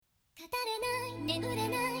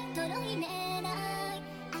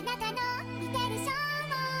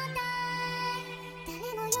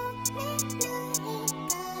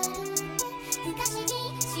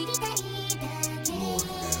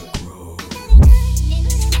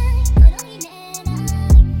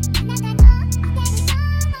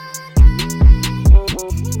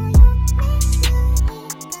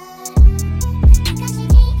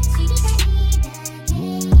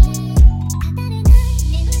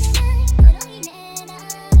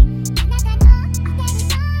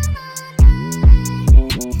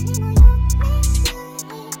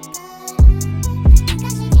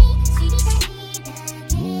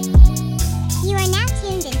You are now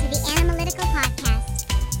tuned into the Analytical Podcast.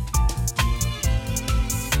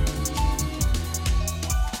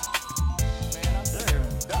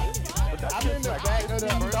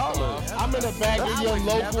 I'm in the back of your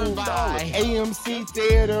local AMC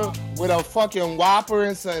theater with a fucking Whopper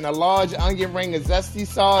and a large onion ring and zesty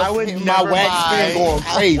sauce. I would hitting never my wax pen going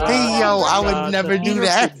crazy. I would never do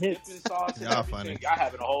that. Y'all funny. Y'all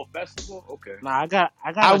having a whole festival? Okay. Nah,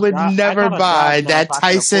 I would never buy that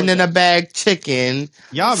Tyson in a bag chicken.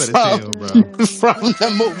 Y'all better chill, bro. From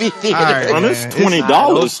the movie theater. All right, man. It's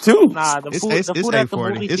 $20 too. Nah, the food, It's the food at the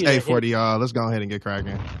 $8.40. movie It's theater $8.40, y'all. Let's go ahead and get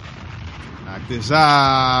cracking. Knock this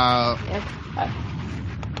out.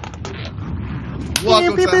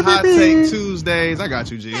 Welcome to Hot Take Tuesdays. I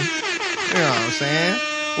got you, G. You know what I'm saying?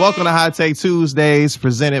 Welcome to Hot Take Tuesdays,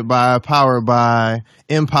 presented by, powered by,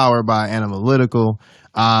 empowered by Analytical.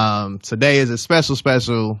 Today is a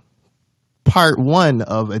special part one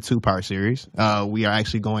of a two-part series. We are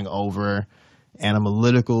actually going over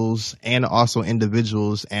Analyticals and also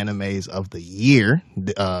individuals animes of the year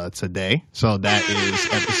today. So that is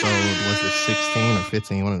episode, was it 16 or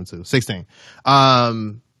 15? One of the two. 16.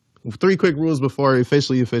 Three quick rules before we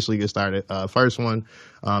officially get started. First one,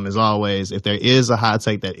 as always, if there is a hot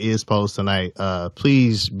take that is posed tonight,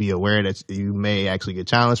 please be aware that you may actually get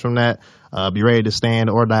challenged from that. Be ready to stand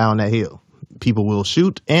or die on that hill. People will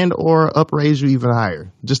shoot and or upraise you even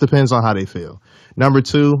higher. Just depends on how they feel. Number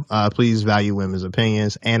two, please value women's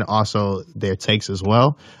opinions and also their takes as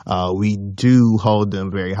well. We do hold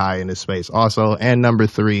them very high in this space also. And number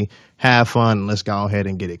three, have fun. Let's go ahead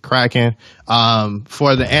and get it cracking.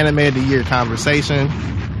 For the anime of the year conversation,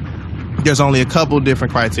 there's only a couple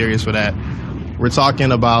different criteria for that. We're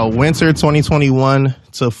talking about winter 2021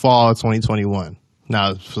 to fall 2021.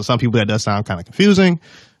 Now, for some people that does sound kind of confusing.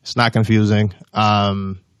 It's not confusing.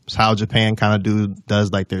 It's how Japan kind of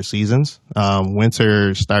does like their seasons.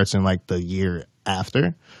 Winter starts in like the year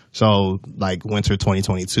after. So like winter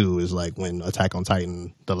 2022 is like when Attack on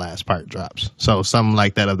Titan, the last part drops. So something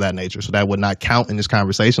like that of that nature. So that would not count in this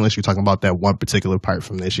conversation unless you're talking about that one particular part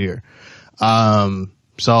from this year.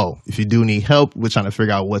 So if you do need help, we're trying to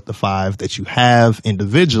figure out what the five that you have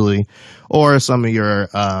individually or some of your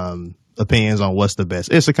opinions on what's the best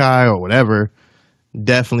isekai or whatever.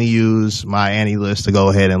 Definitely use my Annie list to go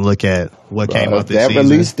ahead and look at what came out this season. That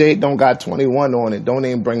release date don't got 21 on it. Don't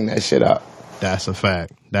even bring that shit up. That's a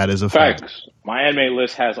fact. That is a Facts. fact. My anime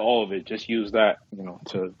list has all of it. Just use that,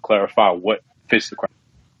 to clarify what fits the criteria.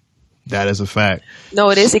 That is a fact. No,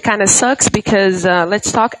 it is. It kind of sucks because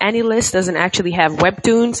Let's Talk AniList doesn't actually have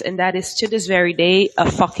webtoons, and that is to this very day a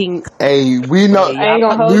fucking. Hey, we know,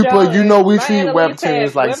 Reaper, you know we My treat anime webtoons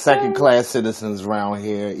said like webtoons? second-class citizens around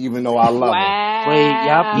here, even though I love them. Wow.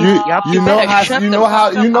 Wait, You know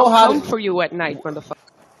how come for you at night, motherfucker.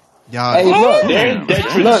 Y'all, Hey,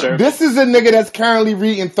 Dead look, this is a nigga that's currently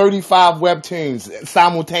reading 35 webtoons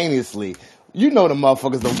simultaneously. You know the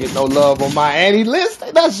motherfuckers don't get no love on my Annie list.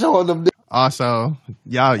 They not showing them. also,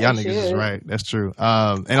 y'all niggas is right. That's true.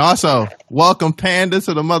 And also, welcome Panda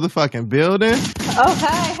to the motherfucking building. Oh,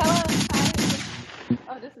 hi. Hello. Hi.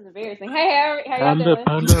 Oh, this is embarrassing. Hey, Harry. How y'all doing?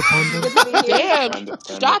 Panda. Good to be here. Damn,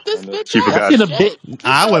 shot this bitch She up. forgot. In a bit.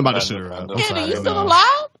 I wasn't about to shoot her up. I'm Panda, sorry. you still No.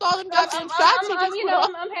 alive? All them goddamn shots you just put up.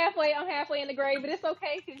 I'm halfway in the grave, but it's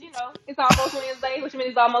okay because it's almost Wednesday, which means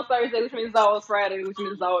it's almost Thursday, which means it's almost Friday, which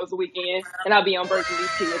means it's almost the weekend, and I'll be on break with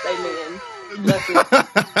these kids. Amen.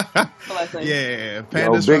 Blessings. Yeah, Yo,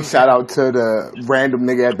 Panda's big from- shout out to the random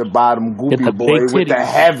nigga at the bottom, Get Goopy the boy big with the titties.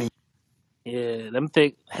 heavy. Yeah, them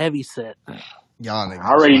thick, heavy set. Y'all niggas. I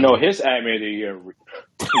already is know funny. his anime of the year.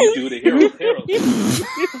 You do the heroes.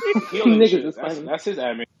 Healing Niggas shit. is funny. That's his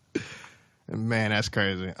anime. Man, that's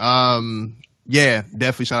crazy. Yeah,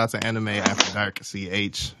 definitely shout out to Anime After Dark,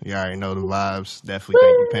 CH. You already know the vibes. Definitely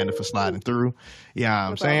thank you, Panda, for sliding through. Yeah,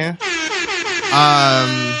 I'm saying.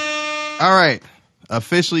 All right.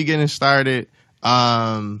 Officially getting started.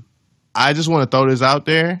 I just want to throw this out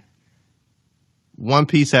there. One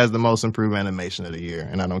Piece has the most improved animation of the year,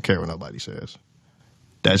 and I don't care what nobody says.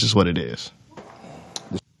 That's just what it is.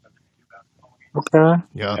 Okay.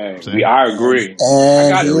 Yeah. Hey, I agree. I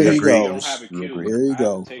And got it. here he If you don't goes. have it killed, Here he I have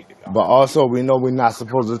goes. to take it. But also, we know we're not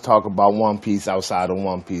supposed to talk about One Piece outside of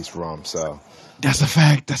One Piece room. So That's a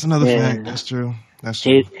fact. That's another Yeah. fact. That's true. That's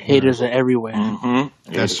true. Haters are everywhere.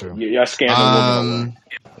 That's true. You're scandal.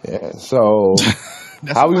 yeah. So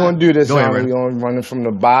That's how a we fact. gonna do this? Go ahead, Now Ren. we gonna run it from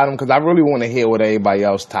the bottom because I really want to hear what everybody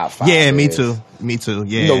else top 5. Yeah, me is. too. Me too.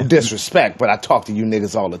 Yeah. No disrespect, but I talk to you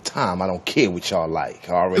niggas all the time. I don't care what y'all like.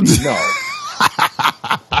 I already know.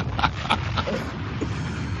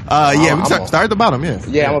 Yeah, we I'm start at the bottom. Yeah.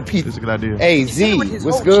 Yeah, I'm a Pete. That's a good idea. Hey Z,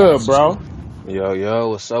 what's good, bro? Yo,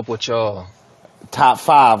 what's up with y'all? Top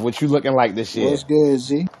 5. What you looking like this year? What's good,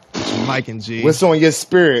 Z? Mike and G. What's on your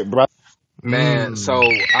spirit, bro? Man, so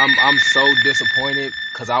I'm so disappointed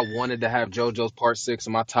because I wanted to have JoJo's Part 6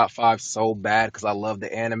 in my top 5 so bad because I love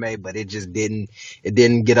the anime, but it just didn't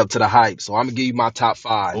get up to the hype. So I'm gonna give you my top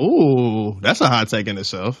 5. Ooh, that's a hot take in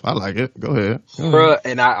itself. I like it. Go ahead. Bruh,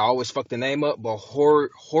 and I always fuck the name up, but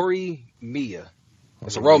Hori Mia.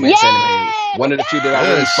 It's a romance anime. One of the few that I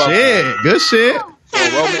really fuck with. Good shit. So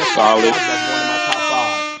romance solid. That's one of my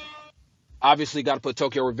top 5. Obviously, got to put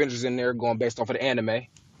Tokyo Revengers in there, going based off of the anime.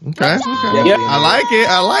 Okay. Yeah. I like it.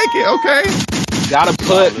 Okay.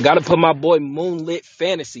 Gotta put my boy Moonlit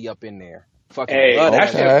Fantasy up in there. Fucking Hey, love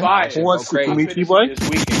that shit fire. Shit go crazy. Michi boy? This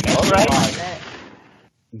weekend. That's fire.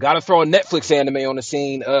 Gotta throw a Netflix anime on the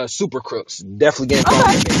scene. Super Crooks. Definitely getting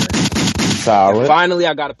thrown in there. Solid. And finally,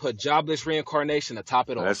 I gotta put Jobless Reincarnation to top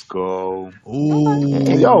it off. Let's go. Ooh. While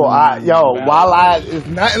it's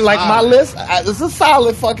nothing like my list, it's a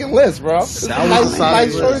solid fucking list, bro. It's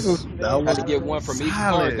nice choices. Gotta get one from each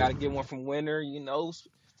part. Gotta get one from Winter.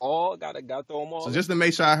 All gotta throw them all. So just to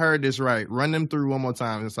make sure I heard this right, run them through one more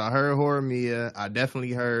time. So I heard Horror Mia. I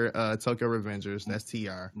definitely heard Tokyo Revengers. That's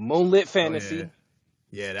TR. Moonlit Fantasy.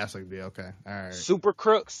 Yeah, that's like okay. All right. Super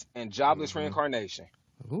Crooks and Jobless Reincarnation.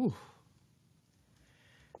 Ooh.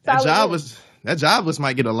 That jobless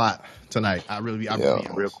might get a lot tonight. I really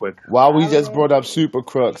real quick. While we just brought up Super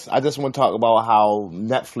Crooks, I just want to talk about how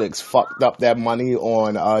Netflix fucked up that money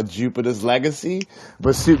on Jupiter's Legacy,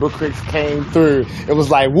 but Super Crooks came through. It was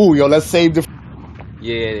like, woo, yo, let's save the.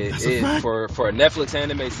 Yeah, for a Netflix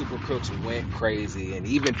anime, Super Crooks went crazy, and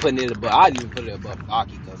even putting it above, I'd even put it above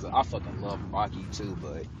Baki because I fucking love Baki too.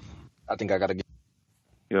 But I think I gotta get.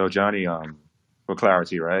 Yo, Johnny. For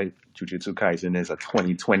clarity, right? Jujutsu Kaisen is a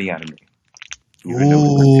 2020 anime. Even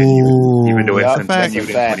though it's continued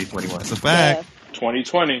in 2021. That's a fact.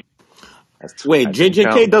 2020. Wait,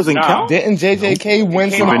 JJK doesn't count? Didn't JJK win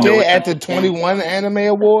some shit at the 21 Anime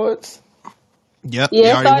Awards? Yep. Yeah,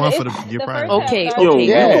 he already so won it's for the year the prior. first Okay, half, okay. so-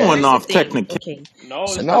 Yeah. You're going off technically. Okay.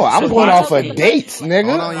 No, I'm going off of dates, nigga.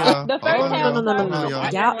 Hold on, y'all. The first Hold on,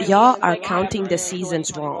 half- y'all. No. Y'all are counting the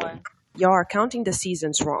seasons wrong. Y'all are counting the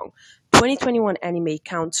seasons wrong. 2021 anime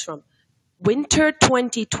counts from winter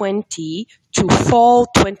 2020 to fall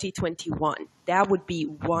 2021. That would be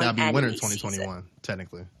one That'd be anime winter season. 2021,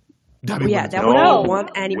 technically. Yeah, winter that 2021. would be one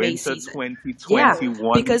anime Winter season.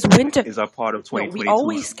 2021 because winter is a part of No, 2022. we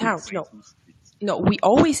always count. No, we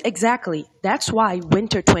always exactly. That's why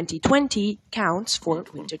winter 2020 counts for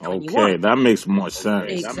winter 21. Okay, that makes more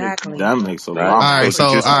sense. Exactly. That makes a lot. All right, so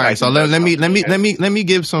Kaisen let me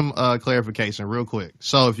give some clarification real quick.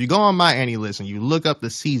 So if you go on My Annie list and you look up the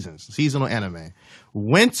seasonal anime,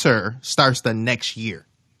 winter starts the next year.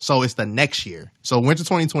 So it's the next year. So winter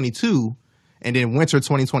 2022 and then winter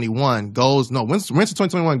 2021 winter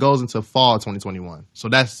 2021 goes into fall 2021. So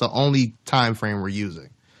that's the only time frame we're using.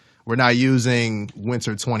 We're not using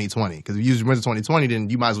winter 2020 because if you use winter 2020, then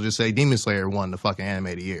you might as well just say Demon Slayer won the fucking anime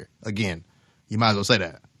of the year. Again, you might as well say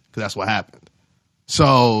that because that's what happened.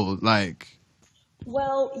 So,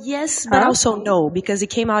 Well, yes, but also no, because it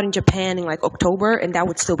came out in Japan in October, and that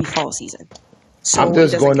would still be fall season. So I'm it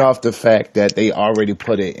just doesn't going count. off the fact that they already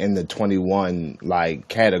put it in the 21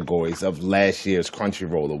 categories of last year's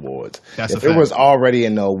Crunchyroll Awards. That's if a it fact. was already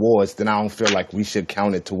in the awards, then I don't feel like we should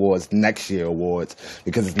count it towards next year awards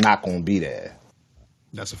because it's not going to be there.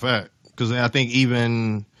 That's a fact. Because I think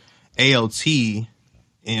even ALT,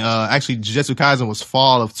 actually, Jujutsu Kaisen was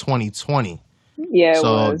fall of 2020. Yeah, it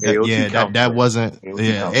So was. that wasn't.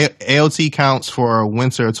 ALT counts for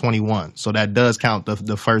winter of 21. So that does count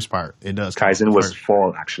the first part. It does. Count Kaisen the was first.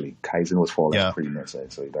 fall, actually. Kaisen was fall, Yeah. like pretty much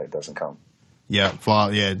said, so that doesn't count. Yeah,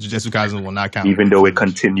 fall. Yeah, Jujutsu Kaisen will not count. Even though it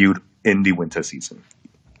continued in the winter season.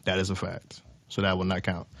 That is a fact. So that will not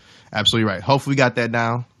count. Absolutely right. Hopefully we got that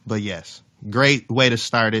down. But yes, great way to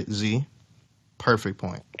start it, Z. Perfect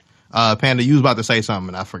point. Panda, you was about to say something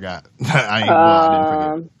and I forgot. I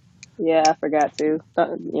didn't forget. Yeah, I forgot to.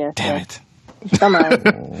 Yeah. Damn it. Come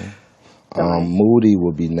on. Moody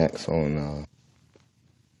will be next on.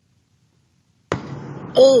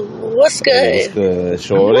 Oh, what's Hey, what's good? good,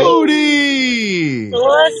 Shorty? Moody!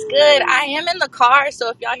 What's good? I am in the car, so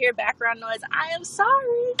if y'all hear background noise, I am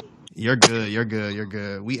sorry. You're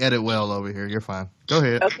good. We edit well over here. You're fine. Go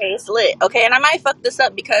ahead. Okay, it's lit. Okay, and I might fuck this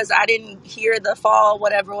up because I didn't hear the fall,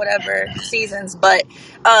 whatever seasons. But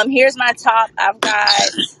here's my top. I've got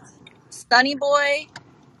Sunny Boy,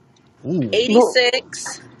 Ooh.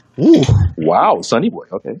 86. Ooh. Wow, Sunny Boy.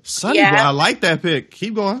 Okay. Sunny Boy, I like that pick.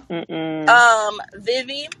 Keep going.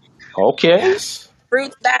 Vivi. Okay. Yes.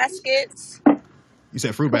 Fruit Baskets. You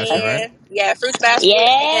said Fruit Basket, right? Yeah, Fruit Basket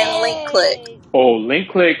and Link Click. Oh, Link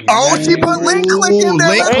Click. Oh, she put Link Click in there.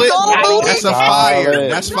 Link Click. That's a fire.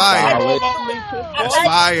 That's fire. That's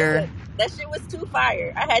fire. That shit was too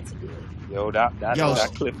fire. I had to do it. Yo, that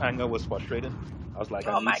cliffhanger was frustrating. I was like,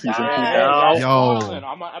 I need season 2 now. Yo.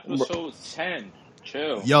 I'm on episode 10.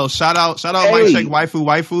 Chill. Yo, shout out Mike Shake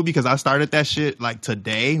Waifu because I started that shit like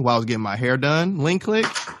today while I was getting my hair done. Link Click.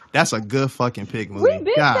 That's a good fucking pick,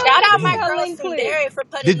 Moody. Shout out my girl Sundari for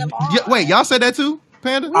putting them on. Wait, y'all said that too,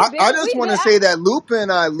 Panda? I just want to say that Lupin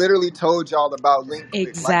literally told y'all about Link Click.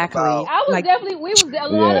 Exactly. I was definitely. We was a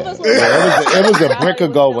lot of us. Were it was a brick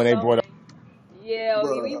ago when they brought up. Yeah.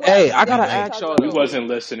 Hey, I gotta ask y'all. We wasn't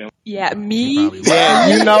listening. Yeah, me. Yeah,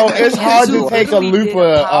 it's hard to take a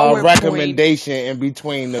Looper recommendation in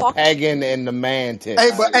between the pagan and the man tip.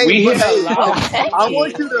 I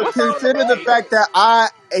want you to consider the fact that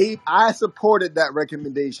I supported that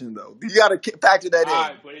recommendation, though. You got to factor that in.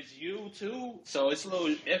 Right, but it's you too, so it's a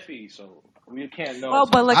little iffy. So we can't know. Oh,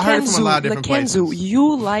 but Lakenzu,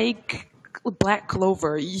 you like Black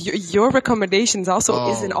Clover. Your recommendations also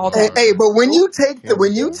isn't all that. Hey, but when you take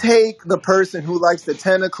the person who likes the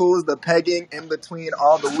tentacles, the pegging in between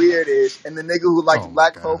all the weirdish, and the nigga who likes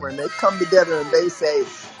Black Clover, and they come together and they say,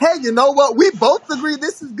 "Hey, you know what? We both agree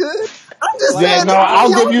this is good." I'm just saying. No,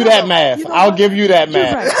 I'll give you that math. I'll give you that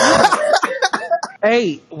math.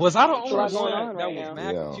 Hey, was I the only one that was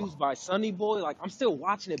mad confused by Sunny Boy? Like, I'm still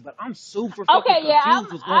watching it, but I'm super fucking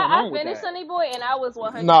confused what's going on with finished that. Sunny Boy, and I was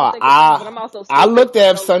 100%. No, but I'm also I looked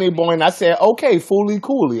at Sunny Boy and I said, okay, fooly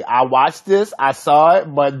coolly. I watched this, I saw it,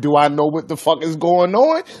 but do I know what the fuck is going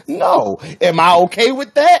on? No. Am I okay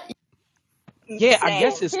with that? Yeah, I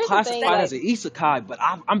guess it's classified as an isekai, but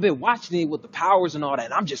I've been watching it with the powers and all that,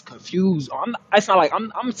 and I'm just confused. It's not like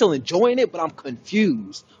I'm still enjoying it, but I'm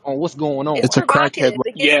confused on what's going on. It's a crackhead.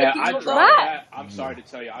 Yeah, I dropped that. I'm sorry to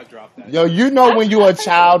tell you, I dropped that. Yo, when you're a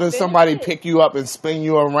child and somebody pick you up and spin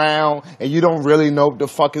you around and you don't really know what the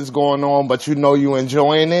fuck is going on, but you know you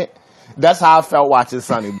enjoying it? That's how I felt watching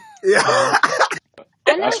Sunny. Yeah.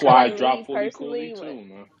 That's why I dropped Fully Coolly too,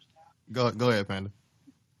 man. Go ahead, Panda.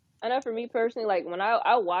 I know for me personally, like when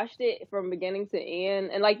I watched it from beginning to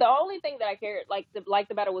end, and like the only thing that I cared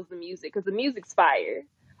liked about it was the music, because the music's fire.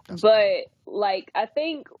 But like I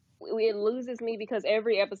think it loses me because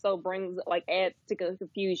every episode adds to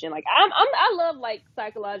confusion. Like I love like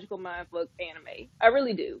psychological mindfuck anime. I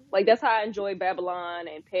really do. Like that's how I enjoy Babylon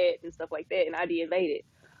and Pet and stuff like that, and ID Invaded.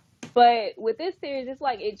 But with this series, it's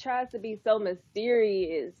like it tries to be so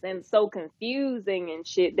mysterious and so confusing and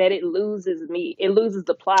shit that it loses me. It loses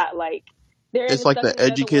the plot. Like it's like the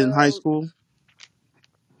edgy kid in high school.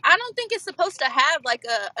 I don't think it's supposed to have like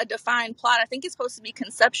a defined plot. I think it's supposed to be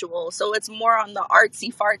conceptual. So it's more on the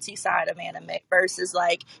artsy fartsy side of anime versus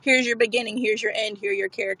like, here's your beginning, here's your end, here are your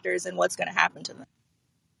characters and what's going to happen to them.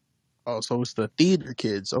 Oh, so it's the theater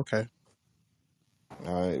kids. Okay.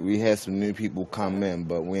 All right, we had some new people come in,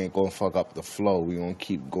 but we ain't gonna fuck up the flow. We gonna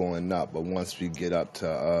keep going up, but once we get up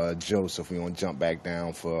to Joseph, we gonna jump back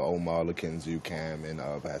down for Omar, Lakenzu, Cam, and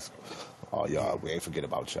Vasco. Oh, y'all, we ain't forget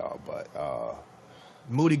about y'all, but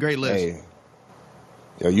Moody, great list. Hey,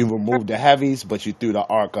 yo, you removed the heavies, but you threw the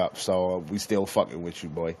arc up, so we still fucking with you,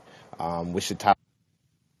 boy. What's your top?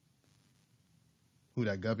 Who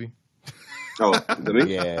that, Guppy? Oh,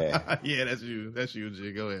 me? Yeah. Yeah, that's you. That's you,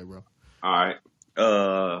 G. Go ahead, bro. All right.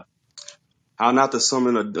 How not to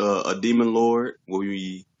summon a demon lord will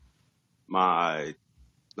be my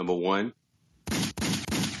number one.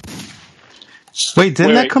 Wait,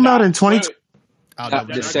 didn't that come out in 2020?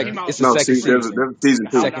 It's the second season. Season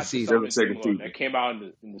 2. Second season. Second season. That came out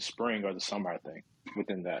in the spring or the summer, I think.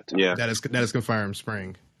 Within that time. Yeah, that is confirmed.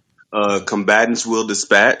 Spring. Combatants will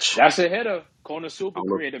dispatch. That's a hitter. Konosuba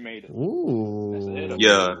creator made it. Ooh. That's a hitter.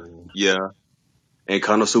 Yeah. And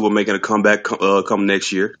Konosuba making a comeback come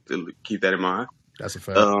next year. Keep that in mind. That's a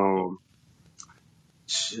fact.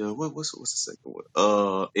 What's the second one?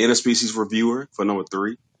 Interspecies Reviewer for number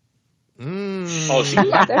 3. Oh, see,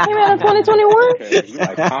 That came out in 2021. okay, you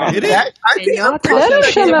like Tom. It is. I And think y'all I'm pretty talking sure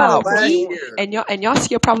that shit came out about last me, year. and y'all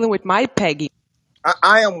see a problem with my Peggy.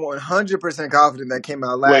 I am 100% confident that came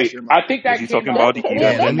out last Wait, year. I think Was that he came talking out. about the Hold Eda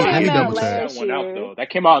on, Yeah, let I'm me not double gonna check. that one out though. That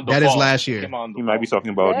came out in the That is fall. last That year. came out in the He might be fall.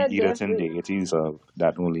 talking about That the Eda 10 definitely. deities of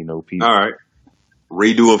that only know people. All right.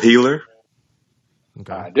 Redo of Healer.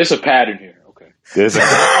 Okay. There's a pattern here. Okay. There's a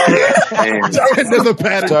And There's a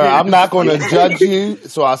pattern Sir, here. I'm not going to judge you,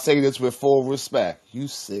 so I say this with full respect. You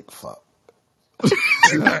sick fuck.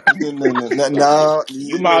 No,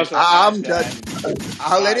 You might as well I'm ask judging. that.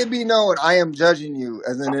 I'll let it be known I am judging you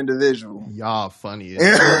as an individual. Y'all funny as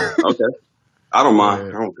shit. okay. I don't mind.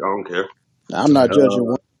 Yeah. I don't care. I'm not judging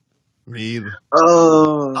one. Me either.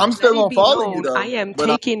 I'm still Let it gonna be follow you known, though. I am But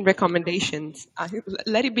taking recommendations.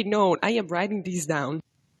 Let it be known, I am writing these down.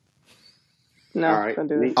 No, All right. don't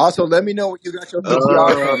do it. also, let me know what you got your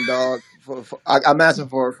PTR from, dog. I'm asking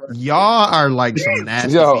for a friend. Y'all are like some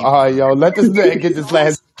nasty Yo, people. yo, let this man get this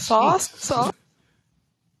last. Sauce.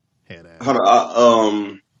 Head ass. Hold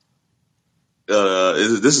on.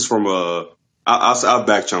 This is from I'll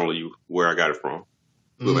back channel you where I got it from.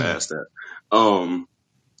 Whoever asked that.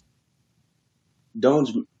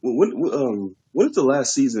 Dunge. When did the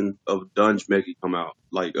last season of Dunge Making come out?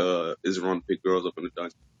 Like, is it wrong to pick girls up in the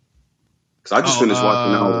dungeon? Because I just finished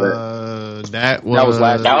watching all of that. That That was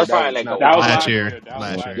last was year. probably like not a this while last year. year. That was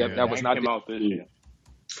Last last year. year. Yep, that was not came this out this year.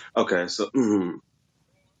 Okay, so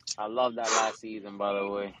I love that last season, by the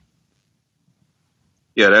way.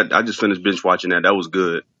 yeah, I just finished binge watching that. That was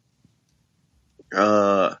good.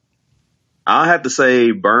 I have to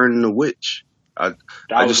say, Burn the Witch. I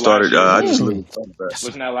That just was started. last year. I just really started that.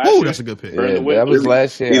 Wasn't that last Ooh, year? that's a good pick. Burn Yeah, the Witch. that was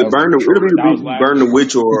last year. Either Burn the That was be last Burn the year.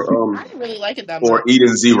 Witch or I didn't really like it that or much.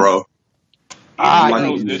 Eden Zero. I like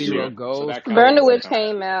know Eden this Zero. year. Gold. So that Burn the Witch counts.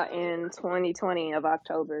 came out in 2020 of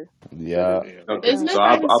October. Yeah. Okay, Isn't it so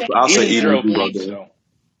by the same I'll say Eden Eden Zero Zero peaks then. though.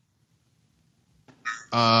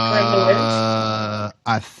 Burn the Witch?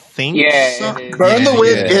 I think Yeah, so. it is. Burn the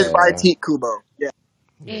Witch Yeah. is by Teak Kubo. Yeah.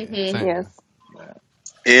 Yeah, same. Yes.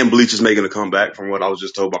 And Bleach is making a comeback from what I was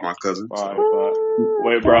just told by my cousin. All right, So but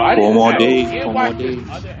wait, bro, I Four didn't. more I days. didn't 4 more watch this days.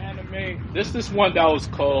 other anime. This one that was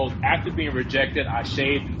called "After Being Rejected, I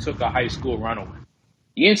Shaved and Took a High School Runaway."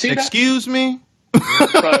 You didn't see that? Excuse me?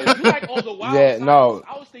 Because you like all the wild Yeah, sides. no,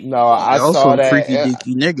 I was thinking no, you I Y'all saw some that. freaky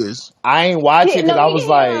deaky niggas. I ain't watch it because I was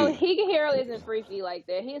like, Higa Hero isn't freaky like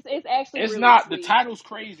that. It's actually it's really not. The sweet. title's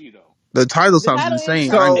crazy though. The title The sounds title is insane.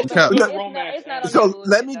 crazy, I ain't So but gonna cap. It's a it's romance not on anime. that So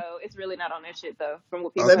let bullshit me though. It's really not on that shit though. From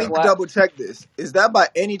what people let have me watched. double check this. Is that by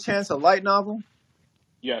any chance a light novel?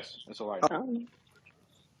 Yes, it's a light.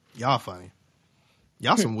 Y'all funny.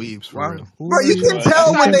 Y'all some weebs for Wow. real. Bro, you can But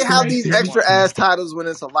tell it's when they actually have crazy. these extra ass titles when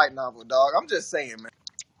it's a light novel, dog. I'm just saying, man.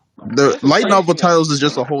 The It's a light novel craziness. titles is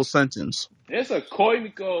just a whole sentence. There's a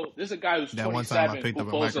Koimiko. There's a guy who's That one time I 27 picked who up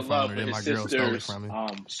a falls in love microphone and with then his my girl stole it sister's from me.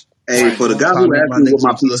 hey, friend. for the guy Trying who to make asked my me what niggas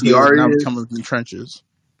my into the hood, now we PTR is, coming from the trenches.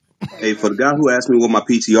 hey, for the guy who asked me what my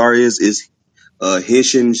PTR is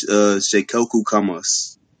Hishin Sheikoku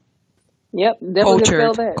Kamas. Yep, definitely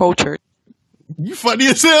spell that. Cultured. You funny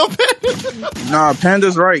as hell, Nah,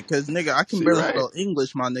 Panda's right, cause nigga, I can She barely right. spell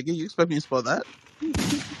English, my nigga. You expect me to spell that?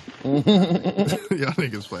 Y'all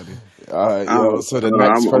niggas funny. all right, yo. So the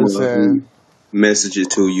next I'm gonna person, message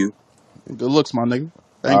it to you. Good looks, my nigga.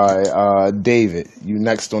 Thank all you. right, David, you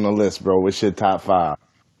next on the list, bro. What's your top 5?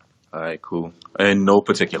 All right, cool. In no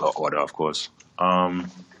particular order, of course.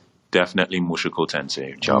 Definitely Mushoku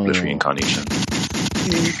Tensei, Jobless Reincarnation.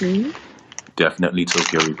 Mm-hmm. Definitely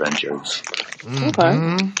Tokyo Revengers.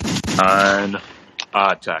 Okay. And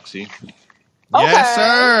Taxi. Yes,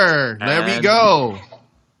 sir. There we And go.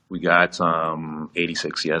 we got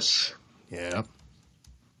 86, yes. Yeah.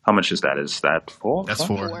 How much is that? Is that 4? That's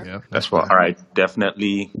 4. Yeah. That's 4. All right,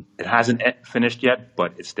 definitely. It hasn't finished yet,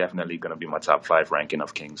 but it's definitely going to be my top 5 ranking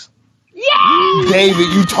of Kings.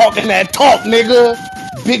 David, you talking that talk, nigga?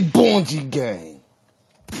 Big Bungie gang.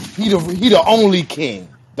 He the only king.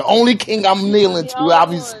 The only king I'm kneeling to.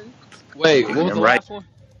 Obviously. Wait, what was the Right. last one?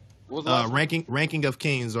 What was the last one? Ranking of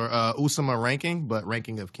Kings, or Usama ranking, but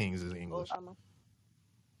Ranking of Kings is English.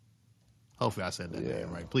 Hopefully I said that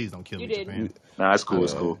name right. Please don't kill me, Japan. Nah, it's cool.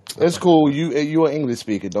 It's cool. It's cool. You an English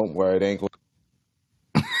speaker. Don't worry. It ain't cool.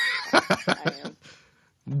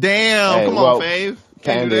 Damn, Hey, come well, on, Fave.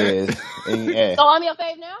 Panda is. Yeah. So I'm your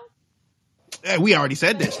fave now? Hey, we already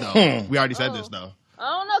said this though. We already said this though. I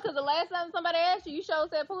don't know, because the last time somebody asked you, you sure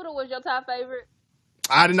said Poodle was your top favorite.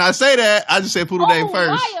 I did not say that. I just said Poodle name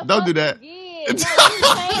first. Don't do that. did. No,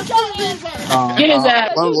 change your answer. Get his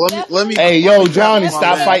ass. Let me. Hey, yo, Johnny, Yes,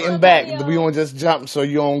 stop yes, fighting back. Antonio. We won't just jump so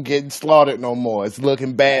you don't get slaughtered no more. It's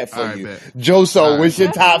looking bad for All right, you. bet. Joso, All what's right.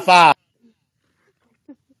 your top 5?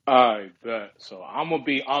 I bet. So I'm gonna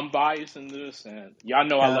be unbiased in this, and y'all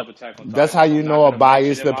know I love Attack on Titan. That's how so you I'm not know a gonna mention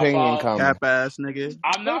biased it in my opinion file. coming. Cap ass nigga.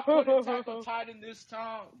 I'm not putting Attack on Titan this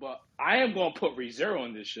time, but I am gonna put ReZero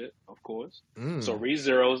in this shit, of course. So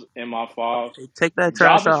ReZero's in my file. Hey, take that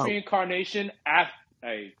trash Jobless out. Reincarnation.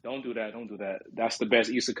 Hey, don't do that. Don't do that. That's the best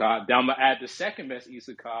isekai. Then I'm gonna add the second best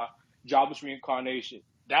isekai, Jobless Reincarnation.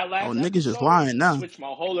 That last Niggas just episode lying now. switched my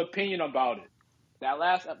whole opinion about it. That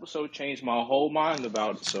last episode changed my whole mind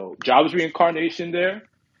about it. So Jobless Reincarnation there.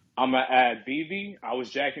 I'm gonna add BB. I was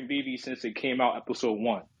jacking BB since it came out episode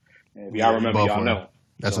 1. And if y'all remember, both y'all were. know.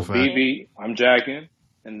 That's so a fact. BB, I'm jacking.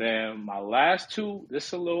 And then my last two, this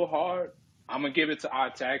is a little hard. I'm gonna give it to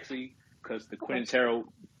Odd Taxi because the Quentin Tarantino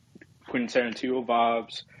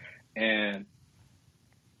vibes. And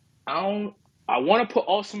I want to put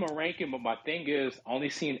Ultima ranking, but my thing is I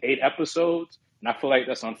only seen 8 episodes, and I feel like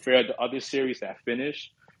that's unfair to other series that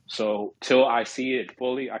finished. So till I see it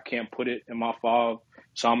fully, I can't put it in my file.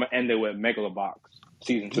 So I'm gonna end it with Megalobox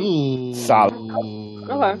season 2. Solid.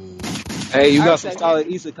 Okay. Hey, you I got some respect solid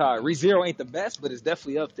isekai. ReZero ain't the best, but it's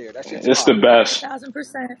definitely up there. That shit's It's the fire. best.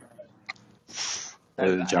 1000%.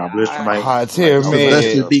 Jobless might Hot tier, The best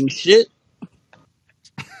man. is being shit.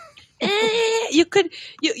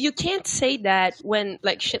 You can't say that when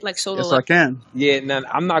like shit like Solo. Yes, I can. Yeah, nah,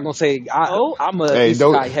 I'm not gonna say I'm a Hey,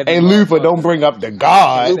 don't. isekai heavy. Hey, Lupa, don't bring up the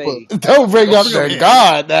God. Lupa. Don't bring up the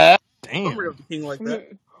God, man. Don't bring Damn. up the king like that.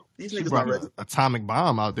 These She niggas brought not ready. an atomic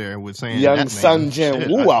bomb out there with saying Young that Sun name. Jin Shit,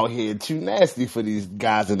 Woo out here too nasty for these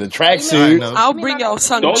guys in the I tracksuit. know. I'll bring y'all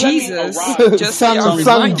Son Don't let me Jesus. arrive. Just so y'all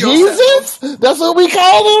Son remind yourselves. Jesus? That's what we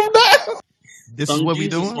call him now. This is what we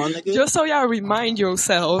doing? my nigga. Just so y'all remind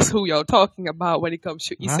yourselves who y'all talking about when it comes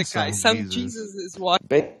to Not isekai. Son Son Jesus. Jesus is what.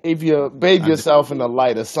 Bathe yourself in the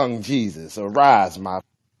light of Son Jesus. Arise, my.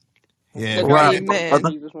 Yeah. Right. Amen.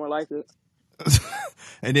 Jesus more like it.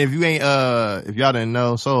 And if you ain't if y'all didn't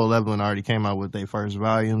know, Soul Leveling already came out with their first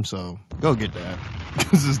volume, so go get that.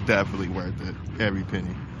 Cause it's definitely worth it. Every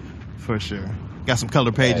penny. For sure. Got some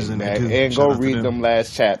color pages in there too. And Shout go out to read them. them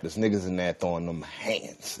last chapters. Niggas in there throwing them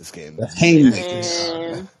hands. It's getting.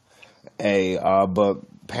 Mm. Hey,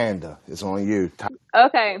 but Panda, it's on you.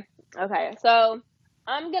 Okay. So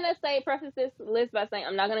I'm gonna preface this list by saying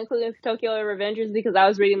I'm not gonna include Tokyo Revengers because I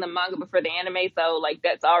was reading the manga before the anime, so like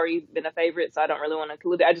that's already been a favorite. So I don't really want to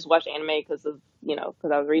include it. I just watched the anime because I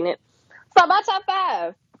was reading it. So my top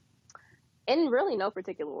 5, in really no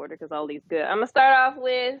particular order because all these good. I'm gonna start off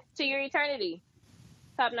with To Your Eternity,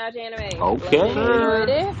 top notch anime. Okay. Enjoyed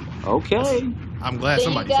it. Okay. I'm glad Then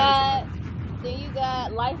somebody you said got Then you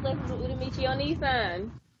got Life Lessons with Uramichi Onisan.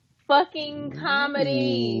 Fucking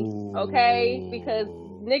comedy. Okay? Because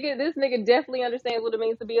this nigga definitely understands what it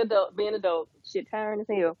means to be being adult. Shit tiring as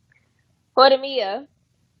hell. Horimiya.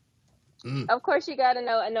 Of course you gotta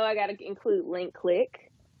know. I know I gotta include Link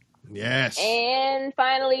Click. Yes. And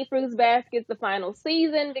finally, Fruits Basket's the final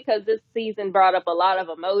season because this season brought up a lot of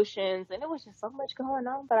emotions and it was just so much going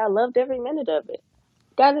on, but I loved every minute of it.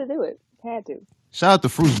 Gotta do it. Had to. Shout out to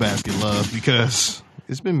Fruits Basket Love because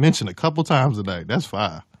it's been mentioned a couple times today. That's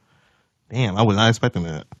fire. Damn, I was not expecting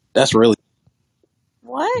that. That's really.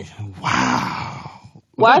 What? Wow.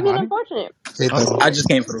 Why is it unfortunate? I just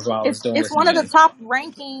came for the vibe. It's one of the top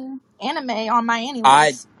ranking anime on my anime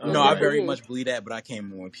list. I very much believe that, but I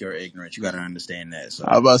came on pure ignorance. You got to understand that. So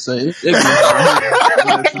I was about to say, it's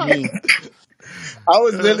ignorance. I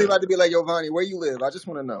was literally about to be like, yo, Vonnie, where you live? I just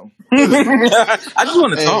want to know. I just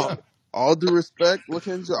want to Hey, talk. All due respect,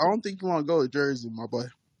 Lakenza, I don't think you want to go to Jersey, my boy.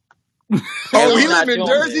 Oh, he live in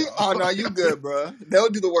Jersey? Oh, no, you good, bro. They'll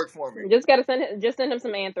do the work for me. Just gotta send him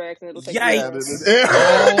some anthrax and it'll take Yeah, care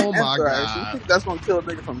Oh my Anthrax. You god. think that's going to kill a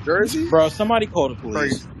nigga from Jersey? Bro, somebody call the police.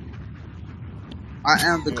 Crazy. I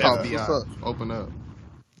am the cop. What's FBI, up? open up.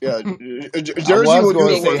 Yeah, I Jersey was will do going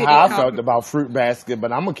the to say work. how I felt about Fruit Basket,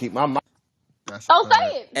 but I'm going to keep my mouth. Oh,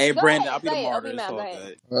 say it. Hey, Go Brandon, ahead, I'll be the say it. martyr. Open It's your all mouth. Go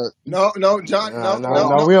ahead. good. No, John,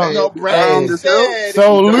 No, we don't. no. Hey, Brandon said,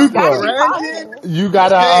 so Luca, Brandon, you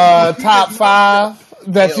got a top 5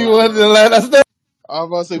 that you wanted to let us know? I was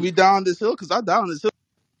about to say, we down this hill because I down this hill.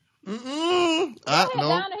 Go ahead, No.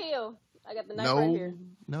 down the hill. I got the knife right here.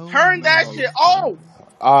 No. Turn that shit off.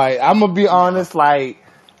 All right, I'm going to be honest. Like,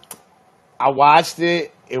 I watched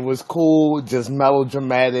it. It was cool, just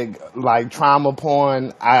melodramatic, like trauma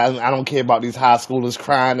porn. I don't care about these high schoolers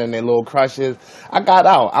crying and their little crushes. I got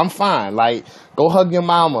out. I'm fine. Like, go hug your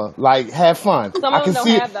mama. Like, have fun. Some of them don't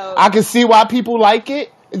have those. I can see why people like it.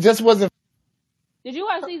 It just wasn't. Did you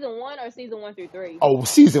watch season 1 or season 1 through 3? Oh,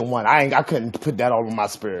 season 1. I couldn't put that over my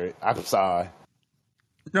spirit. I'm sorry.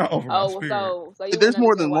 Not over my spirit. So you There's wouldn't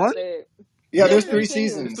more than understand why I one? said. Yeah, there's There's 3 3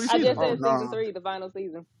 seasons. seasons. I just said Oh, season nah. 3, the final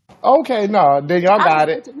season. Okay, no, then y'all I got just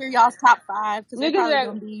it. want to hear y'all's top 5 because they're Niggas probably that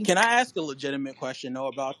gonna be. Can I ask a legitimate question though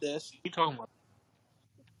about this? You talking about?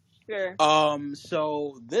 sure.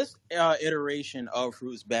 So this iteration of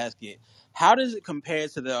Fruits Basket, how does it compare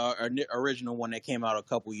to the original one that came out a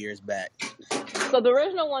couple years back? So the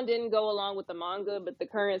original one didn't go along with the manga, but the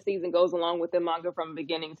current season goes along with the manga from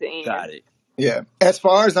beginning to end. Got it. Yeah. As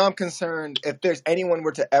far as I'm concerned, if there's anyone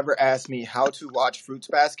were to ever ask me how to watch Fruits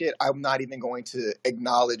Basket, I'm not even going to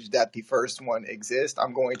acknowledge that the first one exists.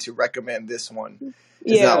 I'm going to recommend this one.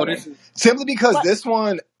 Yeah. Simply because But this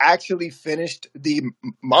one actually finished the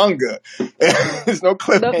manga. There's no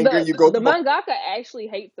cliffhanger. You go the through mangaka actually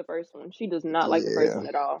hates the first one. She does not like the first one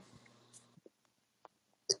at all.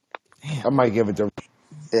 I might give it to.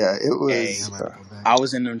 Yeah, it Hey, was. I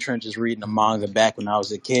was in them trenches reading the manga back when I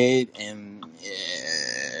was a kid, and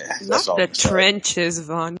that's Not all the I'm saying. trenches,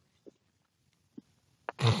 Von.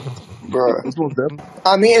 Bruh. This one's definitely.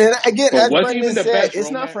 I mean, and again, But as what's Brendan even the said, best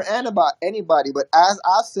it's not for romance? anybody, but as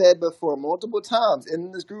I've said before multiple times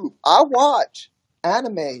in this group, I watch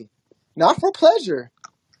anime not for pleasure,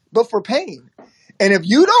 but for pain. And if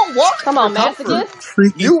you don't watch Come for on, comfort, masochist.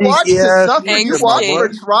 Freaky, you watch freaky to ass suffer, nigga, you my watch for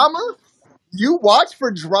boy. trauma, you watch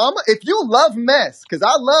for drama. If you love mess, because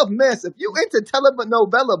I love mess, if you into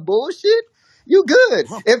telenovela bullshit, you good.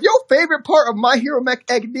 If your favorite part of My Hero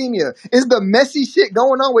Academia is the messy shit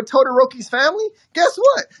going on with Todoroki's family, guess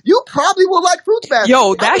what? You probably will like Fruits Basket.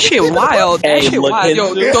 Yo, I'm that just shit keeping it wild. That Hey, shit wild.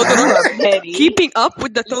 Yo, Lakenzu. Todoroki, keeping up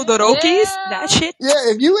with the Todorokis, that shit. Yeah,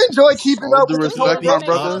 if you enjoy keeping All up due with the respect, my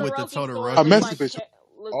brother. with the Todoroki I Todoroki. messed story,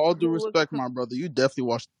 with all due respect, my brother. You definitely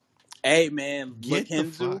watched. Hey man, Get the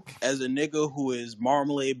Lakenzu, fuck. as a nigga who is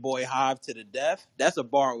Marmalade Boy Hive to the death, that's a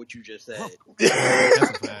bar what you just said. That's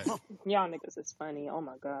a fact. Y'all niggas is funny. Oh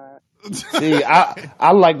my god. See,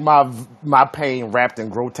 I like my pain wrapped in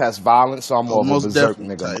grotesque violence, so I'm more of a Most berserk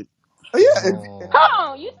definitely nigga. type. Oh yeah, Hold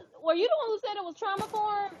on, were you the one who said it was trauma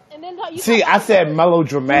porn? And then you See, I talking said about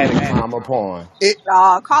melodramatic trauma porn.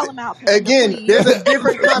 Call him out, Panda, again, please. there's a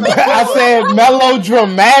different kind of I porn. said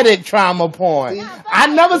melodramatic trauma porn. See? I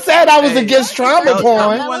never said I was Hey, against trauma tell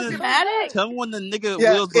porn. me when the nigga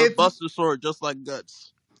Yeah, wields a buster sword just like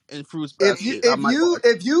Guts in Fruits Basket. I might watch.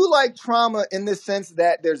 if you like trauma in the sense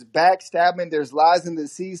that there's backstabbing, there's lies and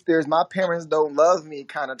deceit, there's my parents don't love me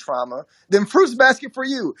kind of trauma, then Fruits Basket for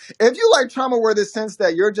you. If you like trauma where the sense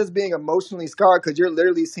that you're just being emotionally scarred because you're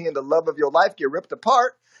literally seeing the love of your life get ripped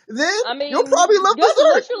apart, then you'll probably love Gus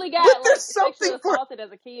Berserk. literally got But like there's sexually something for assaulted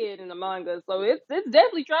as a kid in the manga, so it's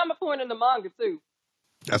definitely trauma porn in the manga too.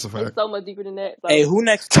 That's a fact. It's so much deeper than that. So. Hey, who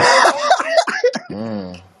next?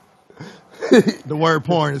 The word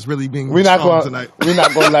porn is really being We're not strong going. tonight. We're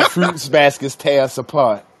not going to let Fruits Baskets tear us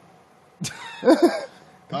apart.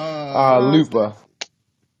 Lupa.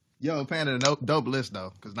 Yo, Panda, dope list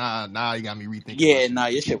though, because now you got me rethinking. Yeah, nah,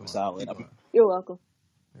 your shit was solid. You're welcome.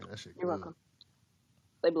 Yeah, that shit You're good. welcome.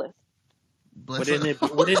 Stay blessed.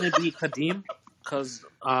 Wouldn't it be Kadeem? Because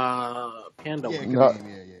Panda. Yeah, No.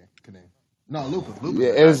 Kadeem. No, Lupa.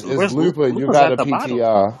 Yeah, it's Lupa. You Lupa's got at a the bottom.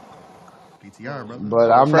 PTR. PTR, brother.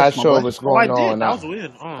 But I'm not sure what's going I did. on. That was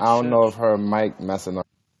weird. Oh, I don't know if her mic messing up.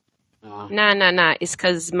 Nah. It's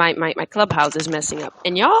because my clubhouse is messing up.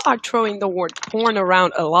 And y'all are throwing the word porn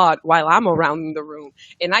around a lot while I'm around in the room.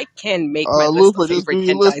 And I can make my list Lupa, of just do favorite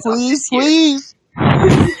your list, hentais of this year. please.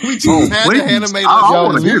 We just had to animate Yo,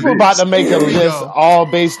 Lupa about to make a list all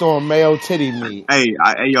based on male titty meat. Hey,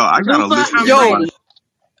 I got a list. Yo,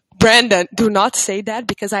 Brandon, do not say that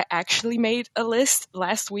because I actually made a list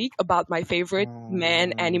last week about my favorite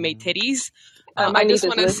man anime titties. I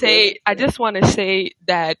just want to say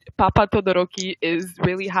that Papa Todoroki is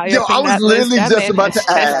really high Yo, up in I was that list. literally That just man about has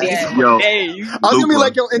to ask. chesty Yo, days. I was gonna be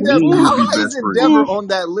like, yo, Endeavor, me and how you be high is best friends. Endeavor on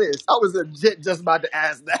that list? I was legit just about to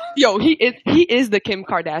ask that. Yo, he is the Kim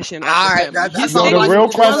Kardashian of the Alright, family. that's So the real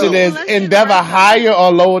question is, Endeavor higher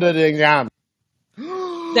or lower than Yami?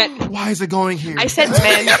 Why is it going here? I said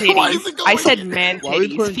man titties. I said man Why we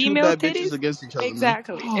titties. putting two Female bad bitches titties? against each other?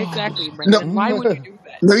 Exactly, Brandon. Why would you do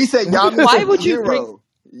that? No, he said Yami Why would you bring? Sukihiro.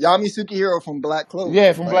 Yami Sukihiro from Black Clover.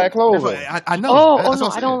 Yeah, from Black Clover. I know. Oh That's no,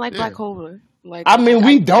 what I'm I don't saying. like Yeah. Black Clover. Like, I mean,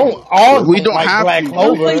 we don't all We don't like have Black to.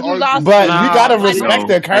 Clover, Like, but nah, you gotta I respect know.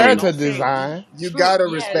 the character design. You gotta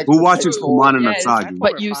respect Who the watches people. Kumana no Yes, Sagi?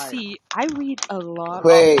 but you see, I read a lot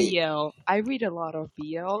Wait. of BL. I read a lot of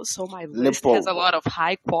BL, so my list Lippo. has a lot of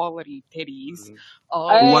high quality titties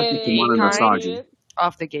Who watches Kumana no Sagi?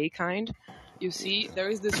 of the gay kind. You see, there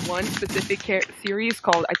is this one specific series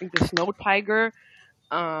called, I think, the Snow Tiger,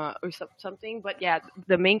 or something. But yeah,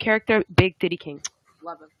 the main character, Big Titty King.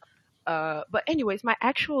 Love him. But anyways, my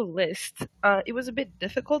actual list, it was a bit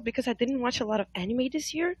difficult because I didn't watch a lot of anime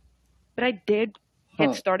this year, but I did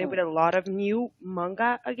get started with a lot of new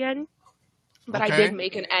manga again. But I did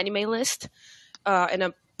make an anime list, and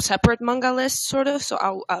a separate manga list, sort of. So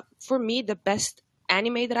for me, the best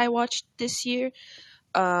anime that I watched this year,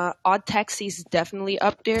 Odd Taxi is definitely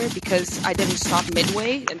up there because I didn't stop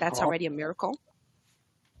midway, and that's already a miracle.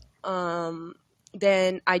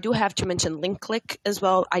 Then I do have to mention Link Click as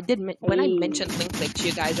well. When I mentioned Link Click to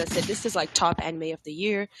you guys, I said this is like top anime of the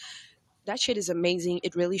year. That shit is amazing.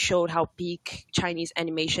 It really showed how peak Chinese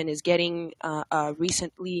animation is getting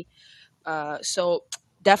recently. So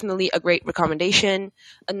definitely a great recommendation.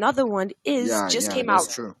 Another one is came out.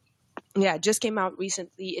 True. Yeah, just came out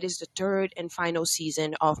recently. It is the third and final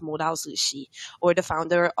season of Modao Zishi, or the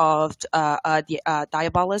founder of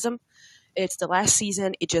Diabolism. It's the last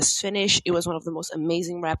season. It just finished. It was one of the most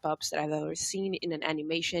amazing wrap-ups that I've ever seen in an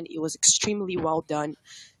animation. It was extremely well done,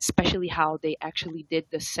 especially how they actually did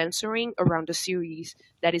the censoring around the series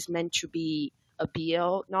that is meant to be a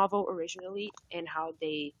BL novel originally, and how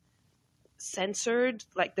they censored,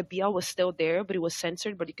 like the BL was still there, but it was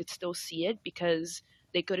censored, but you could still see it because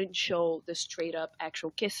they couldn't show the straight up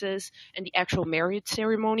actual kisses and the actual marriage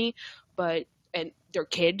ceremony, and their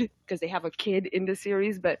kid, because they have a kid in the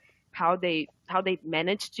series, but how they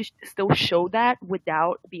managed to still show that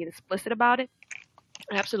without being explicit about it.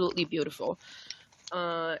 Absolutely beautiful.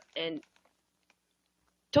 And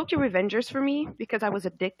Tokyo Revengers for me, because I was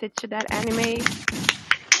addicted to that anime.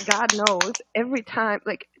 God knows, every time,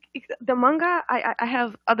 like the manga, I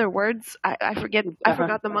have other words. I forgot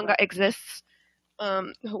the manga exists.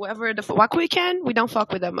 Whoever the Wakuiken, we don't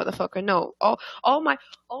fuck with that motherfucker. No, all my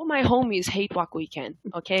homies hate Wakuiken.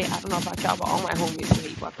 Okay, I don't know about y'all, but all my homies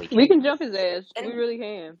hate Wakuiken. We can jump his ass. We really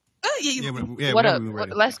can. What up?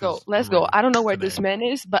 Let's go. I don't know where this man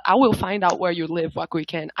is, but I will find out where you live,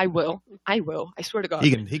 Wakuiken. I will. I swear to God.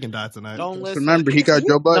 He can die tonight. Don't listen. Remember, he got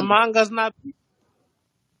Joe Budden. The manga's not.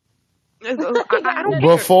 I don't care.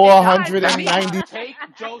 Before 190. Take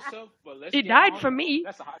Joseph, but let's It get died honest. for me.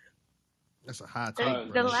 That's a hot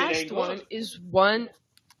take. The last one is one.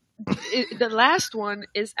 The last one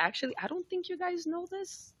is actually, I don't think you guys know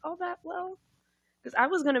this all that well, because I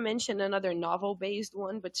was gonna mention another novel-based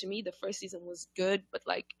one, but to me the first season was good, but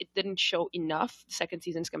like it didn't show enough. The second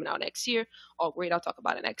season's coming out next year. Oh, great, I'll talk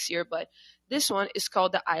about it next year. But this one is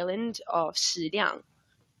called The Island of Shiliang,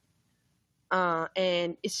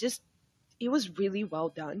 and it was really well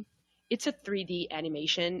done. It's a 3D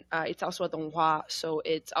animation. It's also a donghua, so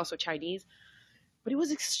it's also Chinese. But it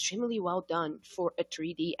was extremely well done for a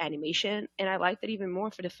 3D animation. And I liked it even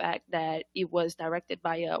more for the fact that it was directed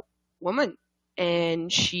by a woman.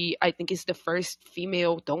 And she, I think, is the first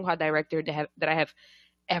female donghua director that I have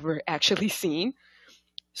ever actually seen.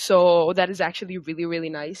 So that is actually really, really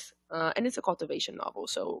nice. And it's a cultivation novel.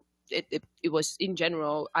 So it was, in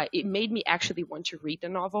general, it made me actually want to read the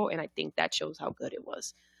novel. And I think that shows how good it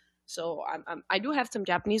was. So I do have some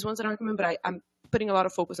Japanese ones that I recommend, but I'm putting a lot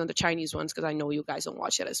of focus on the Chinese ones because I know you guys don't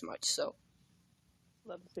watch it as much. So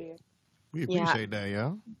Love to see it. We appreciate that,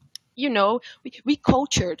 yeah. You know, we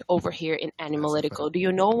cultured over here in Animalytical. Do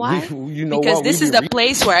you know why? You know because what? this is the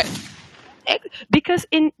place where because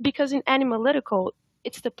in Animalytical,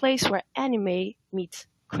 it's the place where anime meets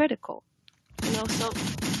critical. You know, so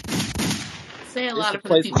Say a lot of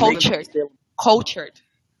place people. cultured.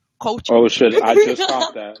 Oh shit! I just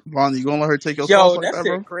stopped that. Vaughn, you gonna let her take your Yo, sauce like that that,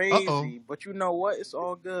 shit bro? crazy. Uh-oh. But you know what? It's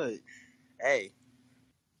all good. Hey.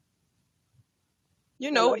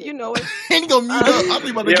 You know it. Ain't gonna mute up. I was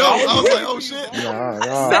about to go. I was like, oh shit.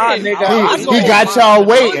 Nah, nigga. He got y'all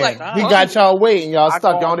waiting. He got y'all waiting. Y'all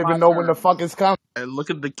stuck. Y'all don't even know when the fuck is coming. And look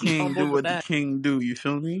at the king do what the king do. You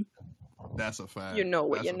feel me? That's a fact. You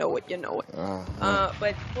know it.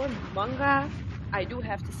 But for manga, I do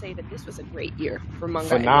have to say that this was a great year for manga.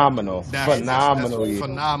 Phenomenal year.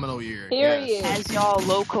 Phenomenal year. Period. Yes.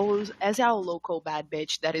 As y'all local bad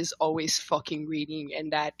bitch that is always fucking reading,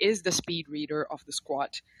 and that is the speed reader of the squad.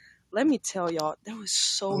 Let me tell y'all, there was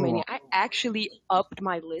so many. I actually upped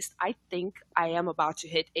my list. I think I am about to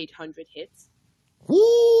hit 800 hits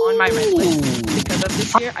on my read list because of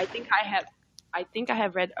this year. I think I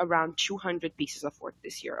have read around 200 pieces of work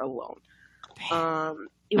this year alone.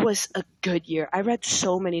 It was a good year. I read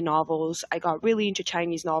so many novels. I got really into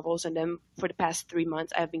Chinese novels, and then for the past 3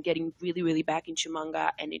 months, I've been getting really, really back into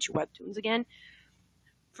manga and into webtoons again.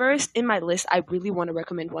 First in my list, I really want to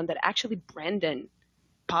recommend one that actually Brandon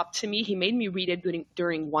popped to me. He made me read it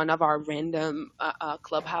during one of our random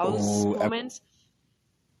clubhouse moments.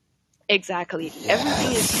 Exactly.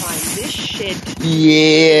 Everything is fine. This shit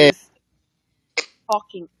is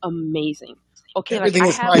fucking amazing. Okay, everything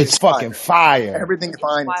is fine. It's fucking fire. Everything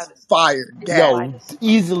fine. It's fire. Yo,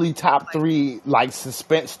 easily top 3 like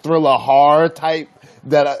suspense thriller horror type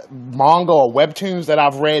that manga or webtoons that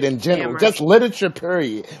I've read in general. Just literature,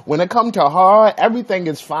 period. When it comes to horror, everything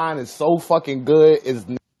is fine. It's so fucking good.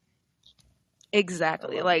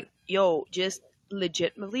 Exactly. Like, yo, just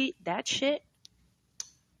legitimately that shit.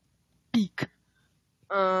 Peak.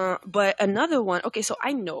 But another one. Okay, so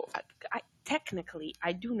I know. Technically,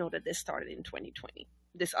 I do know that this started in 2020.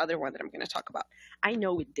 This other one that I'm going to talk about. I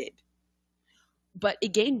know it did. But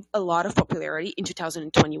it gained a lot of popularity in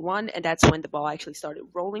 2021, and that's when the ball actually started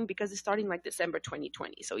rolling because it's starting like December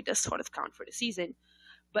 2020. So it does sort of count for the season.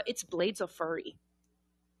 But it's Blades of Fury.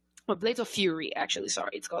 Or Blades of Fury, actually. Sorry.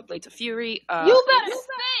 It's called Blades of Fury. You better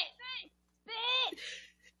spit!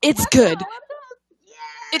 It's good.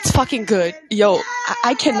 It's fucking good. Yo,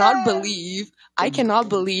 I cannot believe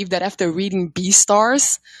that after reading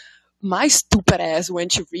Beastars, my stupid ass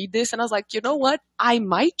went to read this and I was like, you know what? I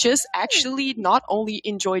might just actually not only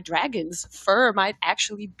enjoy dragons, fur might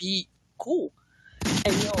actually be cool.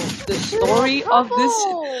 And yo, the story of this,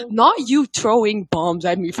 not you throwing bombs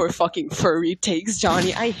at me for fucking furry takes,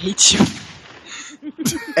 Johnny. I hate you.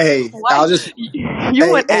 Hey, Why? I'll just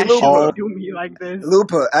You would actually do me like this.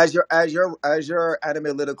 Lupa, as your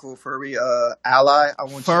analytical furry ally, I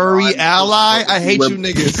want furry you to know ally. I hate you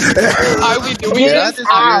niggas. Are we doing this?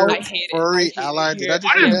 I hate furry ally. Did I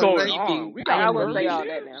just hear What is that? going on? We got won't say all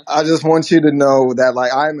that now. I just want you to know that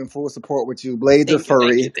like I am in full support with you. Blades of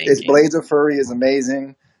Furry. Blades of Furry is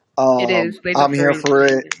amazing. It is. I'm here for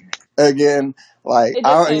it. Again, like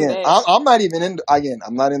I'm not even in. Again,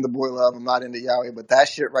 I'm not into boy love. I'm not into yaoi, but that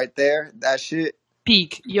shit right there, that shit.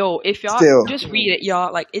 Peak. Yo, if y'all just read it,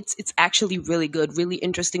 y'all, like it's actually really good, really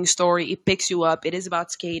interesting story. It picks you up. It is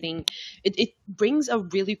about skating. It brings a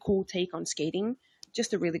really cool take on skating.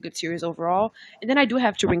 Just a really good series overall. And then I do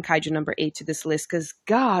have to bring Kaiju number 8 to this list because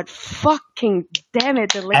God fucking damn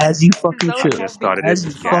it, the list As you fucking should. Just started As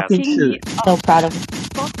you fucking should. So proud of you.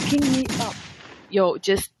 Fucking me up. Yo,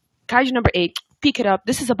 just Kaiju number 8. Pick it up.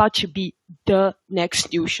 This is about to be the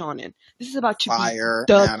next new shonen. This is about to Fire,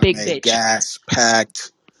 be the anime, big bitch. gas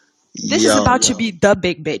packed. This is about to be the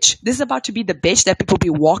big bitch. This is about to be the bitch that people be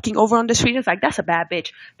walking over on the street. It's like, that's a bad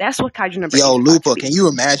bitch. That's what Kaiju number 8 Yo, is Lupa, can you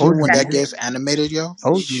imagine when that gets animated, yo?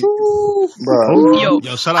 Bro.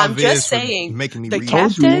 Yo, shout out I'm Viz just for saying, making me the read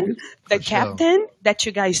captain that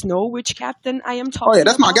you guys know which captain I am talking about. Oh yeah,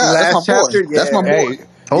 that's my guy. That's my boy. That's my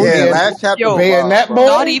boy. Last chapter. Yo, Bayonet boy.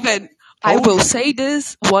 not even. I will say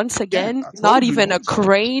this once again. Not even a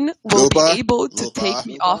crane will be able to take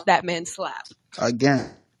me off that man's slap. Again.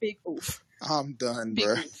 Big oof. I'm done, Big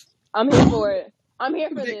bro. oof. I'm here for it. I'm here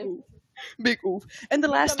for Big this. oof. Big oof. And the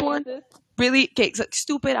last one, really, okay, it's like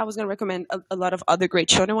stupid. I was going to recommend a lot of other great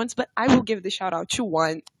shonen ones, but I will give the shout out to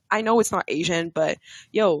one. I know it's not Asian, but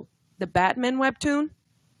yo, the Batman webtoon,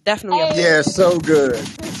 definitely up there. Yeah, so good.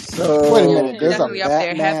 So wait a minute, there's definitely a up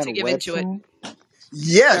there. Batman Have to give into it.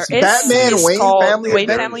 Yes, There is. Batman It's Wayne called Family Wayne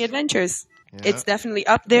Adventures. Family Adventures. It's definitely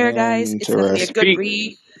up there, guys. It's definitely a good Speak.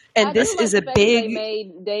 read. And I this do like is the a fact that they big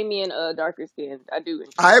made Damien darker skinned. I do.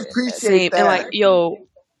 I That. appreciate same. that. And like, yo,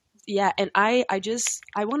 yeah, and I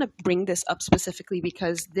want to bring this up specifically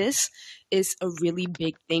because this is a really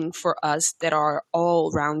big thing for us that are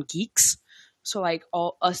all around geeks. So like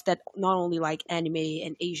all us that not only like anime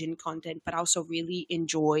and Asian content, but also really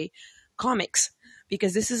enjoy comics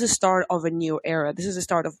because this is the start of a new era. This is the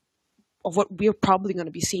start of what we're probably going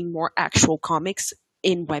to be seeing more actual comics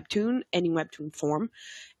in webtoon and in webtoon form.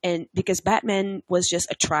 And because Batman was just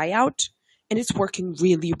a tryout and it's working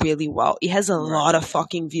really, really well. It has a lot of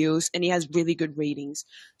fucking views and it has really good ratings.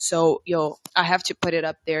 So, yo, I have to put it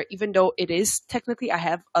up there. Even though it is technically, I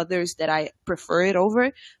have others that I prefer it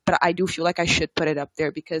over, but I do feel like I should put it up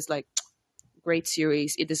there because, like, great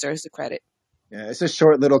series. It deserves the credit. Yeah, it's a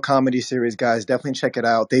short little comedy series, guys. Definitely check it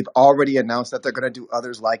out. They've already announced that they're going to do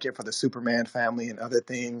others like it for the Superman family and other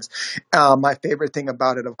things. My favorite thing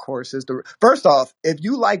about it, of course, is first off, if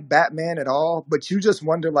you like Batman at all, but you just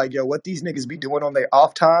wonder like, yo, what these niggas be doing on their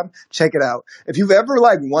off time, check it out. If you've ever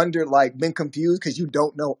like wondered, like been confused because you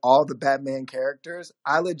don't know all the Batman characters,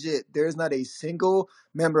 there's not a single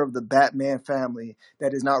member of the Batman family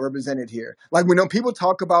that is not represented here. Like when people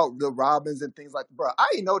talk about the Robins and things like, bro,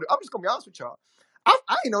 I ain't know. I'm just gonna be honest with y'all.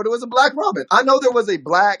 I didn't know there was a Black Robin. I know there was a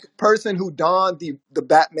black person who donned the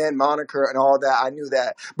Batman moniker and all that. I knew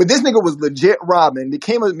that. But this nigga was legit Robin,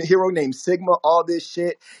 became a hero named Sigma, all this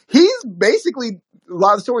shit. He's basically, a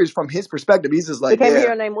lot of stories from his perspective. He's just like, Became a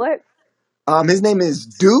hero named what? His name is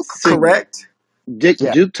Duke, correct?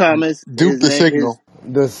 Duke Thomas. Duke the Signal.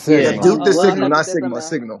 The Signal. Yeah, Duke the Signal, not Sigma,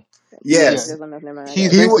 Signal. Yes.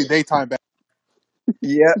 He's basically daytime Batman.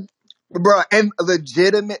 Yeah. Bro, and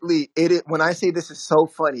legitimately, when I say this is so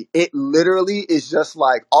funny, it literally is just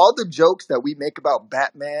like all the jokes that we make about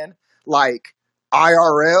Batman, like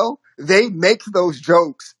IRL, they make those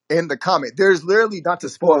jokes in the comic. There's literally, not to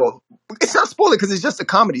spoil, it's not spoiling because it's just a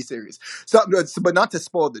comedy series. So, but not to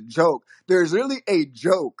spoil the joke, there's literally a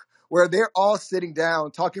joke where they're all sitting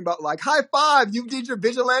down talking about like, high five, you did your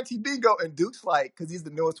vigilante bingo. And Duke's like, because he's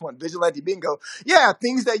the newest one, vigilante bingo. Yeah,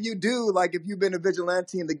 things that you do, like if you've been a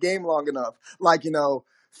vigilante in the game long enough, like, you know,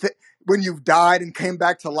 when you've died and came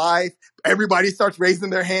back to life, everybody starts raising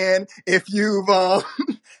their hand. If you've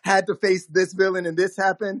had to face this villain and this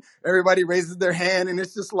happened, everybody raises their hand. And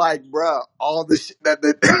it's just like, bruh, all the shit that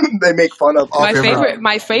they make fun of.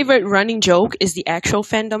 My favorite running joke is the actual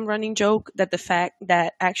fandom running joke that the fact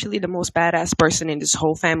that actually the most badass person in this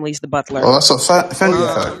whole family is the butler. Oh, that's a fact.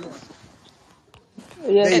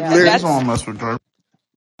 Yeah, That's all mess with Jordan.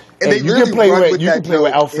 And you can play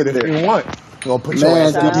with Alfred if you want. Gonna put your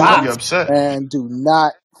ass in the box. And do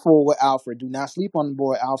not fool with Alfred. Do not sleep on the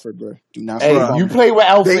boy Alfred, bro. Do not sleep on you him. play with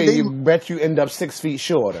Alfred, you bet you end up 6 feet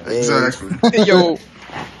shorter. Exactly. Yo,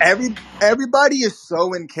 everybody is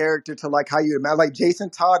so in character to like how you imagine. Like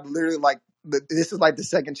Jason Todd, literally, like this is like the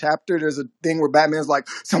second chapter. There's a thing where Batman's like,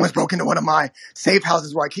 someone's broken into one of my safe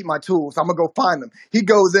houses where I keep my tools. I'm gonna go find them. He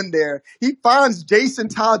goes in there. He finds Jason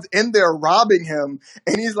Todd's in there robbing him,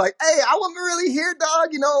 and he's like, "Hey, I wasn't really here, dog.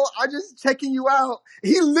 You know, I'm just checking you out."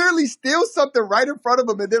 He literally steals something right in front of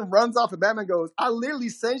him and then runs off. And Batman goes, "I literally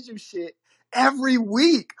send you shit every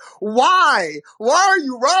week. Why? Why are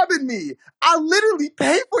you robbing me? I literally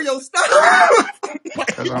pay for your stuff."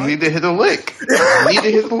 Because I need to hit a lick.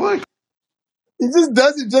 He just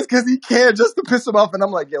does it just because he can, just to piss him off. And I'm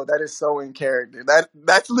like, yo, that is so in character.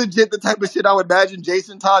 That's legit the type of shit I would imagine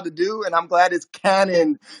Jason Todd to do. And I'm glad it's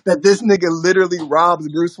canon that this nigga literally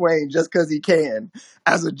robs Bruce Wayne just because he can,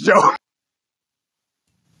 as a joke.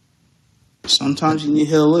 Sometimes you need to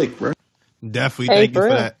hit a lick, bro. Definitely thank you for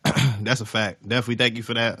that. That's a fact. Definitely thank you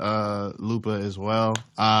for that, Lupa, as well.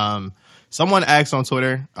 Someone asked on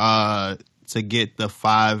Twitter to get the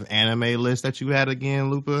 5 anime list that you had again,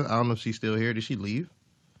 Lupa. I don't know if she's still here. Did she leave?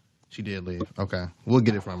 She did leave. Okay. We'll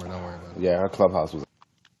get it from her. Don't worry about it. Yeah, her clubhouse was.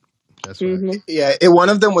 That's right. Yeah, one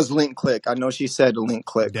of them was Link Click. I know she said Link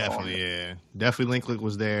Click. Definitely, yeah. Definitely Link Click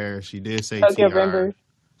was there. she did say Tokyo TR. Rivers.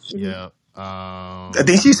 Yeah. I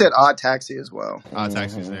think she said Odd Taxi as well. Odd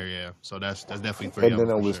Taxi's there, yeah. So that's definitely 3 And of then them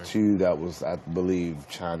there for was sure. 2 that was, I believe,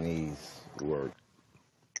 Chinese word.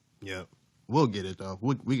 Yep. We'll get it though.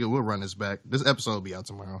 We'll run this back. This episode will be out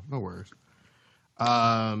tomorrow. No worries.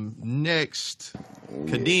 Next,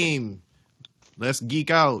 Kadeem. Let's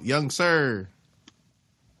geek out, young sir.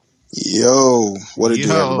 Yo, what it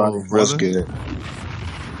do, everybody? What's good?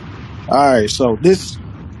 All right, so this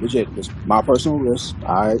is my personal list.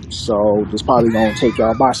 All right, so this probably gonna take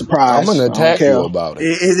y'all by surprise. I'm gonna attack you about it.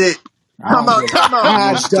 Is it? Come on.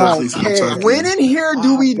 I don't care. When in here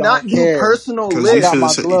do we not do personal lists? I got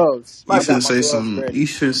my gloves. You finna say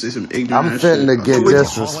some ignorant I'm finna to get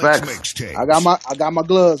disrespectful. I got my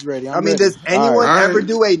gloves ready. I'm ready. Does anyone ever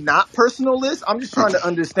do a not personal list? I'm just trying to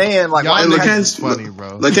understand. Like, hey, Laken's funny,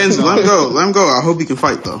 bro. Laken's, let him go. Let him go. I hope he can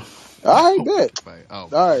fight though. All right, good. All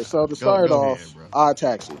right, so to start off, Odd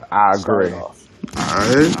Taxi. I agree. All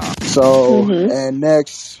right. So, and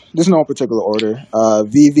next, there's no particular order.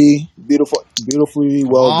 Vivi, beautifully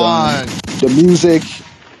well done. The music,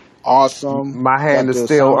 awesome. My hand Got is the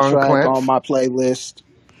still soundtrack unclenched on my playlist.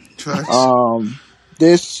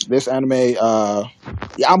 This anime,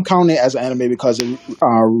 I'm counting it as an anime because it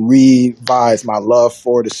revives my love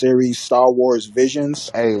for the series Star Wars Visions.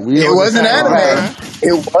 Hey, it was an anime.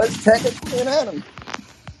 It was technically an anime.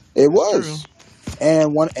 It was.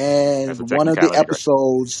 And one of the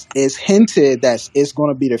episodes is hinted that it's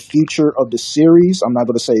going to be the future of the series. I'm not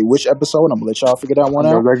going to say which episode. I'm going to let y'all figure that one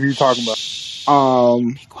out. What are you talking about?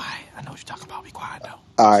 Be quiet. I know what you're talking about. Be quiet, though.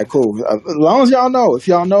 All right, cool. As long as y'all know. If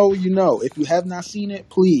y'all know, you know. If you have not seen it,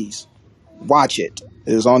 please watch it.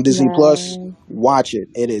 It is on Disney Plus. Watch it.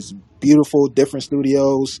 It is beautiful. Different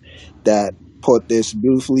studios that put this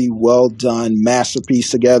beautifully well done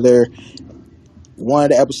masterpiece together.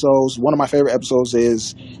 One of my favorite episodes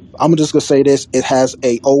is, I'm just gonna say this, it has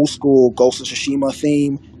a old school Ghost of Tsushima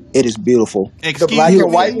theme It is beautiful. The black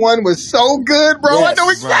and white one was so good, bro. Yes, I know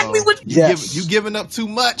exactly bro. what Yes. You giving up too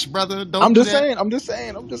much, brother. Don't I'm do just that.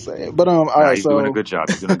 saying. But all right, he's so doing a good job.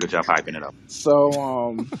 He's doing a good job hyping it up.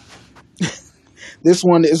 so this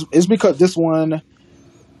one is because this one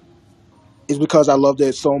is because I loved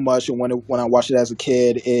it so much, and when I watched it as a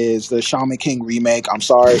kid, is the Shaman King remake. I'm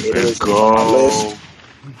sorry, it is on my list.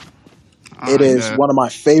 It is one of my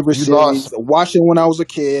favorite series. Watched it when I was a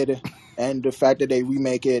kid, and the fact that they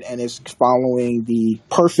remake it and it's following the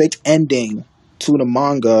perfect ending to the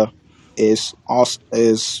manga is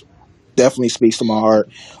definitely speaks to my heart.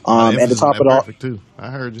 And to top it off, too. I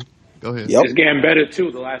heard you. Go ahead. Yep. It's getting better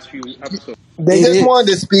too. The last few episodes. They just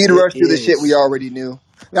wanted to speed rush through the shit we already knew.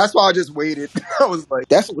 That's why I just waited. I was like,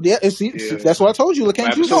 that's what I told you. No,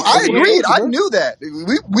 I agreed. I knew that.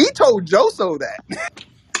 We told Joso that.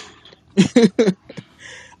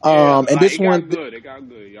 And this it one, got good. It got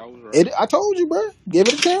good. Y'all was right. I told you, bro. Give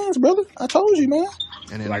it a chance, brother. I told you, man.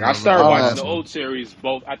 And like I started watching the old series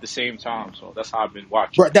both at the same time, so that's how I've been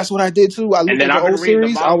watching. Bro, that's what I did too. I looked at the old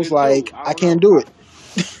series. I was like, I can't do it.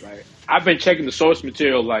 Like, I've been checking the source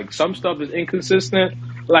material. Like some stuff is inconsistent.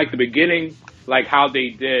 Like the beginning, like how they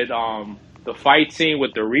did the fight scene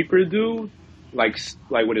with the Reaper dude, like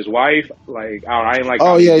with his wife. Like I ain't like.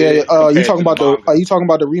 Oh yeah. You talking about Are you talking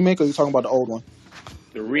about the remake or are you talking about the old one?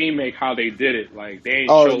 The remake, how they did it, like they ain't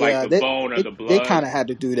show like the bone or the blood. They kind of had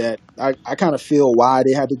to do that. I kind of feel why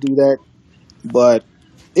they had to do that, but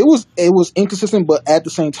it was inconsistent. But at the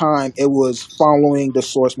same time, it was following the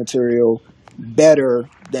source material better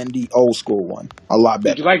than the old school one. A lot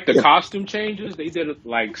better. Did you like the costume changes? They did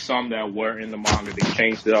like some that weren't in the manga. They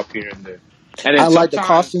changed it up here and there. And I like the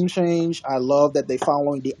costume change. I love that they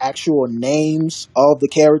following the actual names of the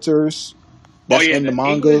characters. That's in the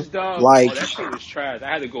manga. Like that shit was trash. I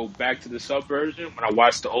had to go back to the sub version when I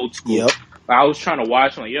watched the old school. Yep. I was trying to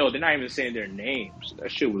watch. I'm like, yo, they're not even saying their names.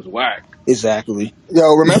 That shit was whack. Exactly. Yo,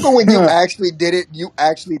 remember when you actually did it? You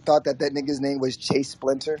actually thought that nigga's name was Chase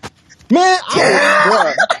Splinter? Man,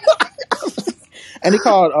 and he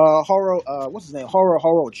called Horo. What's his name?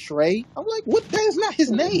 Horo Trey. I'm like, what? That is not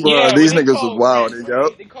his name. Bro, these niggas was wild.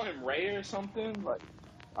 They call him Ray or something. Like,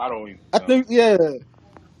 I don't even know. I think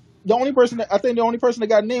the only person that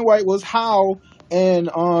got named right was How and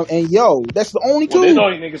Yo. That's the only two. There's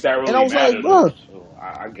only niggas that really and I was matter. like, bro. So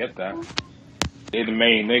I get that. They're the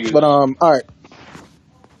main niggas. But all right.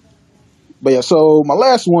 But yeah, so my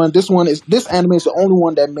last one. This anime is the only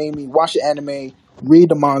one that made me watch the anime, read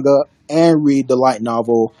the manga, and read the light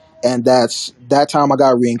novel. And that's that time I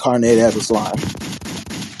got reincarnated as a slime.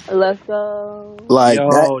 Let's go. Like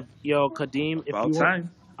yo, Kadeem. If you want,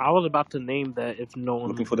 I was about to name that. If no one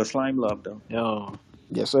looking for the slime love though. Yo.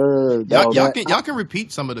 Yes, sir. Y'all can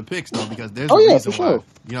repeat some of the picks though, because there's a reason why. You know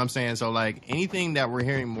what I'm saying? So like anything that we're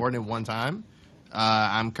hearing more than one time,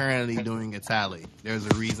 I'm currently doing a tally. There's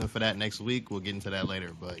a reason for that next week. We'll get into that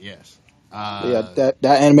later, but yes. That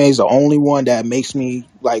anime is the only one that makes me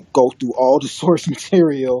like go through all the source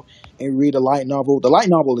material and read a light novel. The light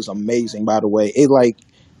novel is amazing, by the way. It like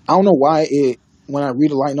I don't know why when I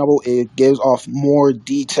read a light novel, it gives off more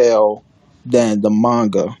detail than the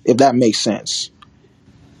manga, if that makes sense.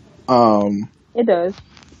 It does.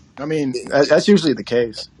 I mean, that's usually the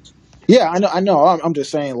case. Yeah, I know. I'm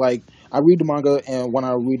just saying, like, I read the manga, and when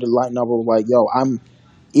I read the light novel, like, yo,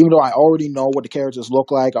 even though I already know what the characters look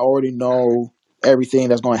like, I already know everything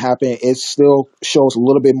that's going to happen, it still shows a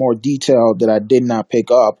little bit more detail that I did not pick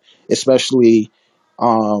up, especially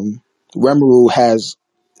Rimuru has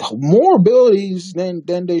more abilities than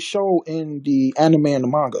they show in the anime and the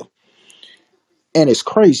manga. And it's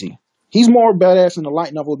crazy. He's more badass in the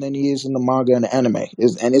light novel than he is in the manga and the anime. It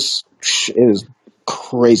is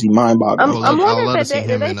crazy, mind-boggling. I'm wondering if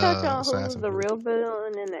did they touch on who's the real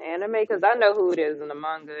villain in the anime? Because I know who it is in the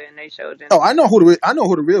manga, and they showed it. Oh, I know who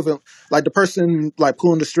the real villain, like the person like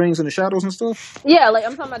pulling the strings in the shadows and stuff. Yeah, like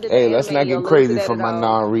I'm talking about. Hey, let's not get crazy for my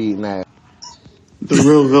non-reading ass. The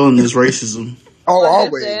real villain is racism. Oh,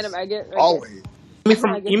 always. Always.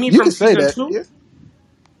 You mean you from can say season that. 2? Yeah.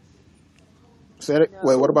 Say it. No.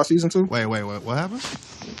 Wait, what about season 2? Wait, what happened?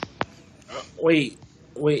 Wait,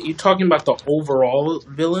 you talking about the overall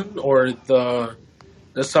villain or the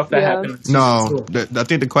stuff that happened in season 2? I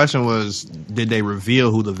think the question was, did they reveal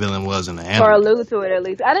who the villain was in the anime? Or allude to it at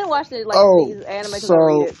least. I didn't watch it these anime because I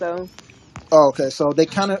read it, so. Oh, okay, so he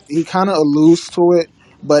kind of alludes to it,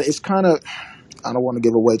 but it's kind of, I don't want to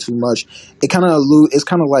give away too much. It's kind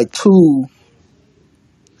of like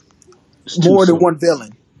more than one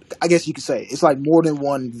villain. I guess you could say it's like more than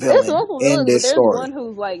one villain in this story. There's one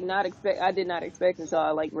who's like I did not expect until I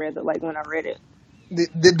like read when I read it.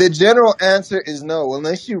 The general answer is no.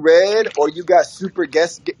 Unless you read or you got super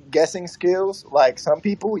guessing skills, like some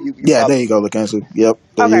people, you yeah, there you go, Lakensu. Yep,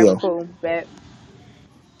 there you go. Cool. Bet.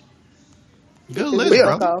 Good list,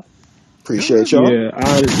 bro. Appreciate y'all. Yeah,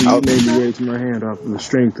 honestly, you made me raise my hand off the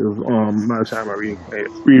strength of my time I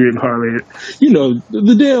reincarnated. You know,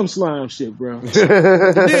 the damn slime shit, bro.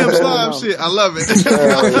 The damn slime shit. I love it.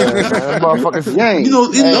 That motherfucker's yank. You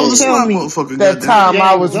know the slime motherfucker. That time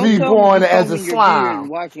I was reborn as a slime.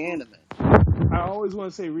 Watch anime. I always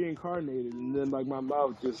want to say reincarnated, and then like my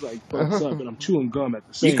mouth just like fucks up, and I'm chewing gum at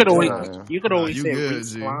the same time. You could always say good,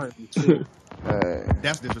 slime too.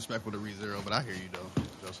 That's disrespectful to ReZero, but I hear you though,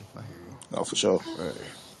 Joseph. I hear you. Oh, for sure.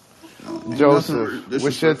 Joseph,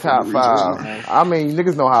 what's your top 5? I mean,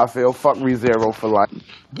 niggas know how I feel. Fuck ReZero for life.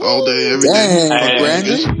 All day, every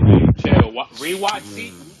day. Chill.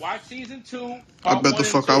 Watch season 2. I bet the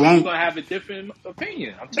fuck I won't. You're gonna have a different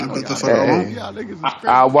opinion. I'm telling you. I bet the fuck I won't.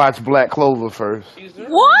 I'll watch Black Clover first.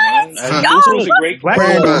 What? Was a great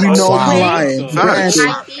Brandon, you know you lying. Facts.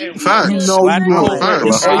 You know you lying.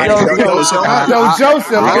 Yo,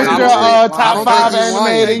 Joseph, what's your top 5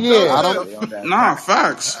 anime of the year? Nah,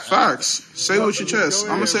 facts. Say it with your chest.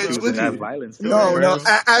 I'm gonna say it's with you. No.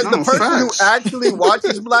 As the person who actually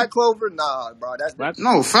watches Black Clover, nah, bro. That's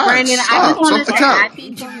no facts. Brandon, I just want to say, I cap.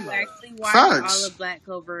 think if you actually watch all of Black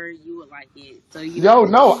Clover, you would like it. So you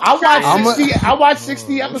I watched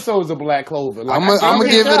 60 episodes of Black Clover. Like, I'm gonna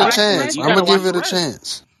give it a chance. I'm gonna give it a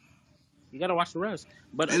chance. You gotta watch the rest.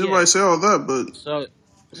 But ain't nobody say all that, but so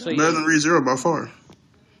better than ReZero by far.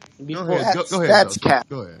 Go ahead. That's cap.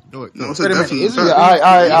 Go ahead. No, it's a definite. All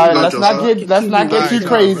right. Let's not get too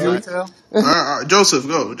crazy. All right. Joseph,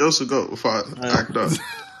 go before I act up.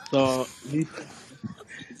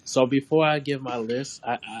 So before I give my list,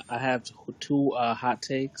 I have 2 hot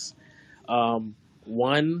takes.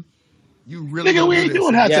 One. You really nigga, we ain't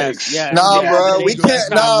doing hot takes. Bro, we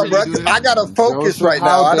can't. Bro, I gotta focus right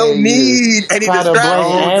now. I don't need any distractions.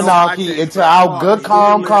 Bring anarchy into our good,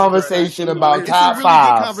 calm conversation about top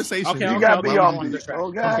 5. You gotta be on this.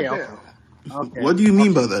 Okay. What do you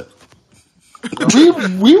mean by that?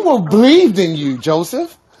 We were believed in you,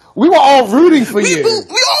 Joseph. We were all rooting for you.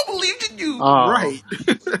 We all believed in you. Right.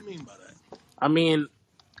 What do you mean by that? I mean,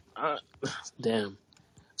 damn.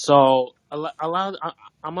 So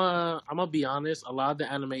I'm gonna be honest. A lot of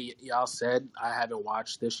the anime y'all said I haven't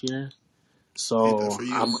watched this year, so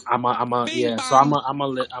I'm gonna need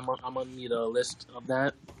a list of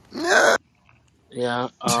that. Yeah.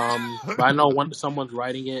 But I know someone's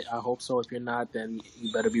writing it. I hope so. If you're not, then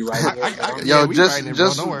you better be writing it. Yo, just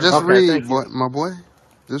read, my boy.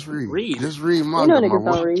 Just read. Just read manga, my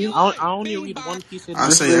boy. I only read One Piece. I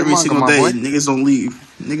say every single day, niggas don't leave.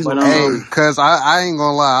 Niggas don't leave. Cause I ain't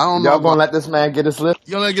gonna lie, I don't know. Y'all gonna let this man get his list?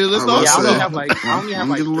 You gonna get a list off? Yeah, I only have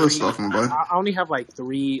get a list off, my boy. I only have like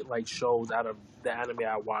 3 like shows out of the anime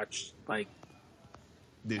I watched like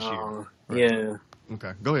this year. Yeah.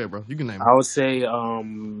 Okay, go ahead, bro. You can name it. I would say Tokyo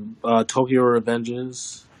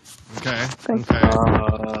Revengers. Okay.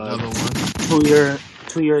 Another one.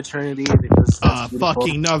 2 Year Eternity because that's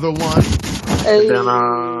fucking another one.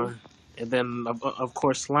 And then of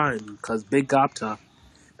course Slime because Big Gapta.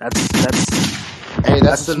 That's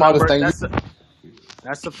the smartest thing.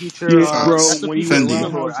 That's the future. Bro, when you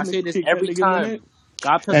I say this every time.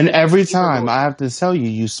 And every time I have to tell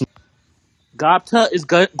you. Gapta is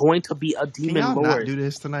going to be a demon lord. Not do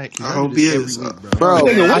this tonight. I hope he is, bro.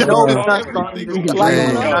 I know it's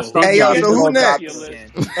not starting. Hey, yo, so who next?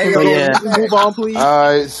 Move on, please. All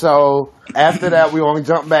right, so after that, we're going to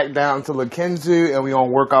jump back down to Lakenzu, and we're going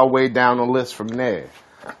to work our way down the list from there.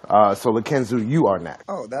 So, Lakenzu, you are next.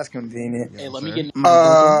 Oh, that's convenient. Hey, let me get...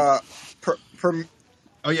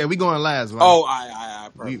 we going last, right? Oh, I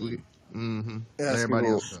perfect. Mm-hmm. Yeah, everybody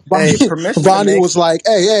else. Bonnie was like,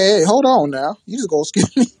 hey, hold on now. You just go skip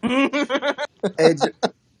me.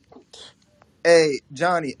 Hey,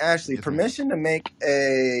 Johnny, Ashley, permission to make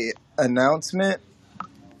a announcement?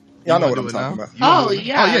 Y'all know what I'm talking about. Oh,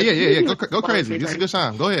 yeah. Yeah. Go crazy. This is a good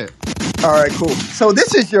time. Go ahead. All right, cool. So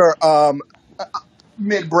this is your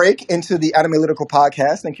mid-break into the Animalytical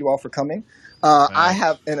podcast. Thank you all for coming. I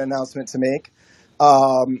have an announcement to make.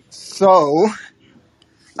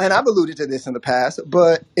 And I've alluded to this in the past,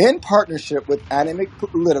 but in partnership with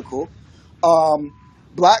Animalytical,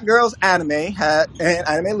 Black Girls Anime and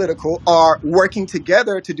Animalytical are working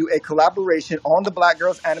together to do a collaboration on the Black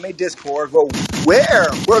Girls Anime Discord where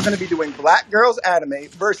we're going to be doing Black Girls Anime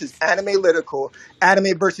versus Animalytical,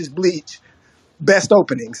 Anime versus Bleach, best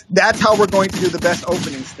openings. That's how we're going to do the best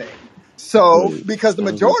openings thing. So, because the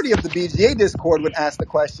majority of the BGA Discord would ask the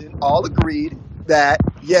question, all agreed, that,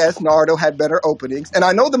 yes, Naruto had better openings. And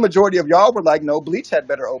I know the majority of y'all were like, no, Bleach had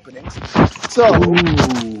better openings. So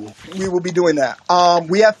we will be doing that.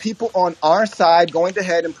 We have people on our side going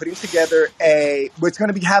ahead and putting together what's going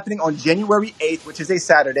to be happening on January 8th, which is a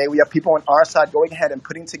Saturday. We have people on our side going ahead and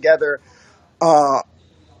putting together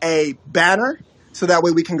a banner. So that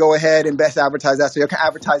way we can go ahead and best advertise that. So you can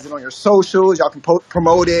advertise it on your socials. Y'all can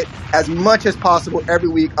promote it as much as possible every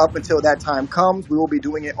week up until that time comes. We will be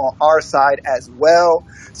doing it on our side as well.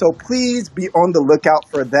 So please be on the lookout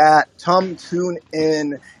for that. Come tune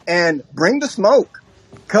in and bring the smoke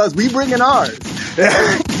because we bringing ours.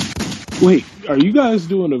 Wait, are you guys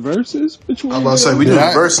doing the verses? Between I'm about to say, we doing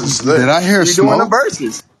the verses. Did I hear smoke? We doing the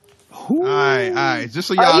verses. All right. Just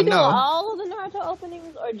so y'all Are you know. doing all of the Naruto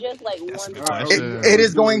openings or just like one? It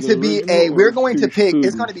is going to be we're going to pick,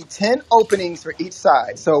 it's going to be 10 openings for each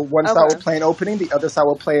side. So one side will play an opening, the other side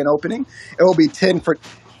will play an opening. It will be 10 for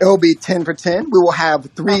 10. We will have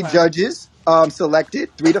 3 judges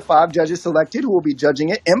selected, 3 to 5 judges selected who will be judging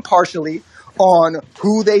it impartially on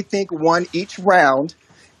who they think won each round.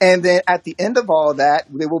 And then at the end of all that,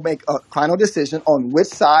 they will make a final decision on which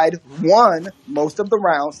side won most of the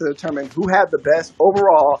rounds to determine who had the best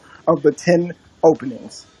overall of the 10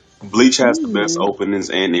 openings. Bleach has the best openings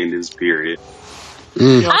and endings, period. I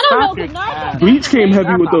don't know, because Naruto Bleach came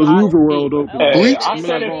heavy with those Overworld openings. Bleach, I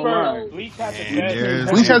said it first. Bleach has the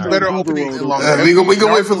best. Bleach has better openings. We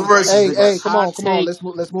can wait for the verses. Hey, come on.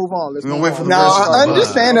 Let's move on. Now, I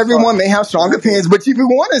understand everyone may have strong opinions, but if you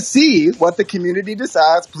want to see what the community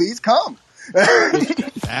decides, please come.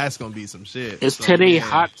 That's gonna be some shit. Is today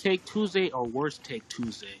Hot Take Tuesday or Worst Take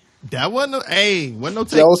Tuesday? That wasn't no take.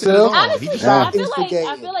 Honestly, I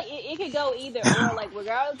feel like it could go either or. Like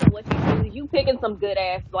regardless of what you choose, you picking some good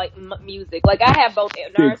ass like music. Like I have both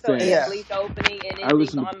Naruto and Bleach opening and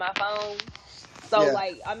endings on my phone. So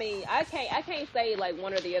like, I mean, I can't say like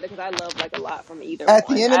one or the other because I love like a lot from either. At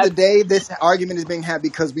the end of the day, this argument is being had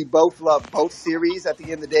because we both love both series. At the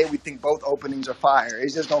end of the day, we think both openings are fire.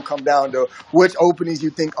 It's just gonna come down to which openings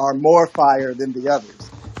you think are more fire than the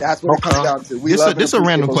others. That's what it comes down to. This is a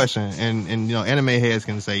random question, and you know, anime heads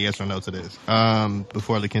can say yes or no to this.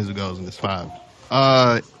 Before Lakenzu goes in this 5,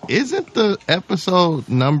 isn't the episode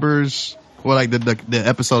numbers or like the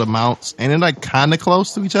episode amounts, and it like kind of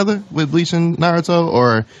close to each other with Bleach and Naruto,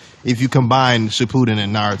 or if you combine Shippuden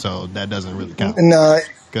and Naruto, that doesn't really count? No.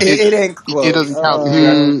 It ain't close. It doesn't count if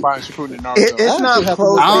you combine Shippuden and Naruto. It's not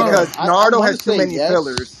close because Naruto has too many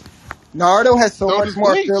fillers. Naruto has so much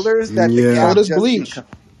more fillers that the gap just Bleach.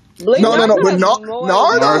 No.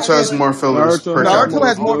 Naruto has more fillers. Naruto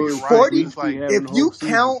has more. 40. If you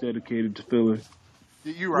count, dedicated to fillers.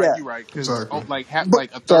 You're right. Because like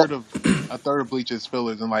a third of Bleach's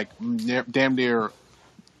fillers and like damn near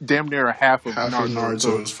a half of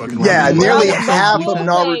Naruto is fucking. Yeah, nearly half of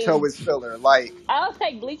Naruto is filler. Like I'll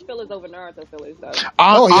take Bleach fillers over Naruto fillers though.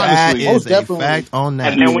 Honestly, most definitely. Fact on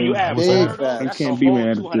that. And then when you add I can't be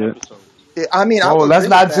mad at that. I mean, let's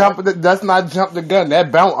not jump the gun.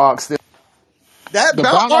 That Bount arc still. That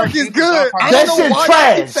Bount arc is good. That shit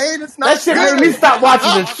trash. That shit made me stop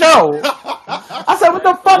watching the show. I said, "What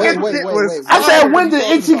the fuck is this?" I said, "When did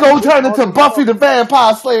Ichigo turn into Buffy the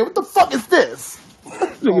Vampire Slayer? What the fuck is this?"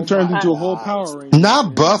 Nigga turns into a whole Power Ranger.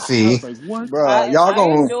 Not Buffy. Bro, y'all gonna...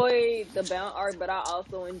 I enjoyed the Bount arc, but I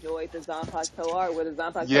also enjoyed the Zanpakuto arc where the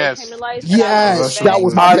Zanpakuto came to life. Yes, that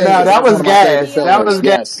was gas. That was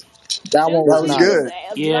gas. That one was good.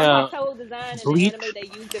 Yeah. Bleach. They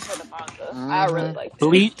used it for the manga. I really liked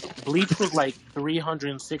it. Bleach was like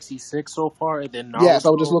 366 so far, and then Naruto. Yes, I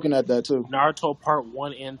was just looking at that too. Naruto Part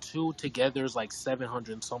 1 and 2 together is like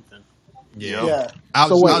 700 something. Yeah.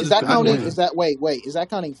 So wait, is that counting? Is that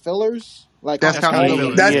counting fillers? Like that's counting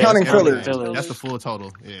fillers. That's counting fillers. That's the full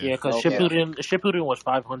total. Yeah, because Shippuden was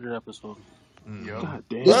 500 episodes. God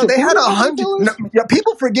damn. Well, they had 100.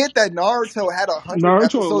 People forget that Naruto had 100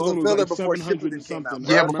 episodes of filler before Shippuden came out.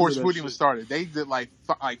 Yeah, before Shippuden even started, they did like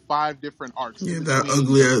 5 different arcs. Yeah, that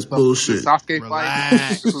ugly ass bullshit. Sasuke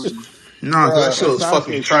fight. No, that shit was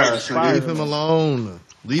fucking trash. Leave him alone.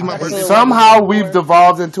 Somehow we've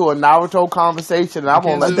devolved into a Naruto conversation, and I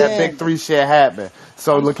won't let that big 3 shit happen.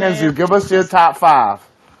 So, Lakenzu, give us your top 5.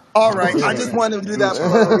 All right, I just wanted to do that.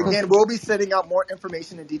 Again, we'll be setting out more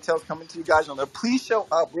information and details coming to you guys on there. Please show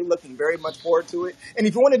up. We're looking very much forward to it. And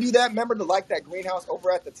if you want to do that, remember to like that greenhouse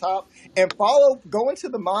over at the top and go into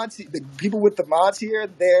the mods, the people with the mods here,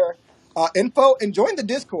 their info, and join the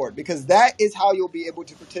Discord because that is how you'll be able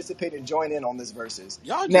to participate and join in on this versus.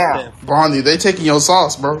 Now, Bonnie, they taking your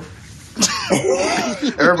sauce, bro.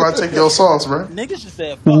 Everybody take your sauce, bro. Niggas just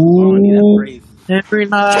said fuck Bonnie. That's crazy. Every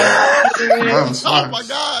night. Oh my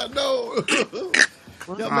God, no!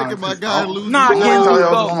 Y'all making my guy lose. Nah,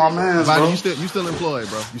 again. Bonnie, you still employed,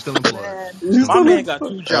 bro. You still employed. My man got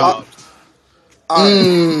 2 jobs. All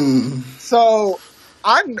right. So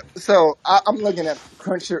I'm looking at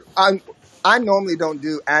Crunchyroll. I normally don't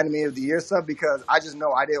do anime of the year stuff because I just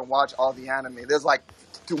know I didn't watch all the anime. There's like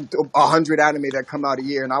 100 anime that come out a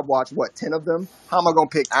year, and I watch 10 of them. How am I gonna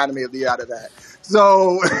pick anime of the year out of that?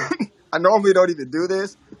 So I normally don't even do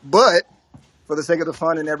this, but for the sake of the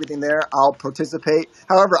fun and everything there, I'll participate.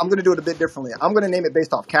 However, I'm going to do it a bit differently. I'm going to name it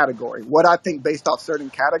based off category. What I think based off certain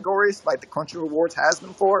categories, like the Crunchyroll Awards has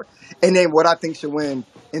them for, and name what I think should win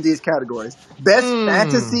in these categories. Best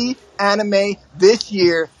fantasy anime this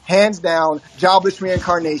year, hands down, Jobless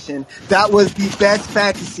Reincarnation. That was the best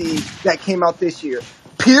fantasy that came out this year.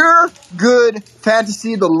 Pure good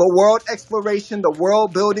fantasy, the world exploration, the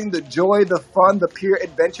world building, the joy, the fun, the pure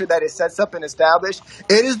adventure that it sets up and established.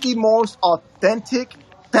 It is the most authentic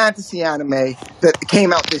fantasy anime that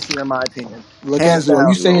came out this year, in my opinion. Lakenzo, are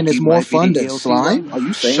you saying it's more fun than Slime? Are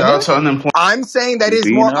you saying that? I'm saying that it's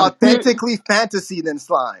more authentically fantasy than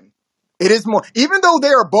Slime. It is more, even though they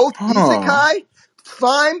are both isekai,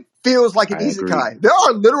 Slime feels like an isekai. There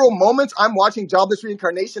are literal moments I'm watching Jobless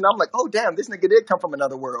Reincarnation. I'm like, oh damn, this nigga did come from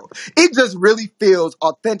another world. It just really feels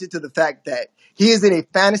authentic to the fact that he is in a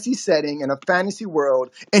fantasy setting, in a fantasy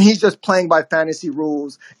world, and he's just playing by fantasy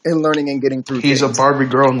rules and learning and getting through He's things. a Barbie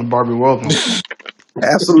girl in the Barbie world.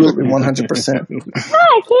 Absolutely, 100%.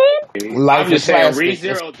 Hi, kid. Life I'm just is saying,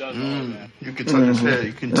 plastic. ReZero does all that. You can touch his hair.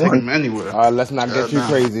 You can take him anywhere. Let's not get too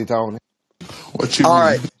crazy, Tony. What you All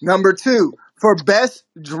mean? right, number 2 for best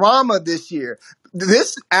drama this year.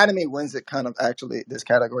 This anime wins it kind of actually this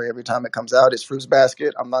category every time it comes out. It's Fruits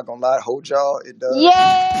Basket. I'm not gonna lie, hold y'all. It does.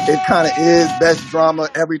 Yay! It kind of is best drama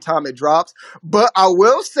every time it drops. But I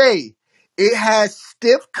will say it has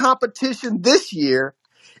stiff competition this year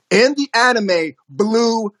in the anime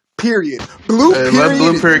Blue Period. Blue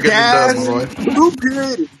Period is gas. Blue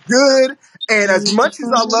Period is good. And as much as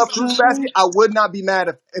I love Fruits Basket, I would not be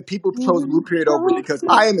mad if people chose Blue Period over it because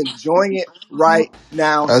I am enjoying it right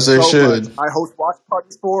now. As they should. Much. I host watch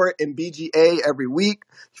parties for it in BGA every week.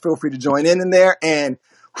 Feel free to join in there. And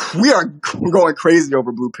we are going crazy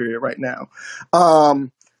over Blue Period right now.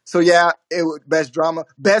 So yeah, it was best drama.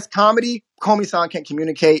 Best comedy, Komi-san Can't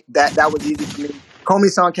Communicate. That was easy for me.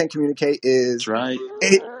 Komi-san Can't Communicate is... Right.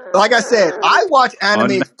 Like I said, I watch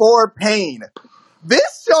anime for pain.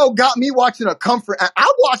 This show got me watching a comfort.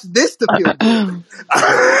 I watched this to feel good.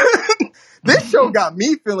 This show got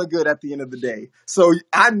me feeling good at the end of the day. So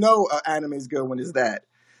I know anime is good when it's that.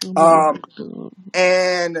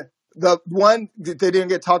 And the one that they didn't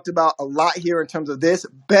get talked about a lot here in terms of this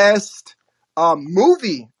best anime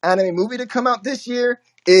movie to come out this year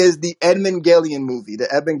is the Evangelion movie. The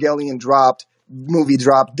Evangelion movie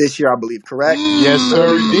dropped this year, I believe. Correct? Yes,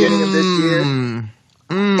 sir. Beginning of this year.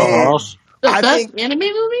 The best anime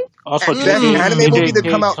movie? Also, best anime movie to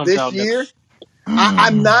come out this year.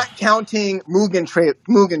 I'm not counting Mugen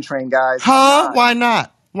Train, guys. Huh? Why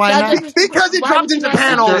not? Why not? Because it dropped in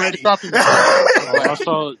Japan already.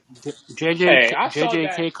 Also,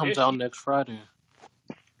 JJK comes out next Friday.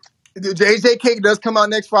 The JJK does come out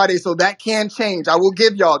next Friday, so that can change. I will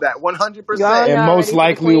give y'all that 100%. And most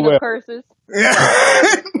likely will.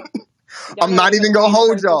 I'm not even gonna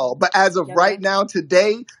hold y'all, but as of right now,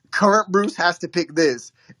 today, current Bruce has to pick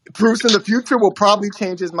this. Bruce in the future will probably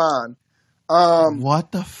change his mind.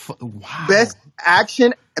 What the fuck? Wow. Best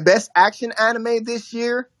action anime this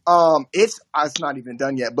year. It's not even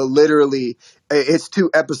done yet, but literally it's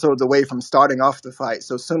 2 episodes away from starting off the fight.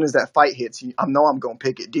 So as soon as that fight hits, I know I'm gonna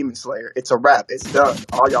pick it. Demon Slayer. It's a wrap. It's done.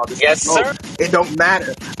 All y'all just sir. It don't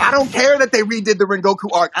matter. I don't care that they redid the Rengoku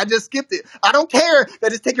arc. I just skipped it. I don't care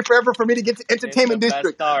that it's taking forever for me to get to Entertainment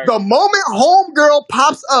District. The moment Homegirl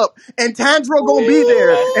pops up and Tanjiro gonna be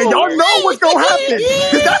there, and y'all know what's gonna happen,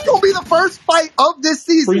 because that's gonna be the first fight of this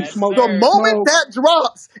season. The moment that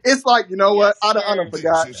drops, it's like, you know what? I done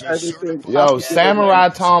forgot everything. Yo, Samurai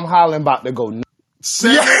Tom Holland about to go.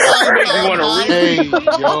 Hey,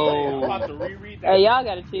 y'all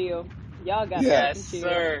gotta chill. Y'all gotta chill.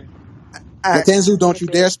 Sir. Tenzu, don't you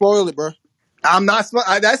dare spoil it, bro. I'm not.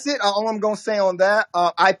 That's it. All I'm gonna say on that.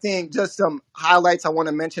 I think just some highlights I want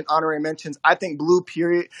to mention. Honorary mentions. I think Blue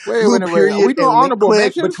Period. Wait. Are we doing honorable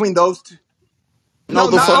mentions between those two? No,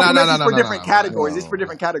 for different categories. It's for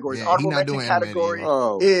different categories. Yeah, Honorable mention category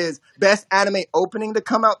is best anime opening to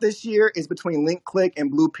come out this year is between Link Click and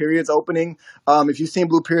Blue Period's opening. If you've seen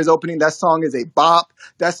Blue Period's opening, that song is a bop.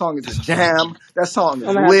 That song is a jam. That song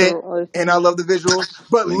is lit, and I love the visuals.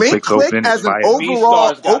 But Link Click as an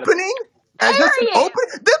overall opening, as just an open.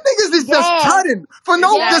 Them niggas is just cutting for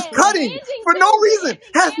no reason.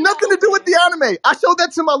 Has nothing to do with the anime. I showed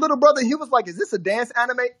that to my little brother. He was like, "Is this a dance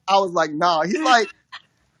anime?" I was like, "Nah." He's like,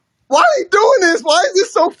 "Why are they doing this? Why is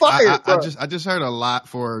this so fire?" I just heard a lot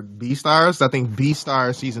for Beastars. I think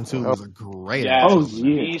Beastars season 2 was a great.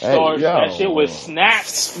 Beastars, that shit was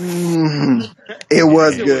snaps. It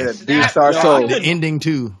was good. Beastars, so the ending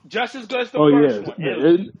too. Just as good as the first one.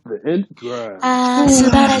 The end.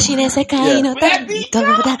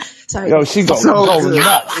 Sorry. Yo, she go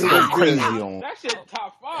nuts. It was crazy good. That shit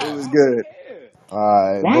top 5. It was good.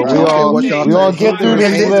 Alright, Why but y'all we gonna get through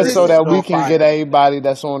this list so that we can fire. get everybody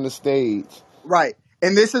that's on the stage. Right.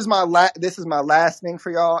 And this is my last thing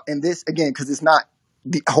for y'all. And this again, because it's not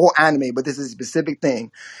the whole anime, but this is a specific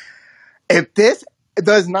thing. If this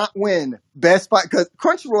does not win best fight, because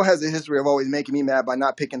Crunchyroll has a history of always making me mad by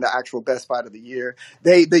not picking the actual best fight of the year.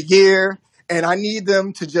 And I need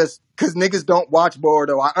them to just, because niggas don't watch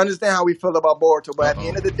Boruto. I understand how we feel about Boruto, but at the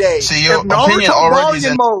end of the day, See, your if Naruto opinion already is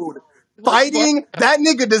Volume in. mode fighting that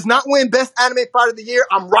nigga does not win best anime fight of the year,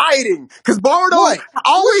 I'm rioting. Because Boruto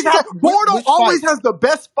always has the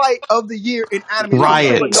best fight of the year in anime.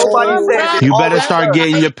 Riot. But nobody says it. You better start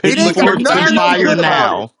getting your pitchforks to fire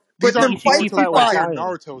now. But them fights be fire.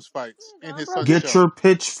 Naruto's fights in his son's Get show. your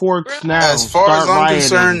pitchforks now. As far as Start I'm rioting.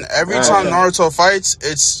 concerned, every time Naruto fights,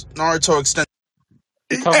 it's Naruto extended.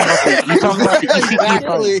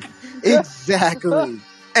 Exactly.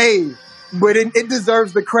 Hey, but it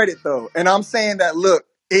deserves the credit though, and I'm saying that. Look,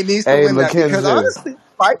 it needs to win that because honestly,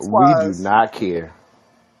 fights wise, we do not care.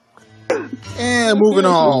 And moving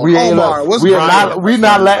on. Omar, we're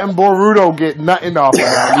not letting Boruto get nothing off of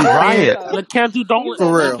that. We riot. Lakenzu, don't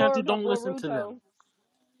listen to them.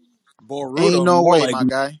 Boruto, ain't no way, my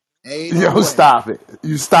guy. Yo, stop it.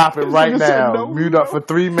 You stop it right now. Mute up for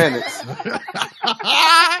 3 minutes.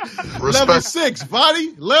 Level 6,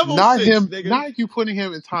 buddy. Level 6. Nigga. Not you putting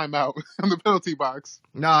him in timeout in the penalty box.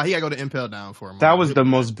 Nah, he gotta go to Impel Down for him. That was the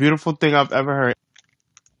most beautiful thing I've ever heard.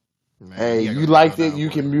 Man, hey, you liked it, you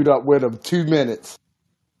can mute up with him 2 minutes.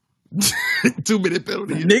 2-minute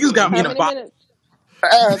penalty. Niggas got me in a box.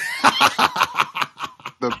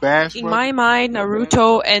 In my mind,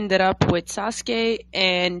 Naruto ended up with Sasuke,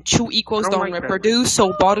 and 2 equals don't reproduce,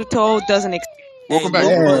 so Boruto doesn't. Welcome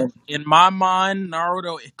back. In my mind,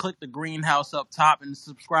 Naruto clicked the greenhouse up top and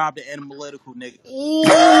subscribe to Analytical, nigga.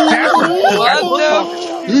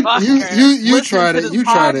 You tried it. You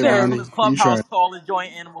tried it, Donnie. This clubhouse call and join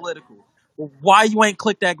Analytical. Why you ain't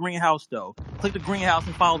click that greenhouse though? Click the greenhouse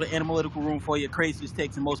and follow the Analytical room for your craziest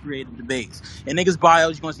takes and most creative debates. In niggas'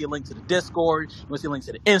 bios, you're gonna see a link to the Discord, you're gonna see a link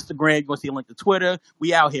to the Instagram, you're gonna see a link to Twitter.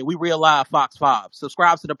 We out here. We real live Fox 5.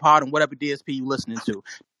 Subscribe to the pod on whatever DSP you listening to.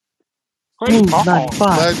 Let's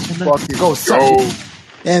fucking go.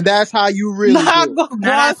 And that's how you really do.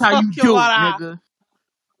 That's how you do it, nigga.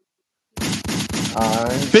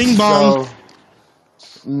 Alright. Bing bong. So,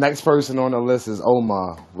 next person on the list is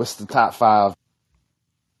Omar. What's the top 5?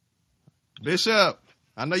 Bishop,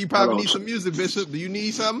 I know you probably need some music, Bishop. Do you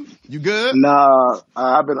need something? You good? Nah,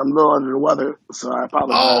 I'm a little under the weather, so I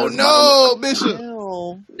apologize. Oh, no, Bishop.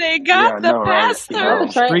 They got the pastor.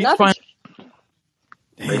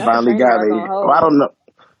 They finally got me. Oh, I don't know.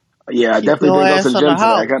 Yeah, I definitely didn't go to the gym today.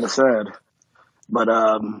 I kind of sad. But,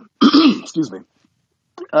 excuse me.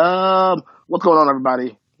 What's going on,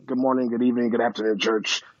 everybody? Good morning, good evening, good afternoon,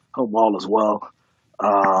 church. Hope all is well.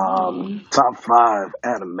 Top 5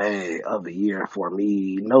 anime of the year for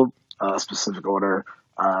me. No specific order.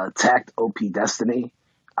 Tact OP Destiny.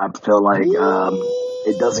 I feel like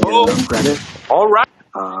it doesn't get enough credit. All right.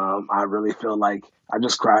 I really feel like I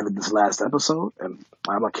just cried at this last episode, and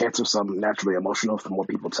I'm a Cancer, so I'm naturally emotional from what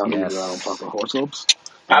people tell me that I don't talk to horoscopes.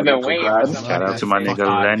 I've been waiting. Shout out to my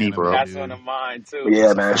nigga Lenny, bro. That's one of mine too.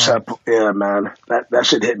 Yeah, man. Man. That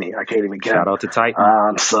shit hit me. I can't even count. Shout out to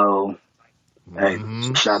Titan. Hey,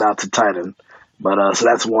 shout out to Titan. But so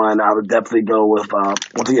that's one. I would definitely go with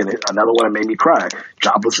once again another one that made me cry.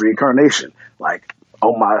 Jobless Reincarnation. Like,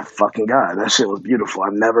 oh my fucking god, that shit was beautiful.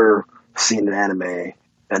 I've never seen an anime,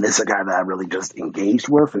 and it's a guy that I really just engaged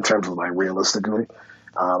with in terms of like realistically.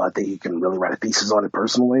 I think he can really write a thesis on it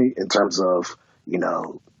personally in terms of, you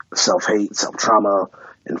know, self-hate, self-trauma,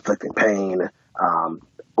 inflicting pain,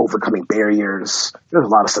 overcoming barriers. There's a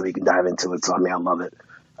lot of stuff you can dive into it, so I mean, I love it.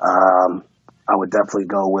 I would definitely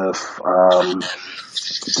go with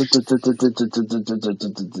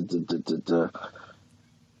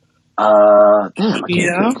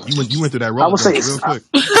You went through that roller coaster real quick.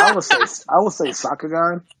 I would say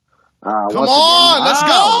Sakugan. Come on, let's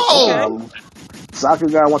go.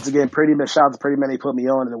 Sakugan once again. Shout out to Pretty Man. He put me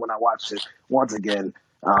on, and then when I watched it once again,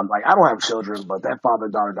 Like I don't have children, but that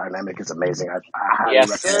father-daughter dynamic is amazing. I highly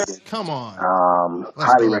recommend it. Come on.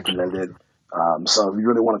 Highly recommended. So if you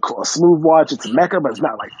really want a smooth watch, it's mecha, but it's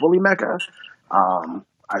not like fully mecha.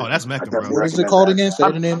 That's mecha, bro. What is it called again?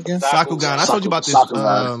 Say the name again. Sakugan. I told you about this,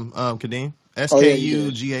 Kadeem.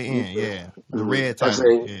 SKUGAN. Yeah. The red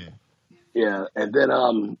title. Yeah. And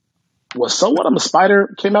then was Somewhat I'm a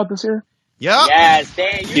Spider came out this year? Yep. Yes,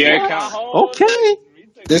 Dan. You got okay.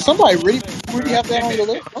 Did somebody really have that on your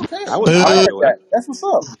list? Okay. I like that. That's what's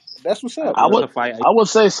up. That's what's up. I would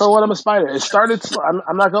say Somewhat I'm a Spider. It started slow.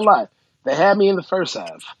 I'm not gonna lie. They had me in the first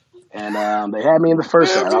half. And they had me in the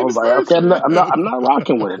first half. I was like, okay, I'm not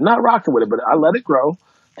rocking with it. Not rocking with it, but I let it grow.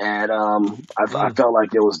 And I felt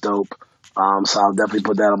like it was dope. So I'll definitely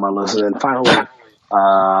put that on my list. And then finally,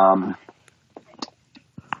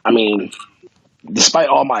 I mean, despite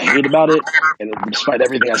all my hate about it, and despite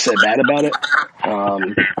everything I said bad about it,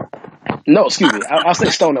 no, excuse me, I'll say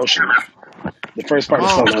Stone Ocean. The first part of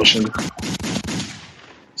Stone Ocean.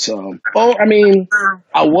 So, I mean,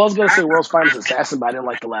 I was going to say World's Finest Assassin, but I didn't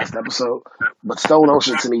like the last episode. But Stone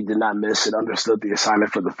Ocean, to me, did not miss. It understood the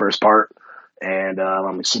assignment for the first part. And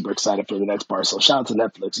I'm super excited for the next part. So shout out to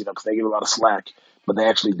Netflix, because they give a lot of slack, but they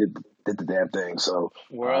actually did the damn thing. So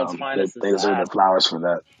World's Finest they deserve their flowers for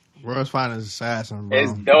that. World's Finest Assassin, bro.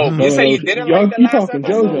 It's dope. You say you didn't like the last talking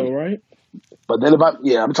episode? JoJo, right? But then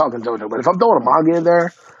I'm talking JoJo. But if I'm throwing a manga in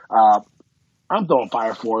there, I'm throwing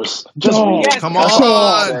Fire Force. Just come on. That's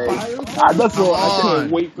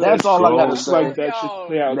all I gotta say. Like that should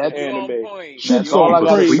play out the anime. That's all I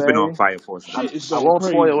gotta say. On Fire Force. I won't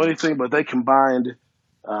spoil anything, but they combined.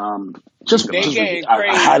 I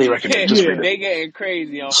highly recommend. They getting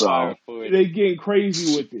crazy on Fire Force. They getting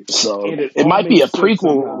crazy with it. So it might be a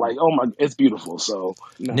prequel. Like, oh my, it's beautiful. So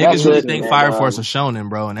niggas really think Fire Force is shonen,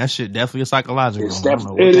 bro, and that shit definitely is psychological. It's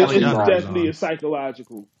definitely a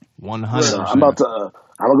psychological. 100%. So I'm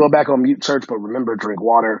gonna go back on mute church, but remember, drink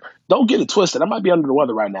water. Don't get it twisted. I might be under the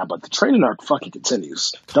weather right now, but the training arc fucking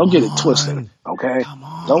continues. Don't get it twisted, okay?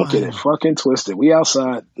 Don't get it fucking twisted. We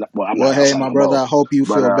outside. Well, hey, my brother, I hope you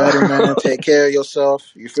feel better, man. Take care of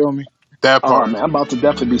yourself. You feel me? That part, man. I'm about to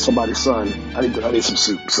definitely be somebody's son. I need some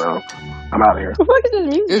soup, so I'm out of here.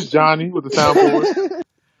 It's Johnny with the soundboard.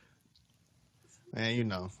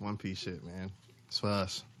 Man, One Piece shit, man. It's for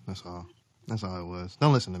us. That's all. That's all it was.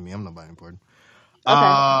 Don't listen to me. I'm nobody important.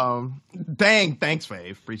 Okay. Thanks,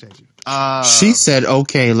 Fave. Appreciate you. She said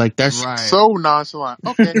okay, like that's right. So nonchalant.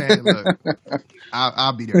 Okay. Hey, look,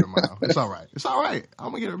 I'll be there tomorrow. It's all right. It's all right. I'm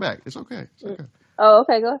gonna get her back. It's okay. It's okay. Oh,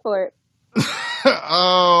 okay. Go for it.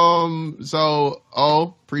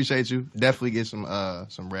 Appreciate you. Definitely get some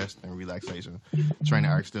rest and relaxation. Training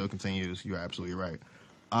arc still continues. You're absolutely right.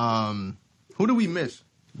 Who do we miss?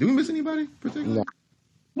 Did we miss anybody particularly?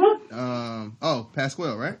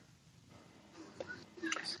 Pasquale, right?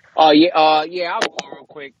 I'll go real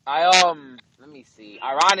quick. Let me see.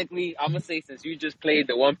 Ironically, I'm gonna say since you just played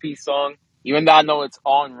the One Piece song, even though I know it's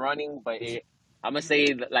on running, but I'm gonna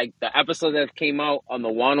say that, like, the episode that came out on the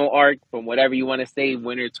Wano arc, from whatever you want to say,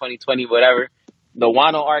 winter 2020, whatever. The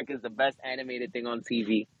Wano arc is the best animated thing on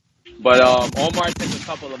TV. But Omar took a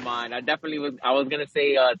couple of mine. I was gonna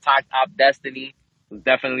say Top Destiny was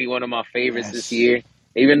definitely one of my favorites this year.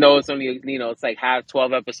 Even though it's only, it's like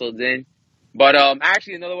 12 episodes in. But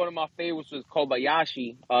actually, another one of my favorites was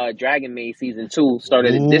Kobayashi, Dragon Maid Season 2.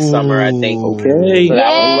 Started this summer, I think. Okay. So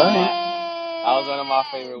that was one of my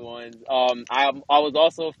favorite ones. I was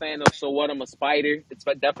also a fan of So What I'm a Spider. It's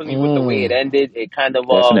definitely with the way it ended. It kind of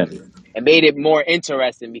it made it more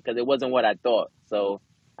interesting because it wasn't what I thought. So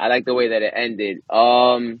I like the way that it ended.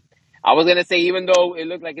 I was going to say, even though it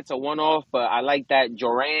looked like it's a one-off, but I like that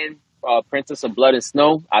Joran, Princess of Blood and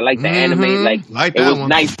Snow. I like the anime. Like it was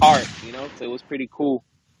nice art, so it was pretty cool.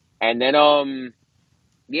 And then,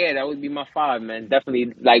 that would be my 5, man.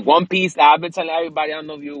 Definitely, like One Piece. I've been telling everybody, I don't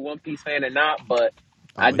know if you're a One Piece fan or not, but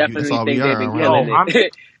I definitely think they've been killing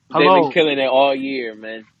it. They've been killing it all year,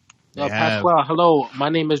 man. Pasquale, hello. My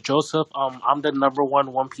name is Joseph. I'm the #1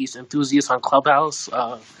 One Piece enthusiast on Clubhouse.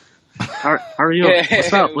 How are you?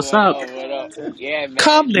 What's up? What up? Yeah, man.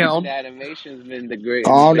 Calm down. The animation's been great,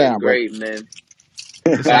 man.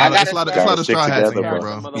 There's a lot of straw hats in here,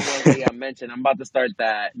 bro. Some of the ones that I mentioned. I'm about to start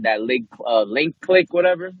that link click,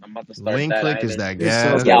 whatever. I'm about to start link that. Link click is that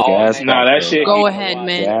gas. That shit. Go ahead,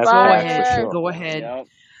 man. Go ahead. Go ahead.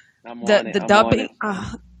 Yep. The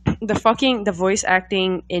dubbing, the voice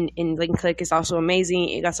acting in Link Click is also amazing.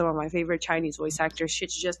 It got some of my favorite Chinese voice actors.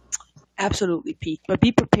 Shit's just absolutely peak. But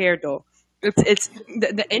be prepared though. It's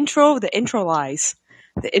the intro lies.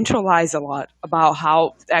 the intro lies a lot about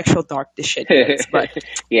how actual dark this shit gets. But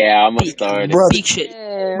yeah, I'm gonna start it. Peak shit.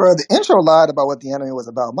 Bro, the intro lied about what the anime was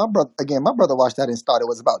about. My brother watched that and thought it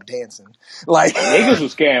was about dancing. Like niggas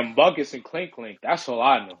was getting buckets and clink clink. That's all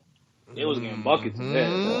I know. They was getting buckets in there.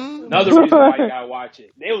 Another reason why you gotta watch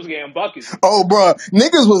it. They was getting buckets. Oh, bro,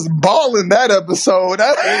 niggas was balling that episode.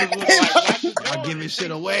 Y'all giving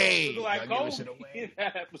shit away. Like in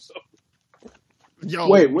that episode. Yo,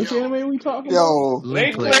 wait, which anime we talking about?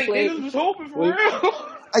 Link. Niggas was hoping for real.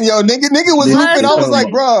 Yo, nigga was hooping. I was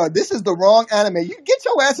like, bro, this is the wrong anime. You get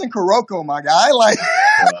your ass in Kuroko, my guy. Like,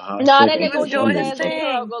 nah, that nigga was doing his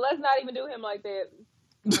thing. Let's not even do him like that.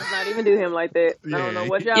 I don't know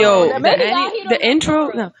what y'all. Yo,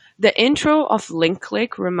 the intro of Link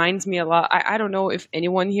Click reminds me a lot. I don't know if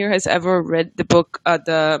anyone here has ever read the book,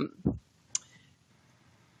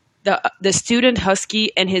 the Student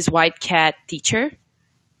Husky and His White Cat Teacher.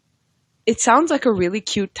 It sounds like a really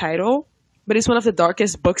cute title, but it's one of the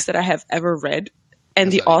darkest books that I have ever read.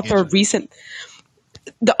 And the author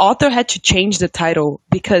had to change the title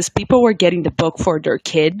because people were getting the book for their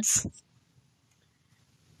kids.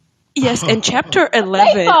 Yes, and chapter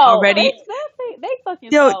 11 already.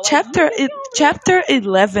 Chapter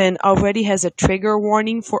 11 already has a trigger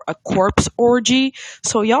warning for a corpse orgy.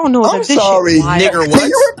 So y'all know that this sorry, shit nigger. What? Can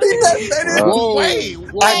you repeat that sentence? Wait.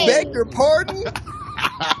 I beg your pardon.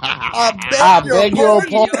 I beg your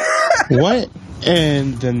pardon. What?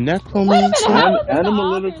 And the necromancer?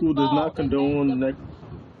 Animalytical does not condone the necromancy.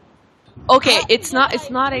 Okay, it's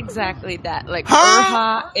not exactly that. Like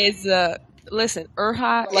Urha is a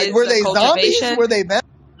Urha like, is were a they cultivation. Zombies? Were they vampires?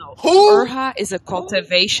 No. Urha is a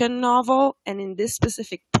cultivation novel, and in this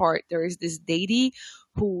specific part, there is this deity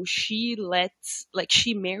who she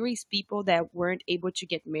marries people that weren't able to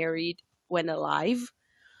get married when alive.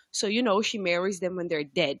 So, she marries them when they're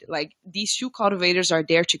dead. Like, these two cultivators are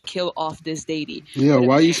there to kill off this deity. Yeah,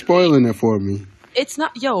 why are you spoiling it for me? It's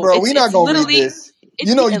not, bro, we're not going to read this.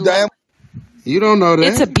 You damn. You don't know that.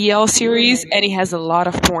 It's a BL series, and it has a lot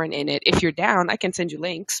of porn in it. If you're down, I can send you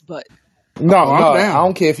links, but... No, I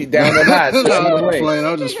don't care if you're down or not. Send them the link.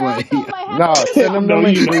 I'll just play. No, send them the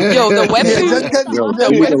link. Yo, the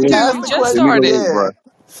webtoon just started.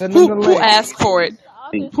 Send them the link. Who asked for it?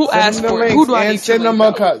 Who asked for it? Who do I need to send them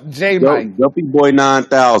a J-Mike. Guppy Boy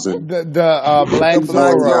 9000. The Black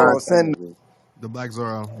Zorro. The Black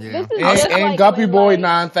Zorro, yeah. And Guppy Boy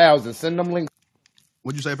 9000. Send them links.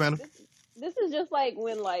 What'd you say, Panda? This is just like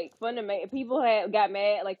when Funimation people got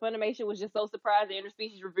mad. Like Funimation was just so surprised the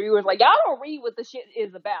interspecies reviewers like y'all don't read what the shit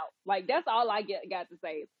is about. Like that's all I got to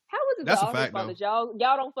say. How is it that's y'all that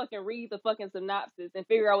y'all don't fucking read the fucking synopsis and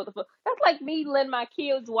figure out what the fuck? That's like me letting my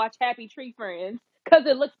kids watch Happy Tree Friends because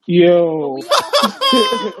it looks cute. Yo,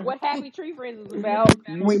 what Happy Tree Friends is about?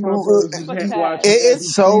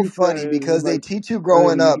 It's so funny because they teach you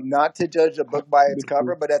growing up not to judge a book by its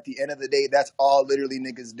cover, but at the end of the day, that's all literally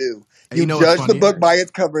niggas do. You judge the book by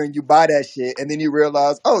its cover and you buy that shit, and then you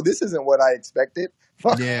realize, oh, this isn't what I expected.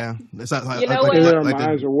 Fuck. Yeah, it's not my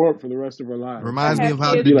eyes are warped for the rest of our lives. Reminds me of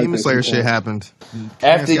how the Demon Slayer shit happened.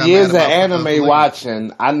 After years of anime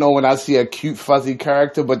watching, I know when I see a cute fuzzy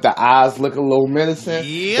character, but the eyes look a little menacing.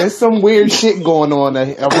 There's some weird shit going on around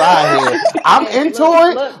here. I'm into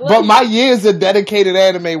it, but my years of dedicated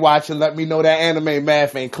anime watching let me know that anime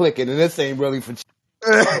math ain't clicking, and this ain't really for.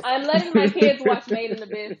 I'm letting my kids watch Made in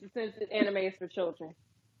Abyss since anime is for children.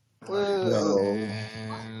 Why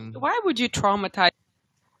would you traumatize?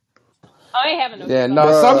 I ain't having no. Yeah,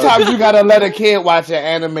 no. Sometimes you gotta let a kid watch an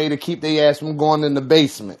anime to keep their ass from going in the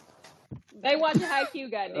basement. They watching Haikyuu,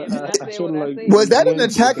 goddamn. Was that an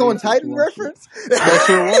Attack on Titan reference? That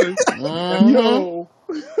sure was. Yo.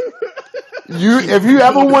 If you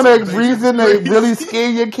ever want a reason to really scare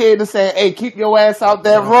your kid to say, "Hey, keep your ass out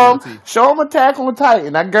that room," show them Attack on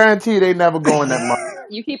Titan. I guarantee you they never go in that much.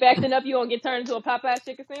 You keep acting up, you gonna get turned into a Popeye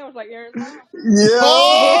chicken sandwich like Aaron. Yeah.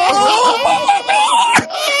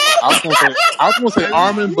 I was gonna say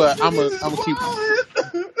Armin, but I'm gonna keep.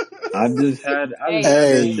 I just had.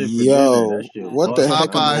 What the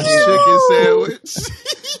heck? Popeye's chicken sandwich.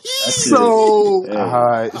 So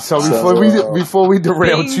before we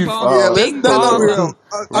derail too far, I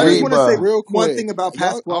just want to say real quick one thing about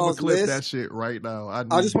Pasquale's list. That shit right now. I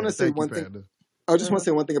just want to say one thing. I just want to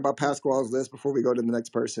say one thing about Pasquale's list before we go to the next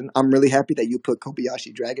person. I'm really happy that you put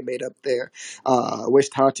Kobayashi Dragon Maid up there. I wish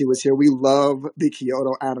Tati was here. We love the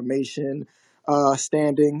Kyoto animation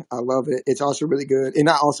standing. I love it. It's also really good. And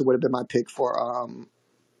that also would have been my pick for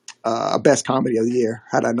best comedy of the year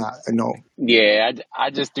had I not known. Yeah, I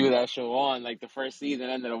just threw that show on like the first season,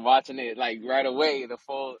 ended up watching it like right away.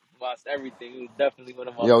 watched everything. It was definitely one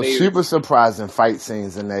of my Yo, favorites. super surprising fight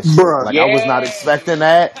scenes in that shit. Bruh. Like, I was not expecting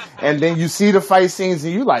that. And then you see the fight scenes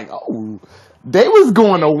and you like, oh, they was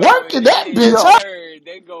going to work in that bitch.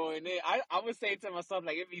 They going in. I was saying to myself,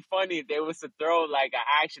 like, it'd be funny if they was to throw, like, an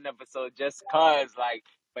action episode just cause, like,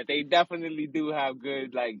 but they definitely do have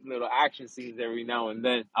good, like, little action scenes every now and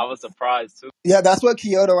then. I was surprised, too. Yeah, that's what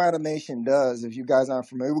Kyoto Animation does, if you guys aren't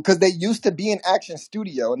familiar. Because they used to be an action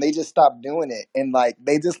studio, and they just stopped doing it. And, like,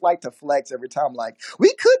 they just like to flex every time. Like,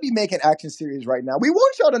 we could be making action series right now. We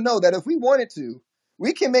want y'all to know that if we wanted to,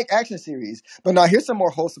 we can make action series. But now, here's some more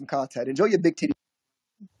wholesome content. Enjoy your big titty.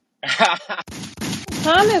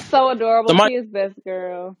 Tom is so adorable. She is best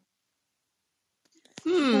girl.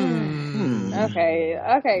 Okay,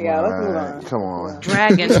 y'all. Let's move on. Come on.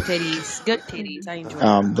 Dragon titties. Good titties. I enjoy them.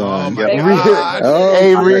 I'm done.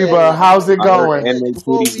 Hey, Reba, how's it going?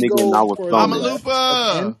 Mama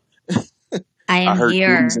Lupa. I heard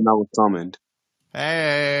titties and I was summoned.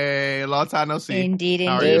 Hey, long time no see. Indeed.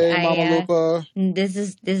 Mama Lupa. This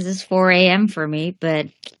is 4 a.m. for me, but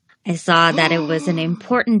I saw that it was an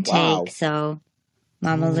important take, so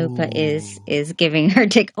Mama Lupa is giving her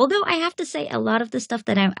take. Although I have to say, a lot of the stuff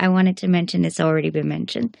that I wanted to mention has already been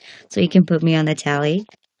mentioned, so you can put me on the tally.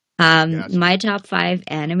 My top 5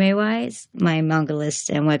 anime-wise, my manga list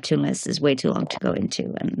and webtoon list is way too long to go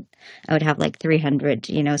into, and I would have like 300,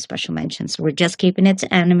 special mentions. So we're just keeping it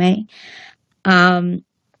to anime. I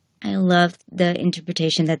love the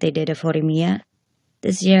interpretation that they did of Horimiya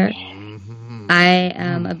this year. I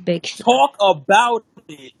am a big talk about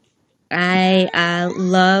it. I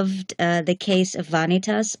loved the case of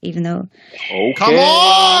Vanitas, even though. Okay. Come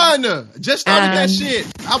on! Just started that shit.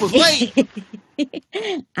 I was late.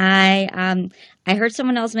 I heard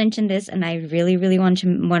someone else mention this, and I really, really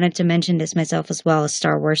wanted to mention this myself as well.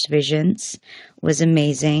 Star Wars Visions was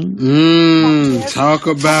amazing. Talk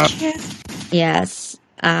about. Yes.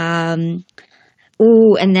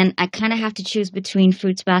 Ooh, and then I kind of have to choose between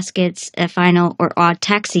Fruits Basket's Final or Odd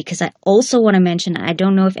Taxi, because I also want to mention, I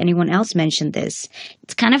don't know if anyone else mentioned this,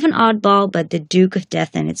 it's kind of an oddball, but The Duke of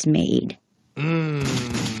Death and Its Maid.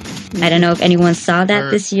 I don't know if anyone saw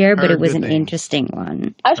that this year, but it was an interesting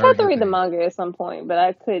one. I tried to read the manga at some point, but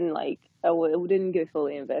I couldn't, didn't get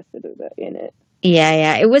fully invested in it.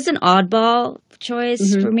 Yeah, it was an oddball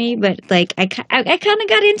choice for me, but I kind of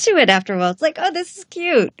got into it after a while. It's like, oh, this is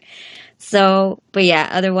cute. So, but yeah,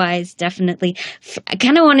 otherwise, definitely. I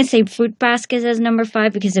kind of want to say Fruit Basket as number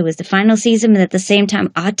 5 because it was the final season, but at the same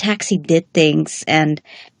time, Odd Taxi did things, and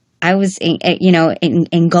I was,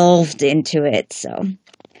 engulfed into it. So,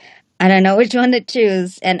 I don't know which one to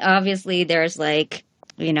choose. And obviously, there's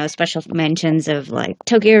special mentions of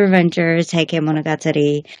Tokyo Revengers, Heike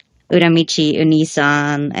Monogatari, Uramichi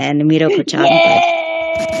Unisan, and Miroko-chan.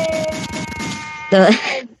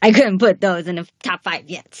 I couldn't put those in the top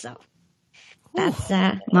 5 yet, so. That's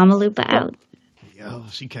Mama Lupa out. Yo,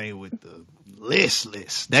 she came with the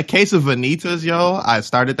list. That case of Vanitas, yo, I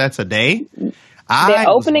started that today. The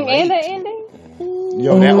opening and the ending?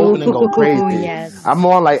 Yo, that opening go crazy. Yes. I'm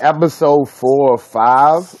on episode 4 or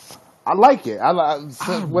 5. I like it. I'm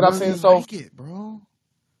saying so. Like it, bro.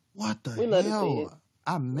 What the hell?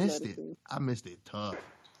 I missed it. I missed it tough.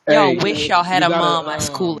 Yo, wish y'all had a mom at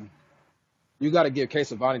school. You got to give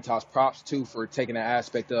Case of Vanitas props, too, for taking the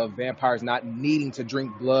aspect of vampires not needing to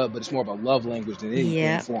drink blood, but it's more of a love language than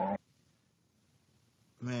anything for them.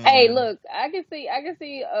 Man. Hey, look, I can see,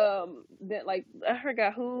 that, I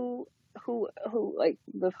forgot who,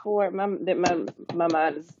 the 4, my mind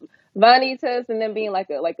is Vanitas, and then being a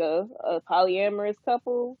polyamorous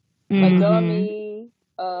couple, Domi,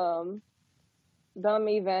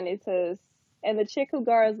 Vanitas, and the chick who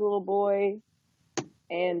guards little boy,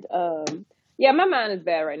 and, yeah, my mind is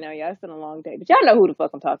bad right now, y'all. It's been a long day. But y'all know who the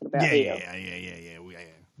fuck I'm talking about. Yeah.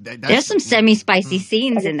 There's some semi-spicy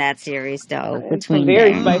scenes in that series, though. Between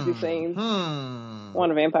very spicy scenes.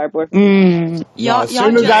 One of Vampire As Boyfriend.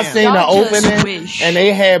 soon as I seen the opening and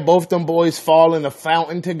they had both them boys fall in the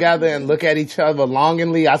fountain together and look at each other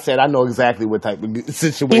longingly, I said, I know exactly what type of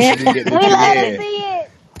situation we getting into.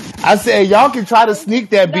 I said, y'all can try to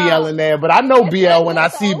sneak that BL in there, but I know BL when I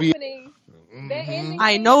see BL.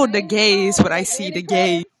 I know the gays when I see the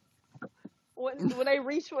gays. When they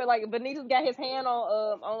reach for Benitez got his hand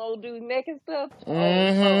on old dude's neck and stuff.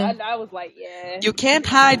 I was like, yeah. You can't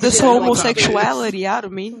hide this homosexuality out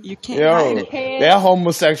of me. You can't hide it. That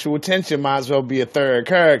homosexual tension might as well be a third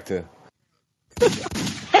character.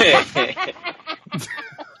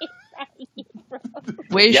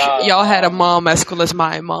 Wish y'all had a mom as cool as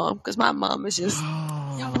my mom, because my mom is just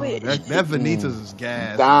That Vanitas is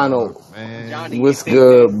gas. Donald, dog, man. Johnny, what's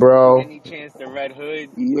good, bro? Any chance the Red Hood,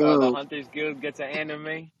 Yo. the Hunters Guild gets an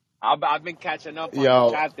anime? I've been catching up on Yo,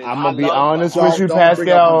 the chapters. I'm gonna be love honest the with you,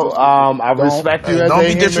 Pascal. I respect you as don't a be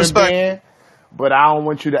human disrespectful. being, but I don't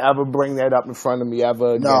want you to ever bring that up in front of me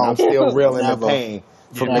ever again. No, I'm still reeling the never. pain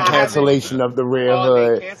from Yeah, the cancellation of the Red They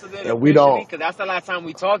Hood, canceled it and we don't. because that's the last time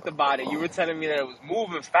we talked about it. You were telling me that it was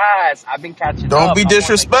moving fast. I've been catching up. Don't be I'm on, like,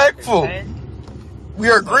 disrespectful. chapter 10. We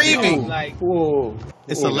are So, grieving. like,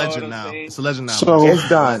 It's a legend now. It's a legend now. So It's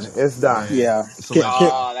done. It's done. Yeah. It's a legend.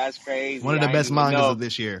 Oh, that's crazy. One of the I best ain't even mangas know. of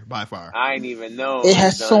this year, by far. I ain't even know. It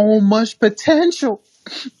has so much potential.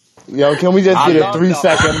 Yo, can we just get a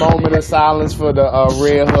 3-second moment of silence for the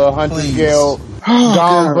Red Hood Hunters Guild? Oh,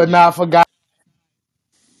 Gone God. but not forgotten.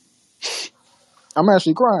 I'm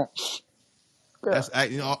actually crying. That's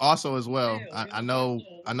also as well. I know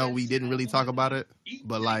we didn't really talk about it,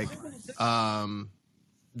 but like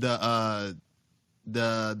the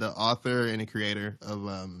author and the creator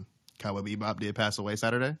of Cowboy Bebop did pass away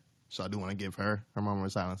Saturday, so I do want to give her moment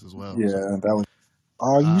of silence as well. Yeah, so. that was.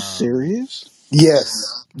 Are you serious?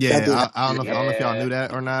 Yes. Yeah, I don't know if y'all knew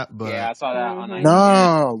that or not, but yeah, I saw that on IGN.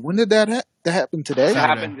 No, when did that that happened today? It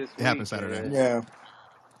happened this week. It happened Saturday. Yeah.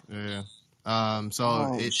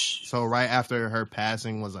 So right after her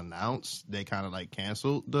passing was announced, they kind of like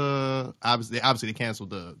canceled obviously they canceled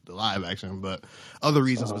the live action, but other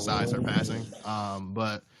reasons besides her passing.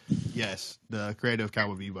 But yes, the creator of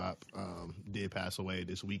Cowboy Bebop did pass away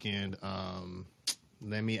this weekend.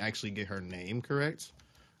 Let me actually get her name correct.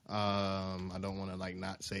 I don't want to like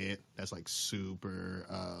not say it. That's like super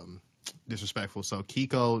disrespectful. So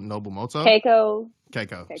Keiko Nobumoto.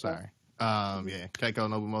 Keiko. Sorry. Yeah, Keiko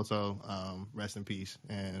Nobumoto, rest in peace,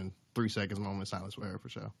 and 3 seconds moment of silence for her for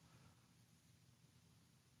sure.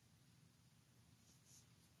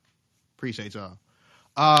 Appreciate y'all.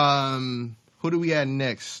 Who do we have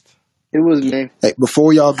next? It was me. Hey,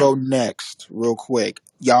 before y'all go next, real quick,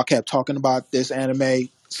 y'all kept talking about this anime,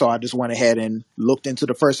 so I just went ahead and looked into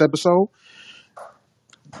the first episode.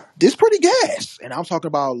 This pretty gas, and I'm talking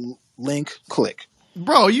about Link Click.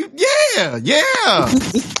 Bro, yeah.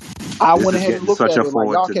 I went ahead and looked at it. Like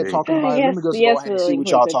y'all kept talking about it. Let me just go ahead and see what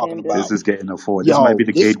y'all talking about. This is getting a 4. This might be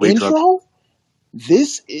the this gateway drug. intro.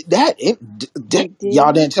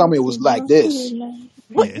 Y'all didn't tell me it was like this.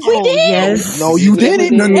 We did. Yes. No, you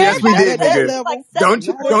didn't. No, yes, we did, That nigga. level. Don't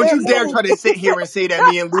you dare try to sit here and say that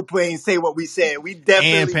me and Lupe ain't say what we said. We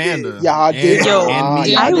definitely did. Y'all did.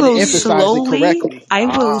 I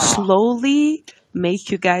will slowly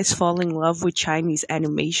make you guys fall in love with Chinese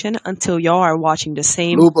animation until y'all are watching the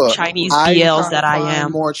same Chinese BLs that I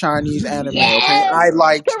am. More Chinese anime. Okay, I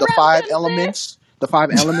liked the 5 Elements. The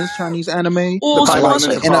 5 Elements Chinese anime. The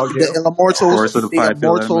Immortal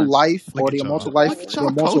Life, or the Immortal Life, the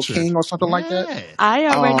Immortal King, or something like that. I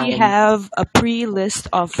already have a pre-list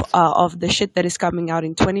of the shit that is coming out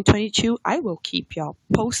in 2022. I will keep y'all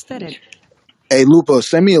posted. And hey, Lupa,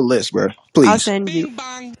 send me a list, bro. Please. I'll send you.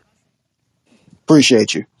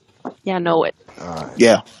 Appreciate you. Yeah, I know it.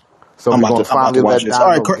 Yeah. So I'm we're about to watch this. All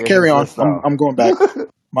right, carry on. I'm going back.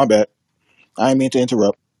 My bad. I didn't mean to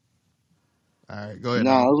interrupt. All right, go ahead.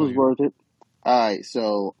 No, it was worth it. All right,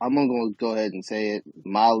 so I'm going to go ahead and say it.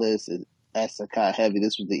 My list is Isekai heavy.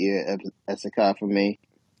 This was the year of Isekai for me.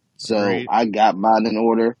 So I got mine in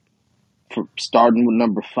order. Starting with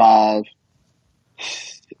number 5.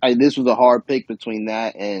 This was a hard pick between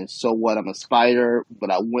that and So What, I'm a Spider, but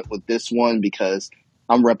I went with this one because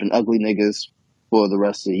I'm repping ugly niggas for the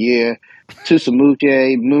rest of the year.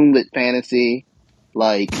 Tsusamuke, Moonlit Fantasy,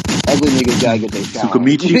 like ugly niggas gotta get their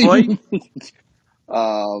Tsukamichi, boy.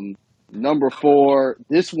 Number 4,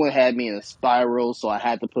 this one had me in a spiral, so I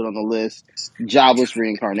had to put on the list. Jobless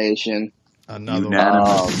Reincarnation. Another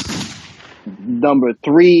one. Number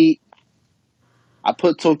 3, I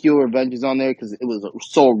put Tokyo Revengers on there because it was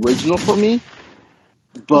so original for me,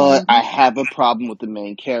 but I have a problem with the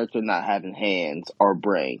main character not having hands or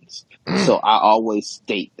brains. So I always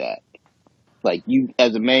state that. Like, you,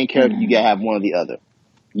 as a main character, you gotta have one or the other.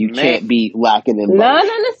 You can't be lacking in both. No,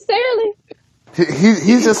 not necessarily.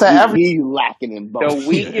 He's just at every. He's lacking in both. The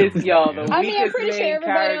weakest, y'all. The I mean, I'm weakest pretty sure main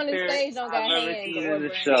everybody on this character stage don't got I've ever hands seen or in the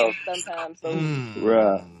brains show. sometimes. So.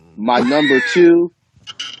 Bruh. My number 2,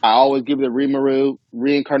 I always give it a Rimuru.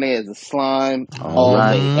 Reincarnated as a slime all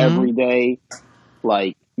day, every day.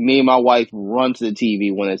 Like, me and my wife run to the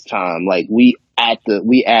TV when it's time. Like, we at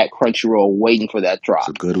Crunchyroll waiting for that drop. It's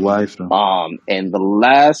a good wife, though. And the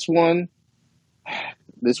last one,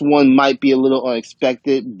 this one might be a little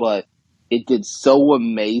unexpected, but it did so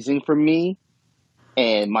amazing for me,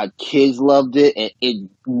 and my kids loved it, and it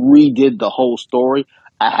redid the whole story.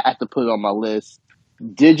 I have to put it on my list.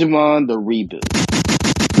 Digimon the reboot.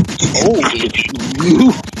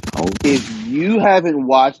 If you haven't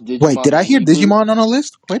watched Digimon, wait, did I hear Digimon on the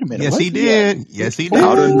list? Wait a minute. Yes, what? he did. Yes, he did.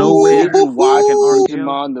 Out of nowhere. If you didn't watch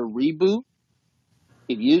Digimon the reboot,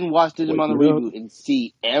 if you didn't watch Digimon the reboot and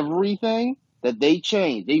see everything that they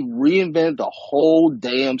changed, they reinvented the whole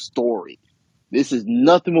damn story. This is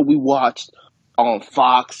nothing what we watched on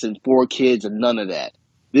Fox and 4Kids and none of that.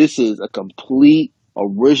 This is a complete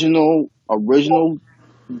original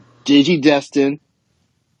Digidestin,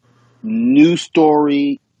 new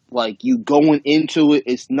story. Like, you going into it,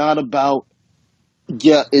 it's not about,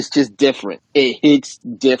 it's just different. It hits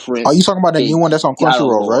different. Are you talking about the new one that's on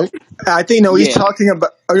Crunchyroll, right? I think he's talking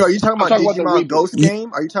about. Are you talking about Digimon Ghost reboot.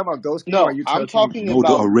 Game? Are you talking about Ghost Game? No, or are you I'm talking about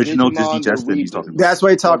the original Digimon Digidestin he's talking about. That's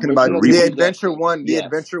what he's talking about. original The Digidestin. Adventure One. The Yes.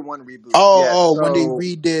 Adventure One reboot. Oh, Yes, when they so-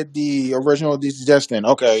 redid the original Digidestin.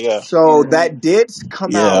 Okay, yeah. So that did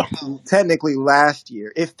come out technically last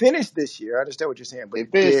year. It finished this year. I understand what you're saying, but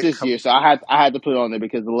It finished this year, so I had to put it on there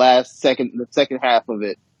because the second half of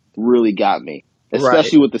it really got me,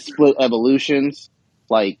 especially with the split evolutions.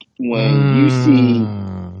 Like when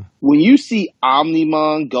you see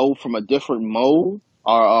Omnimon go from a different mode,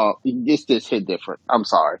 or it's just hit different. I'm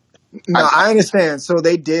sorry. No, I understand. So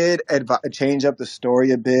they did change up the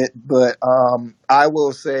story a bit, but I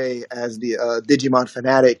will say, as the Digimon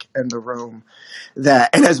fanatic in the room,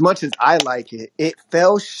 that, and as much as I like it, it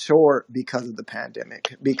fell short because of the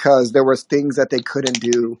pandemic, because there was things that they couldn't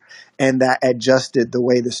do and that adjusted the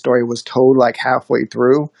way the story was told like halfway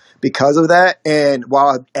through because of that. And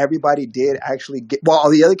while everybody did actually while all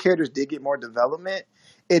the other characters did get more development,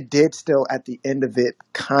 it did still, at the end of it,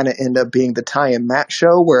 kind of end up being the Ty and Matt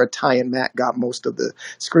show, where Ty and Matt got most of the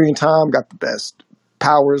screen time, got the best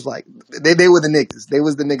powers. Like they were the niggas. They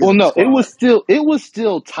was the niggas. Well, no, it was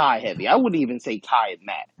still Ty heavy. I wouldn't even say Ty and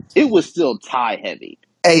Matt. It was still Ty heavy.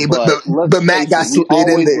 Hey, but Matt got slid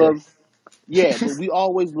in there. But we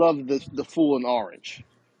always loved the Fool in Orange.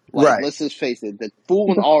 Like, right. Let's just face it, the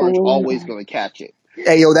Fool in Orange always going to catch it.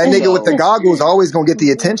 Hey, yo, that nigga with the goggles always going to get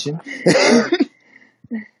the attention.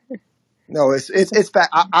 No, it's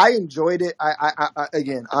fact. I enjoyed it.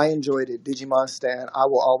 I enjoyed it. Digimon Stan. I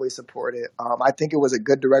will always support it. I think it was a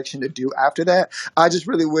good direction to do after that. I just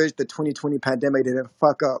really wish the 2020 pandemic didn't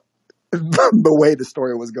fuck up the way the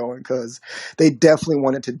story was going, because they definitely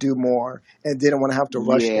wanted to do more and didn't want to have to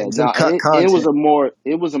rush things and cut content. It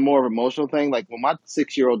was a more emotional thing. Like when my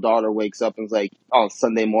 6-year-old daughter wakes up and is like on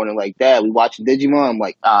Sunday morning, like, Dad, we watching Digimon. I'm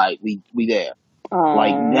like, all right, we there.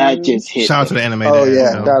 Like that just hit. Shout out to the anime. Oh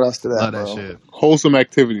yeah, shout outs to that. Love bro. that shit. Wholesome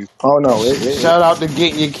activities. Oh no, shout out to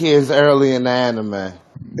getting your kids early in the anime.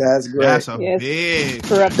 That's great. That's a big.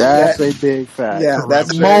 That's a big fact. Yeah,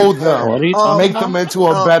 that's mold them. Make them into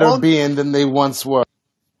a better being than they once were.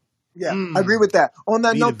 Yeah, I agree with that. On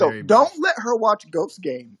that note, though, don't let her watch Ghost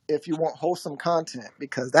Game if you want wholesome content,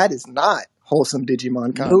 because that is not wholesome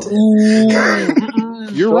Digimon content.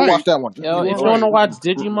 You're right. Watch that one. Yo, if you want to watch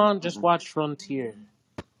Digimon, just watch Frontier.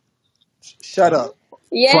 Shut up.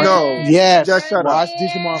 Yeah. No. Yes. Just shut Watch up.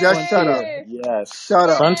 Digimon Just shut up. Yes. Shut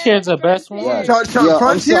up. Frontier's the best one. Yes.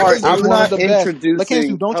 Frontier is I'm one not of the best.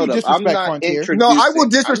 introducing. Don't you disrespect Frontier? No, I will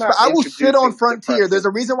disrespect. I will shit on Frontier. There's a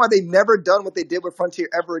reason why they've never done what they did with Frontier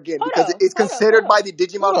ever again, because it's considered by the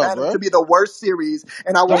Digimon fandom to be the worst series,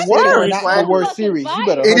 and I will sit there and the worst series. You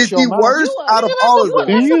better. It is the worst out of all of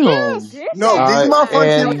them. No, Digimon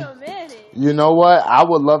Frontier. You know what? I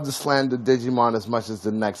would love to slander Digimon as much as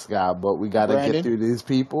the next guy, but we got to get through these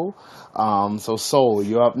people. So Soul,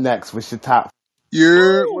 you're up next. What's your top?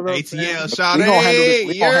 ATL, shout we out. gonna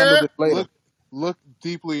handle this later. Look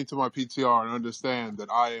deeply into my PTR and understand that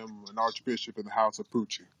I am an archbishop in the house of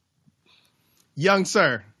Poochie. Young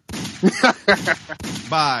sir.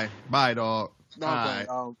 Bye, dog. No, okay.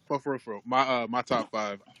 But for real, my top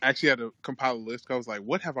 5. I actually had to compile a list. I was like,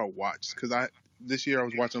 what have I watched? Because this year I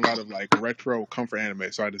was watching a lot of like retro comfort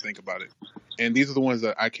anime, so I had to think about it. And these are the ones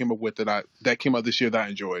that I came up with that came out this year that I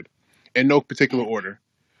enjoyed, in no particular order.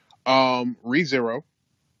 Re:Zero,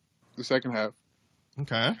 the second half.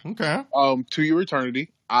 Okay. To Your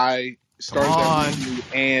Eternity. I started that movie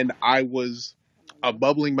and I was a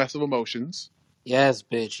bubbling mess of emotions. Yes,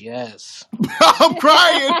 bitch. Yes. I'm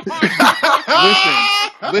crying.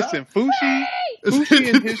 Listen. Fushi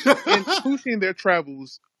and their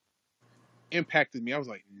travels impacted me. I was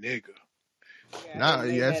like, nigga.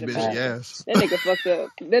 Yes, bitch. Yes. That nigga fucked up.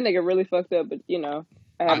 That nigga really fucked up. But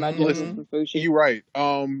I have my judgment for Fushi. You're right.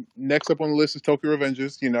 Next up on the list is Tokyo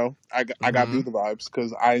Revengers. I got through the vibes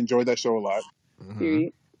because I enjoyed that show a lot. Mm-hmm.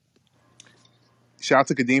 Shout out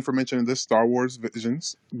to Kadeem for mentioning this, Star Wars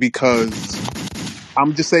Visions, because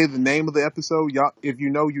I'm just saying the name of the episode. Y'all, if you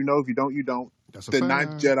know, you know. If you don't, you don't. That's a The fact.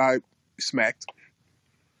 Ninth Jedi smacked.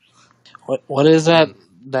 What is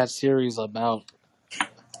that series about?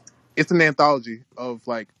 It's an anthology of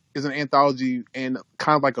it's an anthology and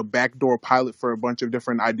kind of like a backdoor pilot for a bunch of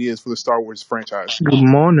different ideas for the Star Wars franchise. Good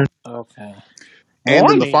morning. Okay. And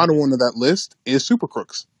then the final one of that list is Super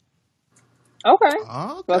Crooks. Okay.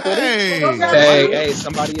 Hey,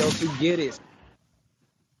 somebody else who get it.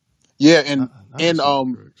 Yeah, and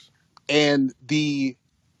the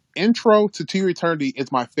intro to To Eternity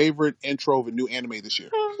is my favorite intro of a new anime this year.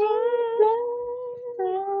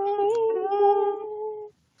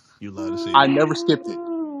 You love to see it. I never skipped it.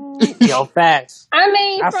 Yo, facts. I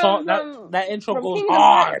mean, that intro from goes Kingdom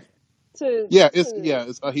hard. It's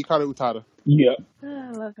Hikaru Utada. Yeah,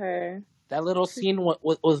 I love her. That little scene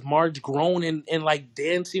was Marge grown and like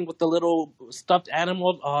dancing with the little stuffed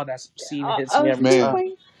animals. Oh, that scene hits me every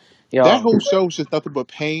time. Yo. That whole show is just nothing but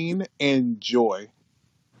pain and joy.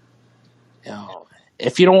 Yo,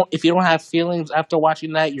 if you don't have feelings after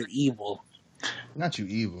watching that, you're evil. Not you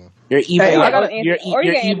evil. You're evil. Hey,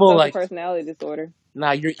 you're evil like personality disorder.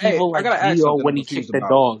 Nah, you're evil like ask Dio when he kicked the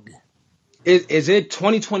dog. Is it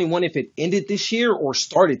 2021 if it ended this year or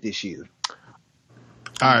started this year?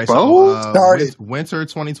 All right, so winter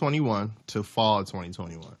 2021 to fall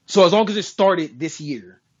 2021. So as long as it started this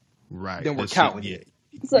year, right? Then we're counting it.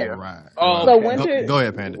 Right. So winter. Go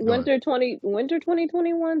ahead, Panda. Winter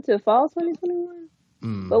 2021 to fall 2021.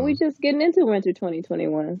 But we just getting into winter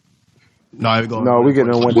 2021. No, we're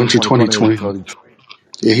getting into winter 2020.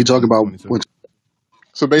 Yeah, he talking about winter.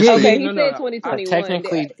 So basically, he said 2021.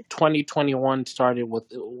 Technically, 2021 started with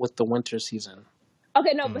the winter season.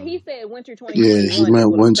 Okay, no, but he said winter 2021. Yeah, he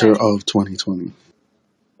meant winter of 2020.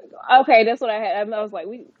 Okay, that's what I had. I was like,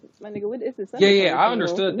 my nigga, what is this? Yeah, I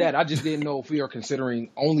understood that. I just didn't know if we are considering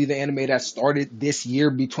only the anime that started this year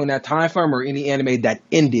between that time frame or any anime that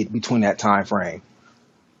ended between that time frame.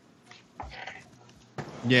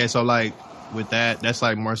 Yeah, so like with that's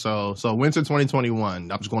like more so winter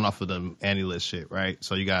 2021. I'm just going off of the anime list shit, right?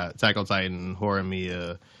 So you got Attack on Titan,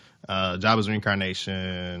 Horimiya, Jabba's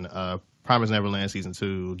Reincarnation, Promised Neverland Season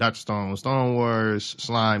 2, Dr. Stone, Stone Wars,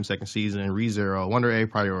 Slime Second Season, ReZero, Wonder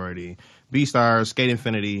Egg Priority, Beastars, Skate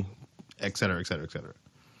Infinity, etc., etc., etc.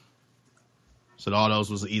 So all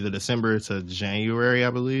those was either December to January,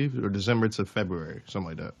 I believe, or December to February,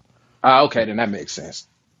 something like that. Okay, then that makes sense.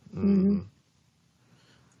 Mm-hmm.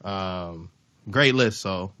 Great list.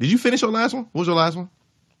 So, did you finish your last one? What was your last one?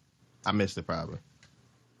 I missed it probably.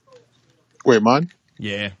 Wait, mine?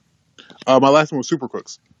 Yeah. My last one was Super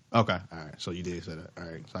Crooks. Okay, all right. So you did say that. All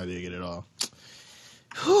right, so I did get it all.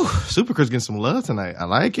 Whew. Super Crooks getting some love tonight. I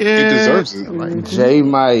like it. It deserves it. I like it. J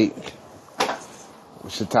Mike,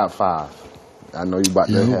 what's your top 5? I know you about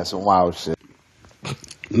to have some wild shit.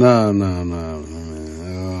 No, man.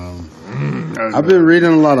 I've been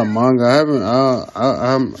reading a lot of manga. I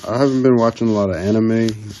haven't been watching a lot of anime,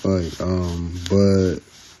 but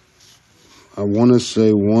I want to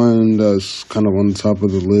say one that's kind of on the top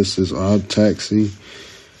of the list is Odd Taxi.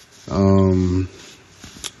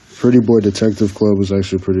 Pretty Boy Detective Club was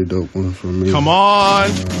actually a pretty dope one for me. Come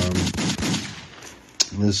on.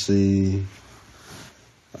 Let's see.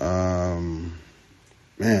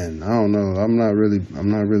 Man, I don't know. I'm not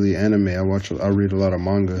really anime. I read a lot of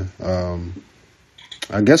manga.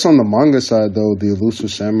 I guess on the manga side though, The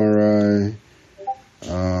Elusive Samurai,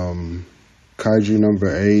 Kaiju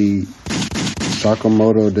number 8,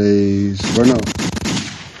 Sakamoto Days. Or no.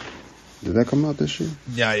 Did that come out this year?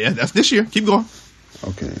 Yeah, that's this year. Keep going.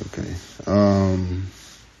 Okay.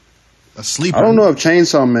 A sleeper. I don't know if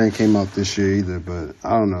Chainsaw Man came out this year either, but I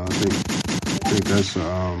don't know. I think that's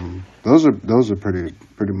those are pretty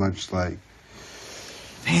much like.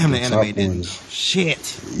 Damn, the anime didn't.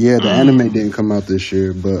 Shit. Yeah, the anime didn't come out this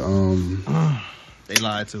year, but they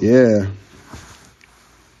lied to. Yeah.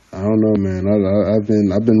 I don't know, man. I've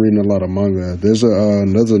been reading a lot of manga. There's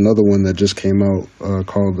another one that just came out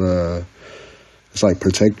called it's like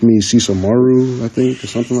Protect Me Sisamaru, I think, or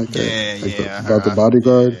something like that. Yeah. About the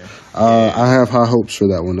bodyguard. I have high hopes for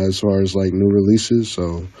that one as far as like new releases.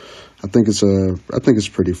 So I think it's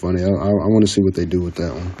pretty funny. I want to see what they do with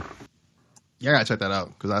that one. Yeah, I gotta check that out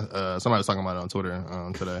because somebody was talking about it on Twitter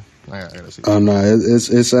today. I gotta see. Oh no,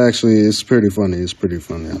 it's actually pretty funny. It's pretty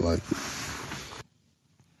funny. I like it.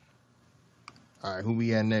 All right, who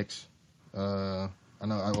we at next? I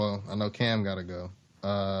know Cam gotta go.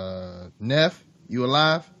 Neff, you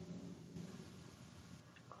alive?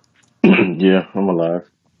 Yeah, I'm alive.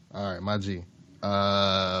 All right, my G.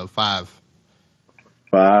 5.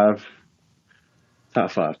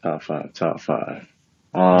 Top five.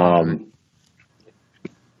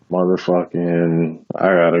 Motherfucking, I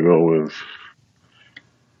gotta go with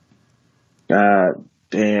God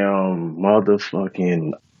damn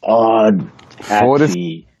motherfucking odd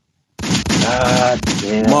taxi. God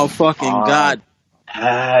damn Motherfucking odd God.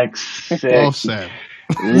 taxi. Offset.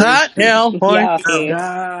 Not hell point. Y'all funny.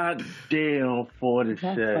 God damn Y'all funny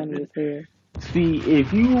 47. as hell. See,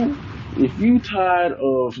 if you tired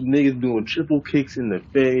of niggas doing triple kicks in the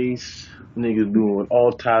face, niggas doing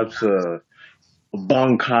all types of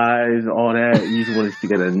bunkais, all that, you just want to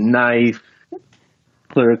get a nice,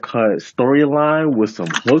 clear cut storyline with some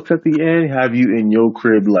hooks at the end, have you in your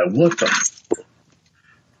crib like, what the?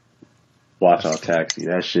 Watch Out Taxi.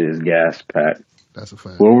 That shit is gas packed. That's a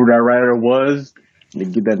fact. Whoever that writer was,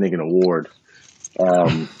 give that nigga an award.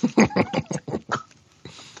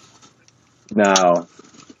 Now,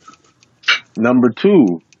 number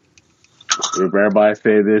 2, if everybody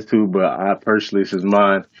say this too, but I personally, this is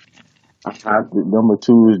mine. Number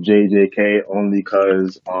 2 is JJK only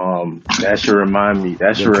because that should remind me.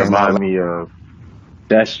 That should remind me of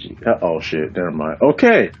that. Oh shit! Never mind.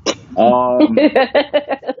 Okay.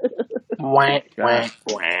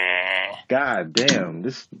 God damn!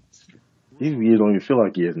 These years don't even feel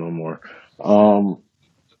like years no more.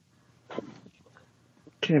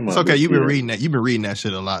 It's okay. You've been reading that. You've been reading that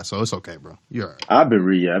shit a lot, so it's okay, bro. You're all right. I've been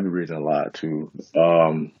reading a lot too.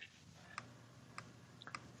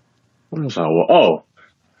 What else? I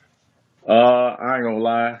ain't gonna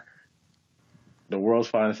lie. The World's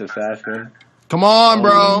Finest Assassin. Come on,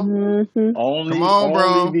 bro. Mm-hmm. Only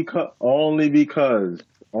because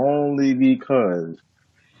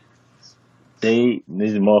they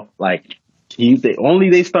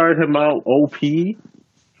started him out OP,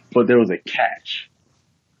 but there was a catch.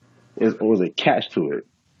 It was a catch to it.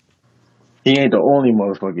 He ain't the only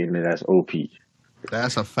motherfucker in there that's OP.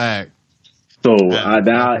 That's a fact. So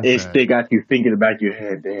now it still got you thinking in the back of your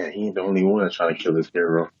head, damn, he ain't the only one that's trying to kill this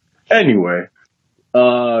hero. Anyway,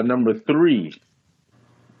 number 3.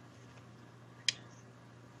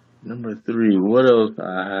 What else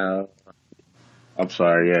I have? I'm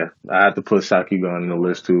sorry, yeah. I have to put Sakugan in the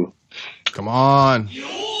list too. Come on.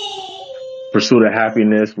 Pursuit of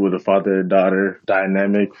Happiness with a father-daughter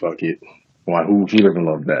dynamic. Fuck it. Why? Who doesn't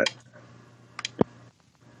love that?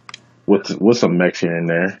 What's some mechs here and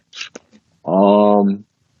there?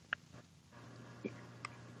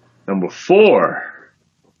 Number 4.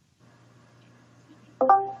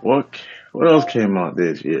 What else came out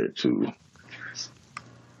this year too?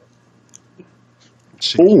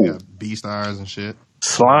 Shit, you got B-Stars and shit.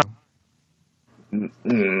 Slime.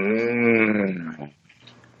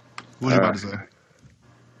 What you about to say?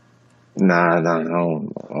 Nah, I don't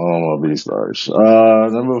know B-Stars.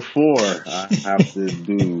 Number 4, I have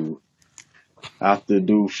to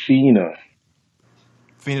do Fina.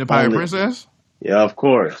 Fina the Pirate Princess? Yeah, of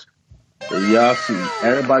course. Y'all see,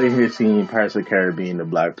 everybody here seen Pirates of the Caribbean, The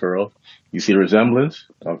Black Pearl. You see the resemblance?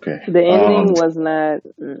 Okay. The ending was not.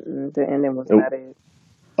 The ending was not it.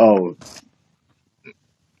 Oh.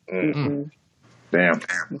 Damn.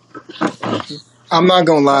 I'm not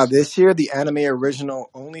gonna lie. This year, the anime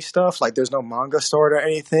original only stuff, like there's no manga story or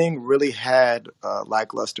anything, really had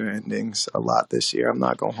lackluster endings a lot this year. I'm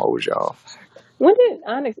not gonna hold y'all. When did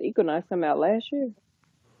Onyx Equinox come out? Last year?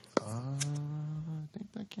 I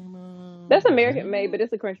think that came out. That's American made, but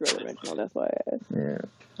it's a Crunchyroll original. That's why I asked. Yeah,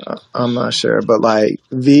 I'm not sure, but like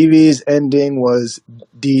Vivi's ending was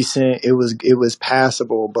decent. It was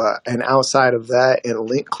passable, and outside of that, and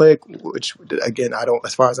Link Click, which again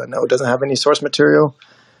as far as I know, doesn't have any source material.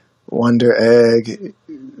 Wonder Egg.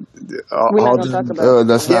 We're not gonna talk about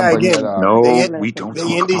that's not bringing it up. No, we don't. The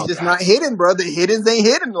indies just not hidden, bro. The hiddens ain't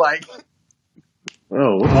hidden. Like,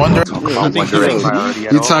 Wonder.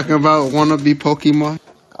 You talking about wannabe Pokemon?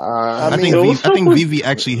 I think Vivi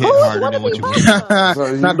actually hit harder than what you want.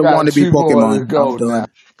 So not the wannabe Pokemon. Go now.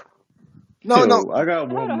 No. I got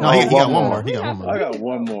one more. No, he got one more. He got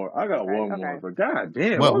one more. I got one more. But god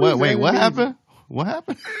damn. Wait, what happened? What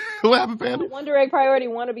happened? What happened, Panda? Wonder Egg priority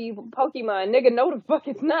wannabe Pokemon. Nigga, no the fuck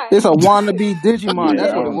it's not. It's a wannabe Digimon.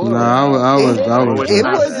 That's what it was. No, I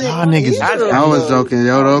was joking.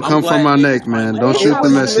 Yo, don't come from my neck, man. Don't shoot the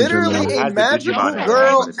messenger, man. Literally a magical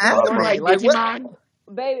girl anime. Like what?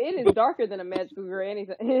 Babe, it is darker than a magical girl.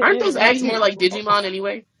 Anything. Aren't those eggs more like Digimon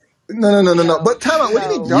anyway? No. But tell me, what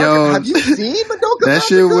do you mean darker? Yo, have you seen Madoka? That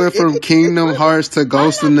shit went from Kingdom Hearts to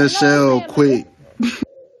Ghost in the Shell quick.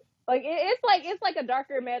 Like it's like a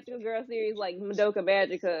darker magical girl series, like Madoka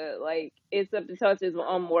Magica. Like it's up to touches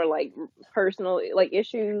on more like personal like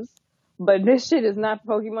issues, But this shit is not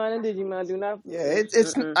Pokemon and Digimon. Do not. Yeah, it's.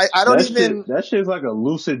 I don't even. That shit's like a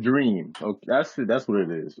lucid dream. Okay, that's what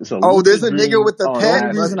it is. It's a Oh, there's lucid a nigga dream. with the on pet. The only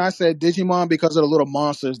acid. reason I said Digimon because of the little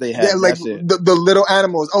monsters they have. Yeah, like That's it. the little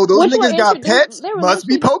animals. Oh, those Which niggas one got introduced? pets. They were Must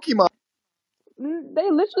be Pokemon. They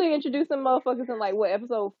literally introduced them motherfuckers in like what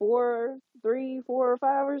episode 4, 3, 4, or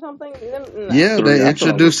 5 or something. No. Yeah, Three. they I thought it was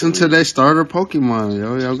introduced him to 3. their starter Pokemon.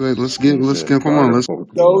 Yo, y'all go. Let's get. Come on. Let's.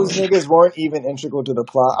 Those niggas weren't even integral to the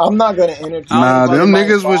plot. I'm not gonna entertain. Nah, Money them Mike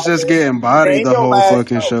niggas was just Father. getting bodied Name the your whole last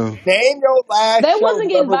fucking show. Name your last They show. wasn't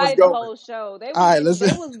getting Whoever was by the going. whole show. They was All right, getting, listen.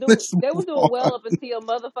 they was doing well up until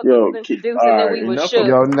motherfuckers Yo, was introduced, all and then right, we was enough shook. of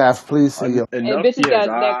Yo, Neff, please see your. And enough. bitches Yes, got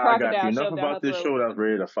that I got you. crocodile Enough shoved down her about this throat. show that's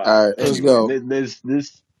ready to fire. All right, let's go.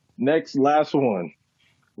 This next last one.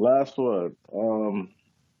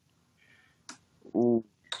 Ooh,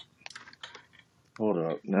 hold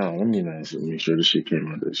up. Now let me make sure this shit came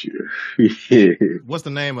out this year. Yeah. What's the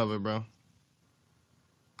name of it, bro?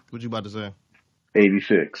 What you about to say?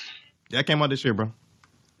 86. That came out this year, bro.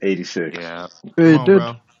 86. Yeah. It Come on, did.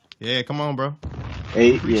 bro. Yeah, come on, bro.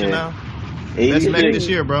 Yeah. Now. 86. Best neck this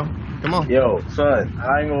year, bro. Come on. Yo, son,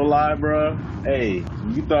 I ain't gonna lie, bro. Hey,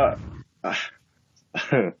 you thought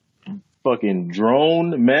fucking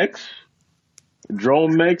drone mechs,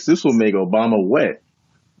 this will make Obama wet.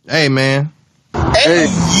 Hey, man. Hey,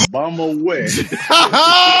 Obama wet.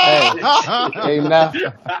 Hey, Neff.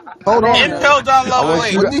 Hold on. Impel down level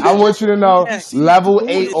 8. I want you to know, level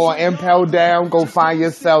 8 or Impel down. Go find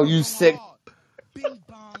yourself. You sick.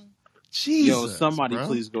 Jesus, Yo, somebody bro.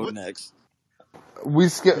 please go next. We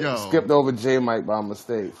skipped over J Mike by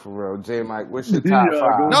mistake, for real. J Mike, what's your top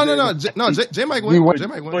 5? No. J Mike went. J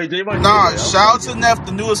Mike went. Nah, shout out to Neff,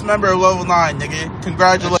 the newest member of Level 9, nigga.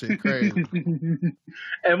 Congratulations. That shit crazy.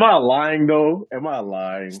 Am I lying though? Am I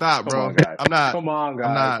lying? Stop, bro. Come on, guys. I'm not. Come on, guys.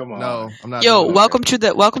 I'm not. Come on. No, I'm not. Yo, welcome to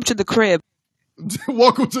the crib.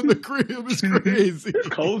 Welcome to the crib. It's crazy. It's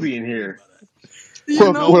cozy in here.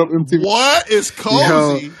 You know what is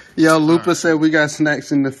cozy? Yo, Lupa said we got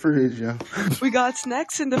snacks in the fridge, yo. we got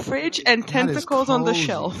snacks in the fridge and tentacles on the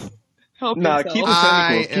shelf. Help Nah, yourself. keep the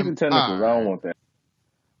tentacles. Keep the tentacles. I don't want that.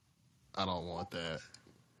 I don't want that.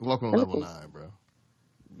 Welcome to level 9, bro.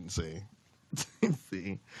 See.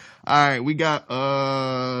 See. All right, we got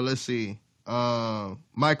let's see.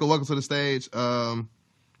 Michael, welcome to the stage. So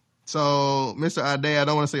Mr. Ade, I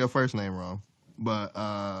don't want to say your first name wrong, but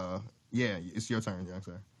yeah, it's your turn, young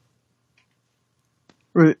sir.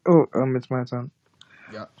 Wait, it's my turn.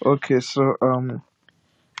 Yeah. Okay, so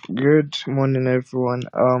good morning everyone.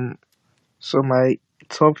 So my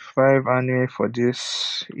top 5 anime for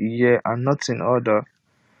this year are not in order.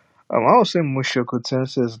 I would say Mushoku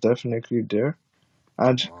Tensei is definitely there.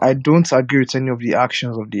 And I don't agree with any of the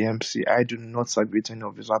actions of the MC. I do not agree with any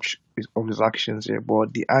of his actions here.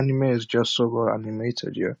 But the anime is just so well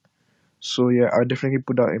animated here. So yeah, I'll definitely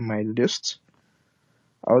put that in my list.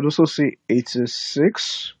 I would also say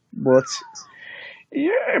 86, but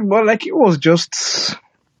yeah, but like it was just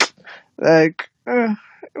like it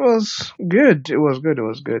was good. It was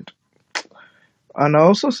good. And I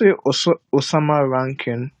also say Osama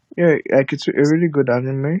Rankin. Yeah, like it's a really good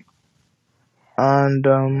anime. And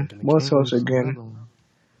what else again?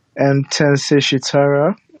 And Tensei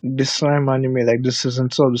Shitara, the slime anime, like the season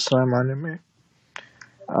 2 of the slime anime.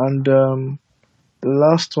 And the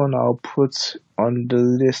last one I'll put on the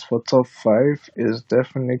list for top 5 is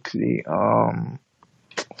definitely honestly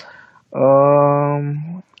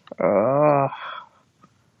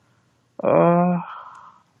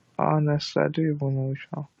I don't even know which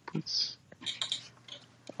one I'll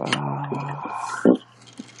put.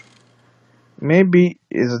 Maybe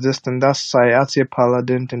it's this thing, that's Sayate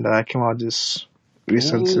Paladin thing that came out this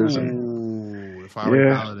recent season. Ooh, the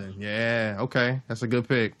Fiery Paladin. Yeah, okay. That's a good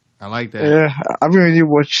pick. I like that. Yeah, I haven't really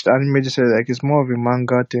watched anime just like it's more of a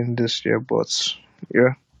manga thing this year, but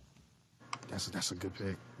yeah. That's a good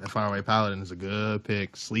pick. That Fiery Paladin is a good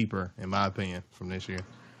pick. Sleeper, in my opinion, from this year.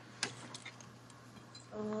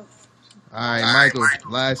 All right, Michael,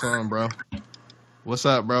 last one, bro. What's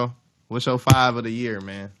up, bro? What's your 5 of the year,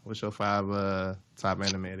 man? What's your 5 top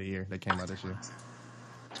anime of the year that came out this year?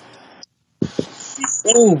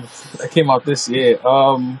 Ooh, that came out this year.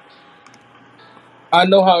 I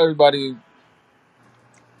know how everybody.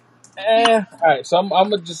 All right, so I'm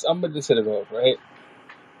gonna just hit it off, right?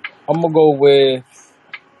 I'm gonna go with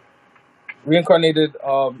Reincarnated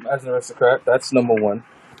as an Aristocrat. That's number 1.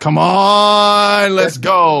 Come on, let's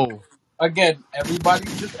go. Again,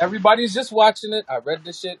 everybody's just watching it. I read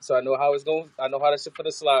this shit, so I know how it's going. I know how to shit for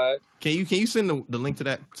the slide. Can you send the link to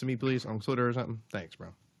that to me, please, on Twitter or something? Thanks, bro.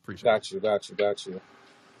 Appreciate it. Got you.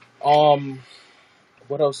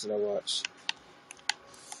 What else did I watch?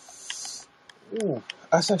 Ooh,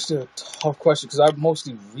 that's actually a tough question because I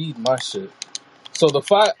mostly read my shit. So the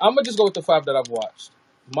 5, I'm gonna just go with the 5 that I've watched.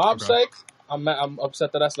 Mob Psych. I'm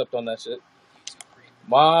upset that I slept on that shit.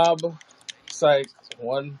 Mob Psych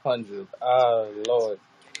 100. Ah, Lord.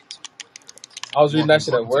 I was reading that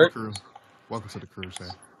shit at work. Welcome to the crew, sir.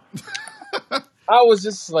 I was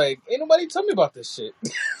just like, ain't nobody tell me about this shit.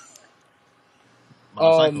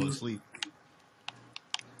 Motorcycle is sleep.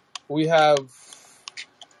 We have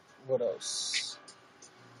what else?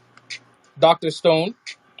 Dr. Stone.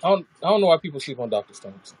 I don't know why people sleep on Dr.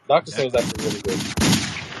 Stone. Dr. Stone is actually really good.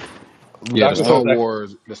 Yeah, Dr. the Stone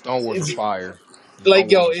Wars was fire.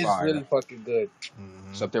 It's really fucking good.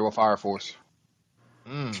 It's up there with Fire Force.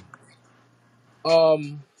 I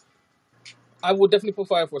will definitely put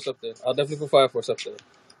Fire Force up there. I'll definitely put Fire Force up there.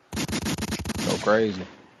 So crazy.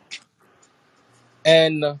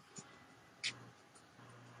 And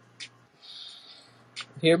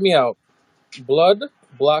hear me out. Blood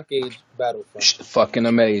Blockade Battlefront. Fucking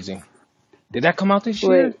amazing. Did that come out this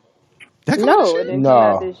year? No, it didn't come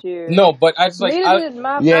out this year. No, but I just Neither did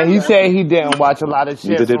Mob Yeah, he Psycho. said he didn't watch a lot of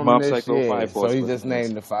shit Neither did from Mob this Psycho year, Fire so Force, he but just yes.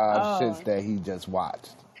 named the 5 shits that he just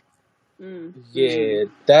watched. Yeah,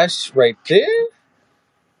 that's right there.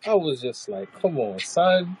 I was just like, come on,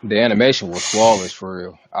 son. The animation was flawless for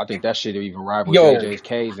real. I think that shit even rivaled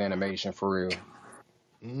JJK's animation for real.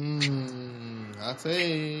 I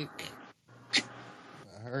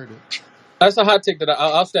heard it. That's a hot take that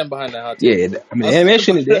I'll stand behind that hot take. Yeah, I mean the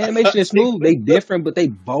animation is smooth. They different, but they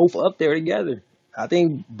both up there together. I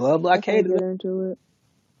think Blood Blockade. Get into it.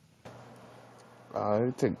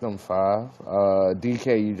 You take them 5.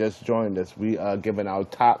 DK, you just joined us. We are giving our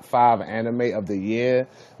top 5 anime of the year.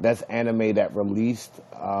 That's anime that released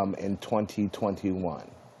in 2021.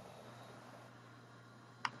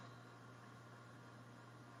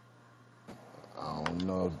 I don't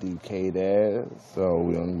know if DK there, so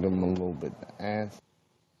we're gonna give him a little bit to answer.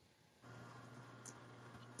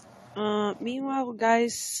 Meanwhile,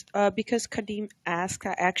 guys, because Kadeem asked,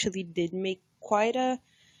 I actually did make quite a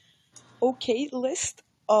okay list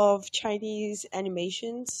of Chinese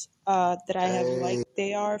animations that I have liked.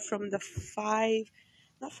 They are from the 5,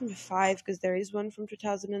 not from the 5, because there is one from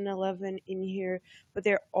 2011 in here, but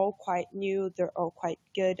they're all quite new. They're all quite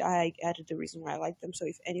good. I added the reason why I like them. So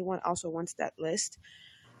if anyone also wants that list,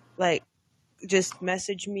 like, just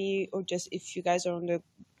message me, or just if you guys are on the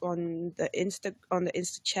Insta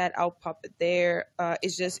chat, I'll pop it there.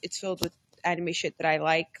 It's filled with anime shit that I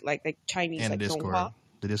like Chinese, and like Discord. Donghua.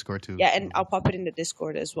 The Discord too. Yeah, and I'll pop it in the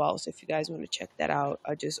Discord as well. So if you guys want to check that out,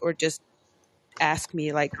 just ask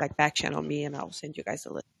me, like back channel me, and I'll send you guys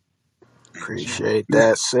a list. Appreciate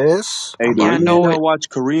that, sis. Hey, do any of y'all watch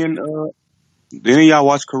Korean? Do any of y'all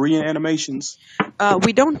watch Korean animations?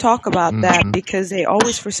 We don't talk about that because they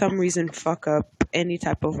always, for some reason, fuck up any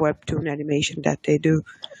type of webtoon animation that they do.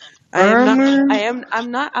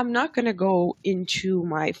 I'm not gonna go into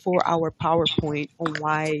my 4-hour PowerPoint on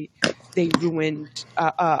why they ruined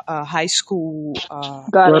high school.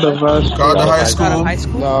 God of High School.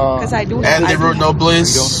 Because I do have. And they wrote No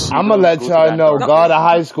Bliss. I'm gonna let y'all know. God of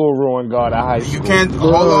High School ruined God of High School. You can't.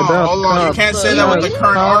 Hold on. You can't say that with the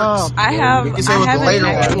current arcs. I have an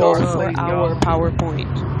actual arcs. 4-hour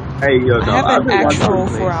PowerPoint. Hey, yo, I have an actual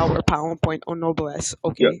 4-hour PowerPoint on Noblesse.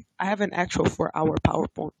 Okay, Yep. I have an actual 4-hour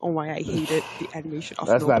PowerPoint on why I hated the animation of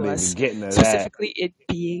That's not Noblesse. even getting to that. Specifically,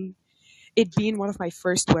 it being one of my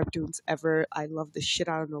first webtoons ever. I loved the shit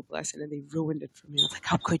out of Noblesse, and then they ruined it for me. I was like,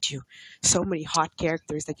 how could you? So many hot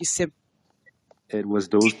characters that you It was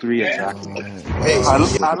those 3 exactly. I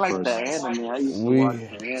like the anime. I used to watch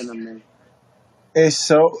the anime. It's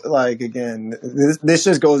so, like, again, this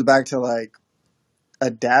just goes back to, like,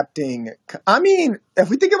 adapting. I mean, if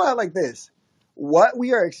we think about it like this, what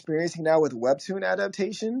we are experiencing now with webtoon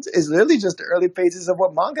adaptations is literally just the early phases of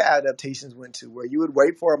what manga adaptations went to, where you would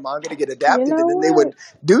wait for a manga to get adapted and then they would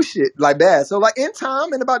do shit like that. So, like, in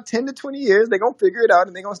time, in about 10 to 20 years, they're going to figure it out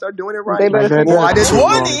and they're going to start doing it right. Why did 20?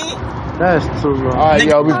 That's too long. All right,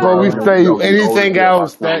 yo, before we say anything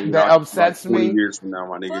else that upsets me, 20 years from now,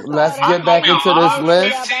 my nigga. let's get back into this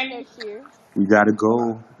list. We gotta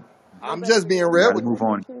go. I'm just being real with you. Move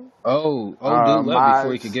on. Dude left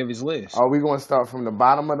before he could give his list. Are we going to start from the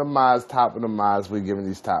bottom of the Maz, top of the Maz? We're giving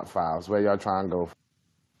these top 5s. Where y'all trying to go?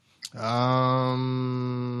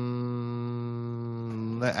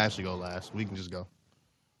 Let Ashley go last. We can just go.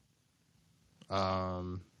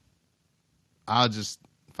 I'll just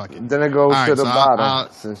fuck it. Then it goes to the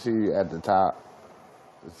bottom since she at the top.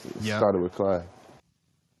 Yep. Started with Clay.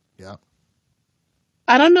 Yep.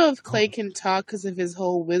 I don't know if Clay can talk because of his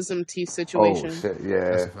whole wisdom teeth situation. Oh shit,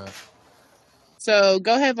 yeah. So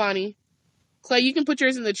go ahead, Vonnie. Clay, you can put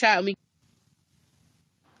yours in the chat. I'm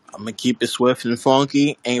gonna keep it swift and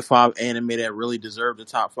funky. Ain't 5 anime that really deserve the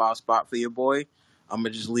top 5 spot for your boy. I'm gonna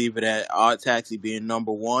just leave it at Odd Taxi being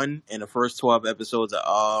number 1 and the first 12 episodes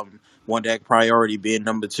of One Deck Priority being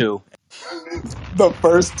number 2. The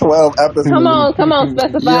first 12 episodes. Come on,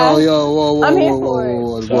 specify. Whoa, I'm here for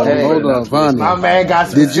it. Hold on, Vonnie. My man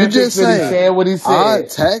got Did you just say what he said? Odd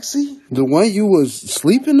Taxi? The one you was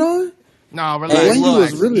sleeping on? Nah, relax. The one you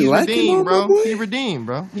was relax. really He liking redeemed, on, bro. my boy? He redeemed,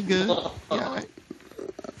 bro. He good. Yeah.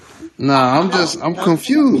 Nah, I'm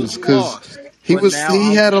confused because he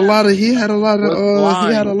had a lot of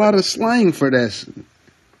slang for that shit.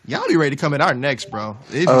 Y'all be ready to come at our next, bro.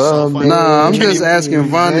 It'd be so funny. Nah, I'm just asking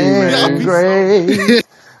Vonnie, man. Great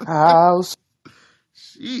house.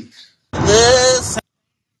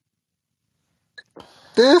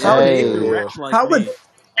 How would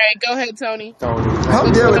Alright, go ahead, Tony.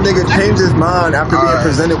 how dare a nigga change his mind after being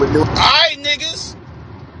presented with new? Alright, niggas.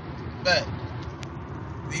 Bet.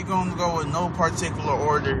 We gonna go with no particular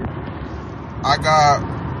order. I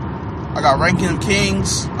got Ranking of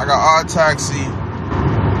Kings. I got Odd Taxi.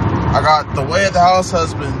 I got The Way of the House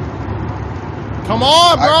Husband. Come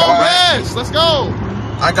on, bro. Rest. Let's go.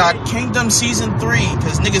 I got Kingdom Season 3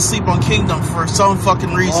 because niggas sleep on Kingdom for some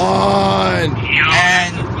fucking reason. And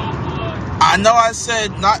I know I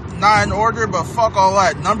said not in order, but fuck all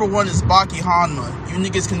that. Number 1 is Baki Hanma. You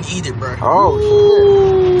niggas can eat it, bro. Oh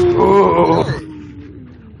shit.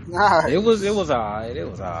 Nice. It was alright. It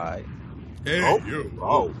was alright. Baki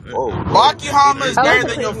Hanma is better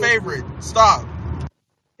than your favorite. Stop.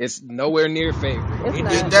 It's nowhere near favorite.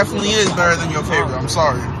 It definitely is better than your favorite. I'm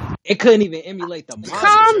sorry. It couldn't even emulate the manga.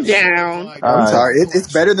 Calm down. I'm sorry.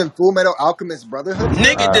 It's better than Full Metal Alchemist Brotherhood.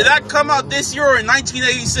 Nigga, did that come out this year or in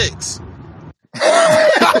 1986? You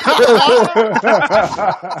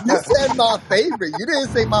said my favorite. You didn't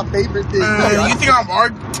say my favorite thing. You think I'm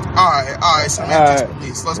arguing? Alright, semantics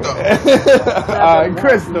police. Let's go. Alright,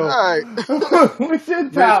 Crystal. Alright. What's your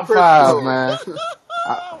top 5, man?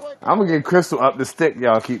 I'm gonna get Crystal up the stick.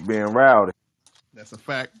 Y'all keep being rowdy. That's a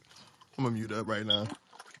fact. I'm gonna mute up right now.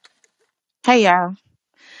 Hey y'all.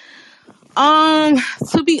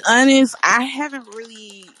 To be honest, I haven't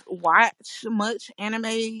really watched much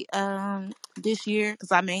anime this year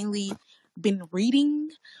because I mainly been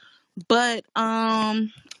reading. But I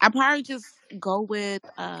probably just go with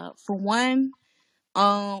for one,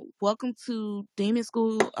 Welcome to Demon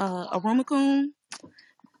School Arumakun.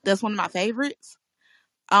 That's one of my favorites.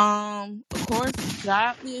 Of course,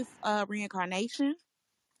 Godless Reincarnation.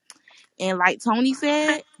 And like Tony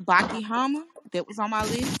said, Baki Hanma, that was on my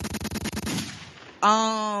list.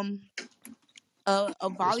 A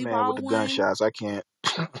volleyball This man with the gunshots, I can't.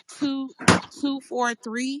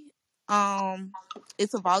 243.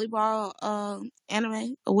 It's a volleyball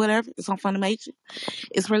anime or whatever. It's on Funimation.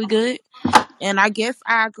 It's really good. And I guess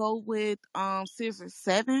I go with Scissor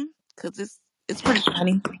 7 because it's pretty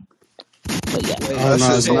funny. But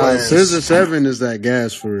yeah. Scissor 7 is that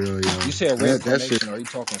gas for real, yo. You said reincarnation. Are you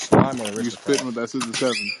talking slime or aristocrat? You spitting with that Scissor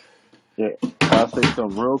 7. Yeah, I'll say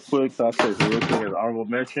something real quick. As honorable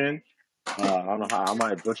mention. I don't know how I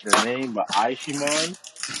might butcher the name, but Aishimon,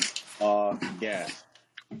 gas.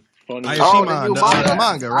 Aishimon, the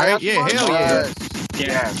manga, right? Aishimon? Yeah, hell yeah.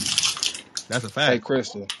 Yes. That's a fact. Hey,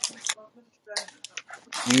 Crystal.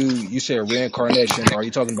 You said reincarnation. Are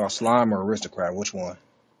you talking about slime or aristocrat? Which one?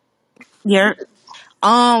 Yeah.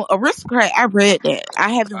 Aristocrat, I read that.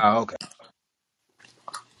 I haven't. Oh, okay.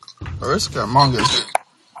 Aristocrat manga.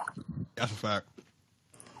 That's a fact.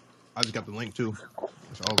 I just got the link too.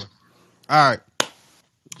 It's over. All right.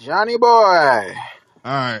 Johnny boy. All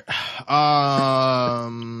right.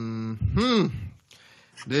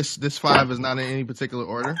 This 5 is not in any particular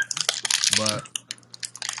order, but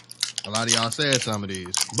a lot of y'all said some of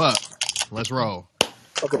these. But let's roll.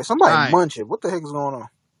 Okay, somebody munching. What the heck is going on?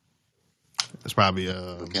 It's probably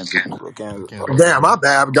Damn, my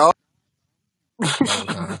bad, dog.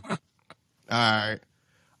 All right.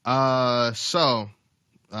 So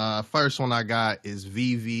first one I got is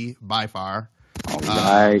VV by far.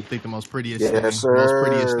 I think the most prettiest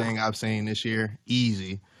thing I've seen this year.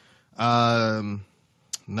 Easy. Number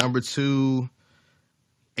 2,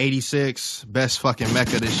 86, best fucking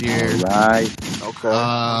mecha this year.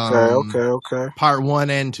 Okay. Part 1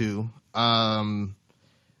 and 2.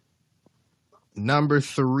 Number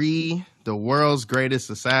 3, the world's greatest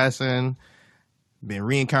assassin. Been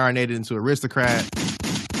reincarnated into aristocrat.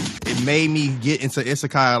 It made me get into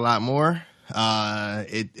isekai a lot more. I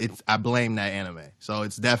blame that anime. So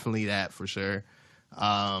it's definitely that for sure.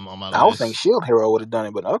 on my I was list. thinking Shield Hero would have done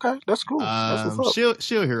it, but okay, that's cool. That's what's up.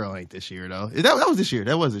 Shield Hero ain't this year though. That was this year.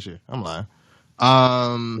 That was this year. I'm lying.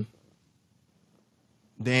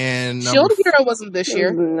 Then Shield Hero wasn't this year.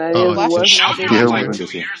 Shield was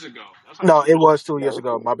 2 years ago. No, it was 2 years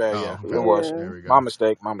ago. My bad. Yeah, it was. There we go. My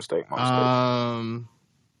mistake.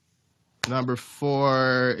 Number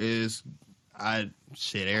 4 is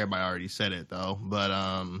everybody already said it though, but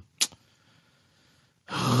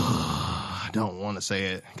I don't want to say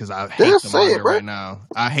it because I hate the manga right now.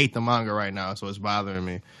 I hate the manga right now, so it's bothering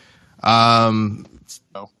me.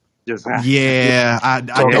 Yeah, I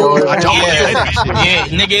don't. Yeah,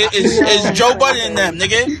 nigga, it's Joe Budden in them,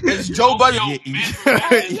 nigga. It's Joe Budden. You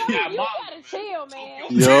gotta chill, man.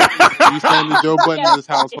 Yo, we stand Joe Budden in this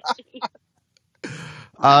house.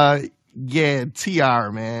 Yeah,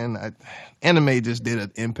 TR, man. Anime just did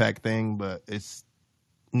an Impact thing, but it's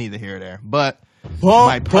neither here or there. But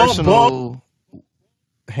my personal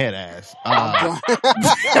head ass.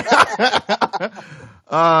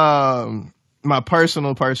 My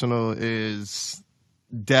personal is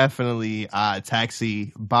definitely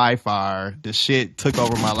Taxi by far. The shit took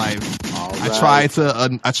over my life. Right.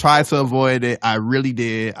 I tried to avoid it. I really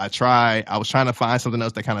did. I was trying to find something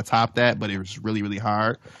else that kind of topped that, but it was really, really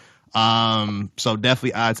hard. So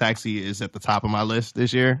definitely Taxi is at the top of my list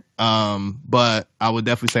this year. But I would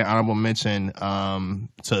definitely say honorable mention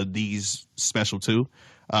to these special two,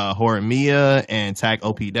 Horimiya and Tag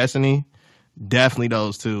OP Destiny. Definitely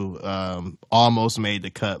those two almost made the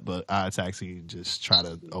cut, but Taxi just try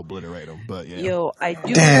to obliterate them. But yeah, yo,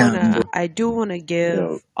 I do wanna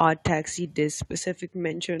give Odd Taxi this specific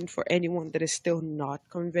mention for anyone that is still not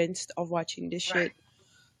convinced of watching this shit.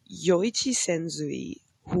 Yoichi Senzui,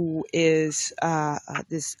 who is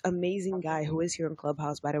this amazing guy who is here in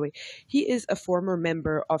Clubhouse, by the way. He is a former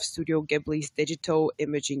member of Studio Ghibli's digital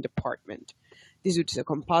imaging department. This dude is a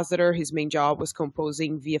compositor. His main job was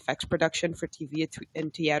composing VFX production for TV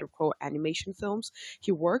and theatrical animation films.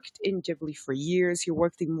 He worked in Ghibli for years. He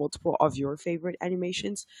worked in multiple of your favorite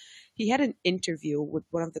animations. He had an interview with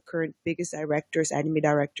one of the current biggest anime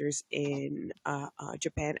directors in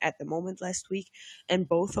Japan at the moment last week, and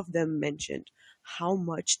both of them mentioned how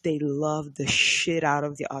much they love the shit out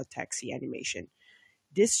of the Odd Taxi animation.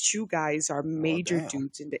 These two guys are major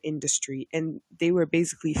dudes in the industry, and they were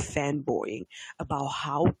basically fanboying about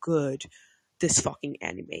how good this fucking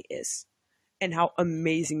anime is and how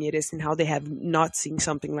amazing it is and how they have not seen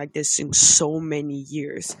something like this in so many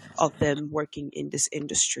years of them working in this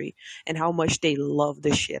industry and how much they love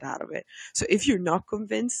the shit out of it. So if you're not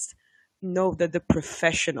convinced, know that the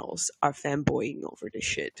professionals are fanboying over this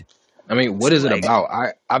shit. I mean, what is it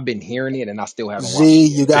about? I've been hearing it and I still haven't watched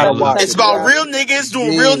it. You gotta watch it. It's about real niggas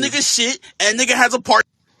doing real nigga shit, and nigga has a part.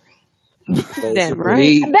 Damn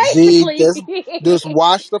right. Just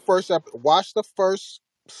watch the first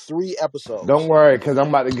 3 episodes. Don't worry, because I'm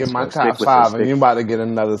about to get my top 5, and you're about to get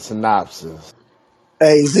another synopsis.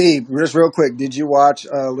 Hey Z, just real quick, did you watch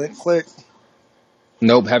Link Click?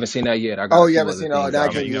 Nope, haven't seen that yet. You haven't seen that?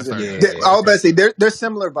 I was about to say they're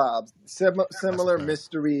similar vibes, similar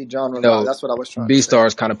mystery genre vibes. That's what I was trying to say.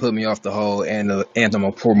 Beastars kind of put me off the whole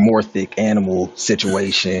anthropomorphic animal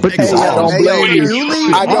situation. I don't blame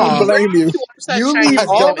you. You leave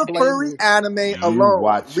all the furry anime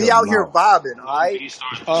alone. We out here vibing, alright?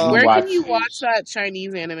 Where can you watch that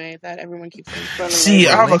Chinese anime that everyone keeps saying? See,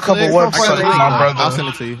 I have a couple websites, my brother. I'll send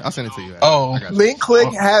it to you. Oh, Link Click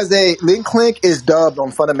is dubbed on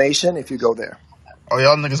Funimation if you go there. Oh,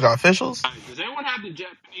 y'all niggas got officials? Does anyone have the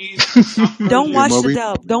Japanese? Don't watch the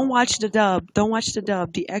dub. Don't watch the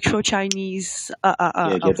dub. The actual Chinese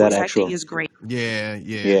voice acting is great.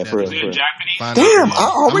 Yeah. For real. Japanese? Damn,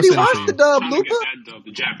 I already watched the dub, Luca.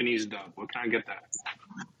 The Japanese dub. What can I get that?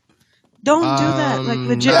 Don't do that. Like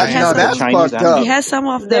legit, he has some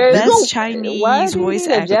of the best Chinese voice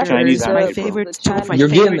actors. My favorite, two of my You're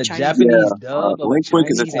favorite getting the Chinese. Japanese dub. Link Click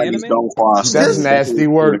is a Chinese dub. That's nasty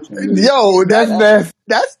work. Yo,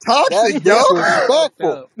 that's toxic, yo.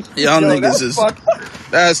 Disrespectful. Y'all niggas is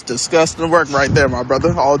that's disgusting work right there, my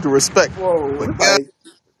brother. All due respect. Whoa,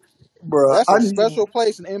 bro, that's a special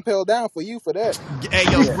place in Impel Down for you for that.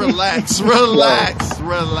 Hey, yo, relax. All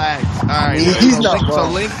right. So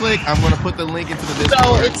Link Click, I'm going to put the link into the Discord.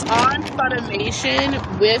 So it's on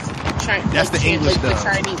Funimation with Chinese. That's the English dub. The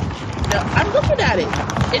Chinese. No, I'm looking at it.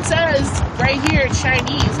 It says right here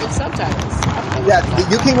Chinese with subtitles. Yeah,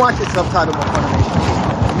 you can watch it subtitled on Funimation.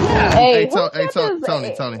 Yeah. Hey, Tony.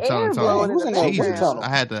 Who's in there Jesus, tunnel? I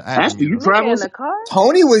had to Ashley, you mute him. traveling? In the car?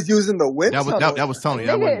 Tony was using the wind tunnel. That was Tony.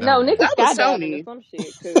 Nigga That was skydiving or some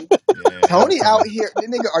shit. Cause Tony out here,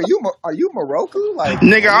 nigga. Are you Moroku? Like,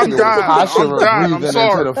 nigga, I'm dying. Hashira I'm breathing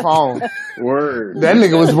sorry. into the phone. Word. That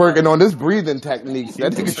nigga was working on this breathing techniques.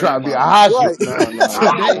 That nigga trying to be a Hashira.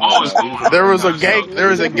 There was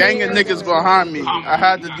a gang of niggas behind me. I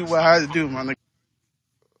had to do what I had to do, my nigga.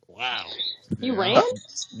 Wow. You ran?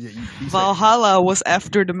 Valhalla was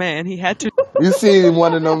after the man. He had to. You see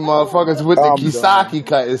one of them motherfuckers with the Kisaki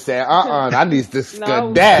cut and said, I need this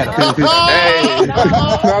skedaddle.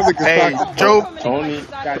 Hey, Joe. Tony.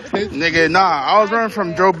 Nigga, nah, I was running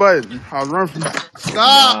from Joe Budden.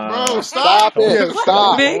 Stop, bro. Stop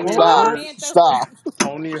it. Stop.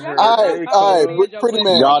 Tony heard. All right, Pretty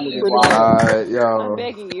Man. Yo. I'm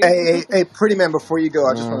begging you. Hey, Pretty Man, before you go,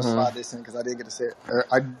 I just want to slide this in because I didn't get to say it.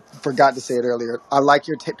 I forgot to say it earlier. I like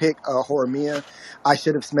your pick, Horimiya. I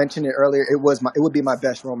should have mentioned it earlier. It would be my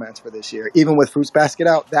best romance for this year. Even with Fruits Basket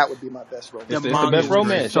out, that would be my best romance. It's the best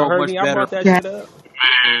romance. So much I brought that better. shit up.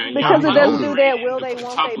 Man, because it doesn't do that. Will they?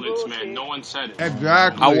 Won't they? Bullshit. Man, no one said it.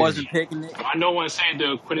 Exactly. I wasn't picking it. I know one said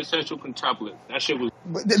the quintessential quintuplet. That shit was.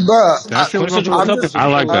 Bruh, I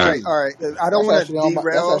like that. All right. I don't want to derail.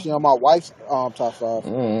 That's actually on my wife's top 5.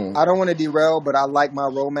 I don't want to derail, but I like my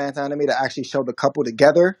romance anime to actually show the couple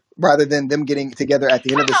together rather than them getting together at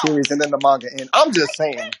the end of the series and then the manga end. I'm just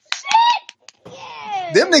saying.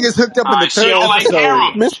 Them niggas hooked up in the third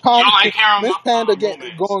episode. Miss Panda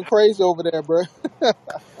going crazy over there, bro. Here's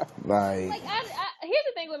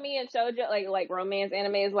the thing with me and shoujo, like romance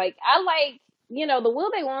anime is like I like, the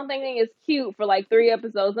Will They Won't thing is cute for like 3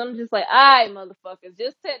 episodes. I'm just like, alright, motherfuckers,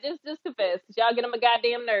 just confess, cause y'all get on my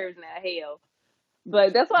goddamn nerves now, hell.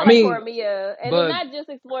 But that's why I like Horimiya, and it not just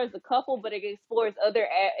explores the couple, but it explores other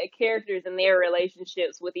characters and their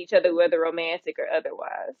relationships with each other, whether romantic or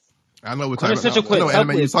otherwise. I know what type of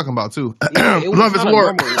anime you're talking about too. Love is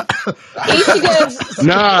War.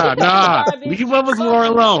 Nah. Leave Love is War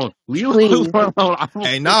alone.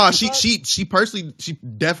 Hey, nah. She personally, she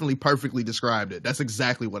definitely perfectly described it. That's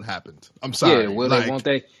exactly what happened. I'm sorry. Yeah, won't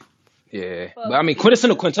they? Yeah, but I mean,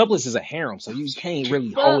 quintessential quintuplets is a harem, so you can't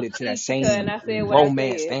really hold it to that same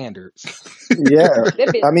romance standards. Yeah,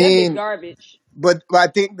 I mean, garbage. But I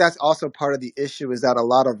think that's also part of the issue is that a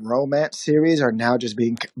lot of romance series are now just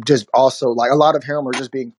also like a lot of harem are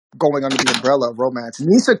just being going under the umbrella of romance.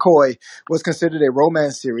 Nisekoi was considered a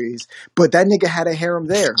romance series, but that nigga had a harem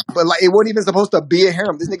there. But like, it wasn't even supposed to be a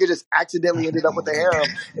harem. This nigga just accidentally ended up with a harem.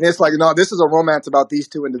 And it's like, no, this is a romance about these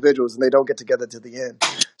two individuals and they don't get together to the end.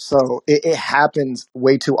 So it happens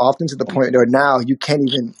way too often to the point where now you can't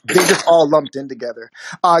even, they're just all lumped in together.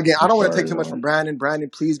 Again, I don't want to take too much from Brandon. Brandon,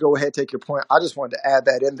 please go ahead, take your point. I just wanted to add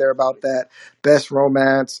that in there about that best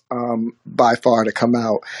romance by far to come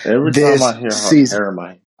out every this time I hear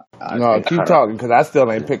season. No, keep talking because I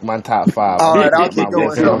still ain't picked my top 5. All right, I'll keep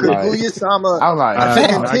going. So Kaguya-sama, to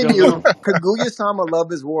continue, Kaguya-sama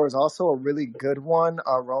Love is War is also a really good one,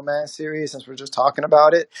 a romance series, since we're just talking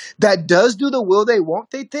about it. That does do the will they,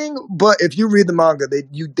 won't they thing, but if you read the manga, they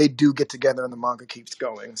do get together and the manga keeps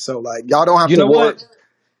going. So, like, y'all don't have to work.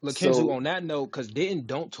 Lakenzu, on that note, because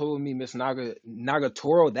Don't Toll Me Miss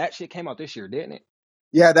Nagatoro, that shit came out this year, didn't it?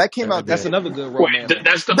 Yeah, that came out. That's another good romance.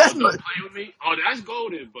 That's the Don't Play With Me. Oh, that's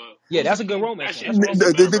golden, but yeah, that's a good romance.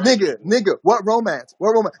 Nigga, what romance?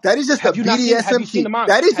 What romance? That is just a BDSM kink.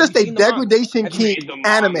 That is just a degradation kink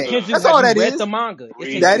anime. That's all that is.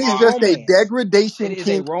 That is just a degradation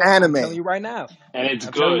kink anime. I'm telling you right now, and it's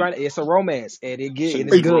good. It's a romance, and it's good.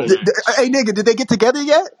 Hey, nigga, did they get together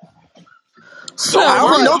yet? So I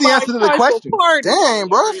already know the answer to the question. Damn,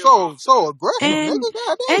 bro, so aggressive.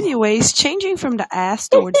 Anyways, changing from the ass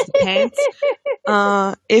towards the pants.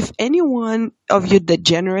 If anyone of you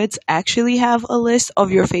degenerates actually have a list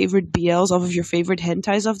of your favorite BLs, of your favorite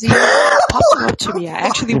hentais of the year, pop them up to me. I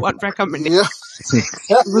actually want recommendations. Can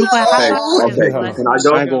I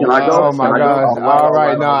go? Oh my god! All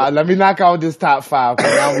right, now let me knock out this top 5.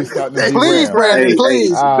 Now we start to please, Brandon,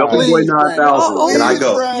 please. Double 9,000. Can I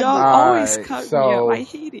go? Y'all always cut me up. I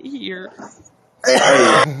hate it here.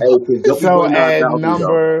 So at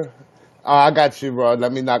number, I got you, bro.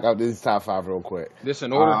 Let me knock out this top 5 real quick. This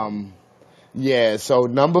in order. Yeah. So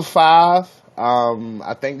number 5,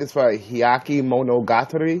 I think it's for Hyakki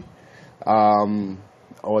Monogatari,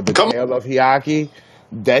 or the Tale of Hyakki.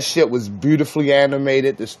 That shit was beautifully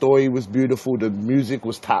animated. The story was beautiful. The music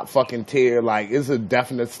was top fucking tier. Like, it's a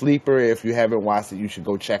definite sleeper. If you haven't watched it, you should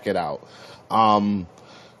go check it out.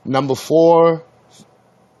 Number 4,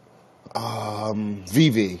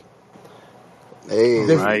 Vivi.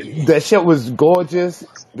 Hey, That shit was gorgeous.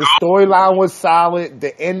 The storyline was solid.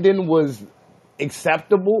 The ending was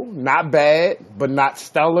acceptable, not bad, but not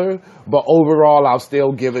stellar. But overall, I'll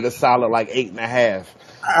still give it a solid like 8.5.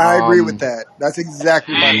 I agree with that. That's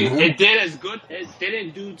exactly my It view. did as good. It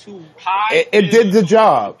didn't do too high. It did the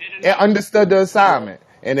job. It understood the assignment.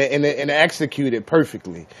 And it executed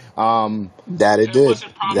perfectly. That it did.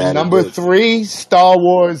 Number 3, Star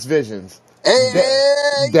Wars Visions.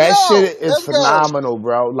 That shit is phenomenal,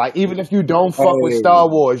 bro. Like, even if you don't fuck with Star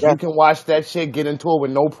Wars, you can watch that shit, get into it with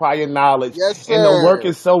no prior knowledge. Yes, and the work sir.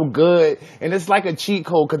 is so good. And it's like a cheat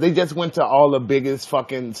code because they just went to all the biggest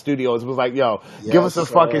fucking studios. It was like, yo, give us a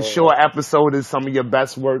fucking short episode of some of your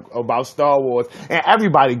best work about Star Wars. And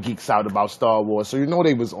everybody geeks out about Star Wars. So you know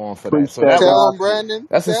they was on for that. So Tell him, Brandon.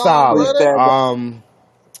 that's a Tell him, solid. brother.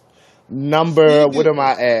 Number, what am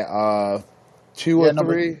I at? 2 or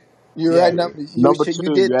 3? You're at number. You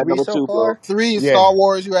did 3 so far. 3 is Star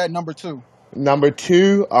Wars. You're at number 2. Number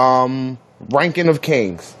 2, Ranking of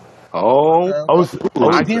Kings. I'm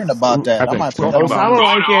hearing about that. I might put that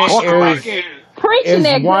Osama Rankin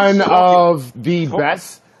is one of the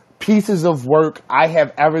best pieces of work I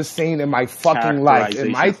have ever seen in my fucking life.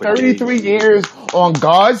 In my 33 years on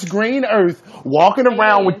God's green earth, walking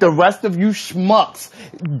around with the rest of you schmucks,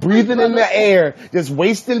 breathing in the air, just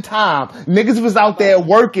wasting time. Niggas was out there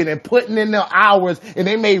working and putting in their hours, and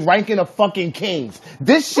they made Ranking of fucking Kings.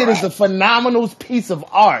 This shit is a phenomenal piece of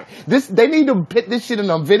art. They need to put this shit in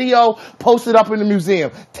a video, post it up in the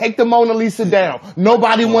museum. Take the Mona Lisa down.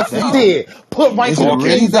 Nobody wants to see it. Put Ranking of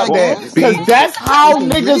Kings up there, because that's how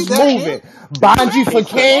niggas moving. Banji for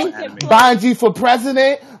king, Banji for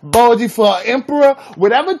president, Banji for emperor.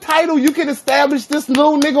 Whatever title you can establish this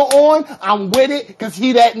little nigga on, I'm with it, because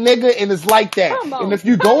he that nigga and it's like that. And if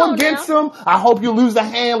you go against him, I hope you lose a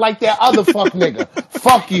hand like that other fuck nigga.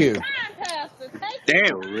 Fuck you.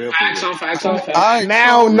 Damn. Facts on.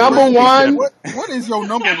 Now, number 1. What is your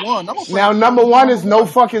number 1? Now, number 1 is no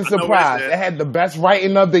fucking surprise. It had the best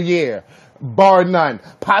writing of the year. Bar none.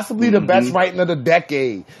 Possibly the best writing of the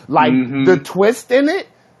decade. Like, the twist in it,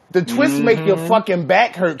 the twists make your fucking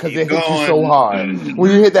back hurt because it hits you so hard. When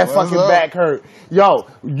you hit that fucking back hurt. Yo,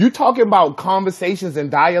 you talking about conversations and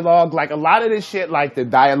dialogue, like a lot of this shit, like the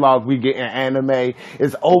dialogue we get in anime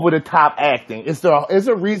is over the top acting. It's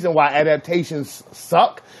a reason why adaptations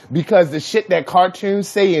suck, because the shit that cartoons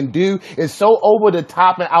say and do is so over the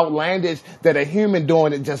top and outlandish that a human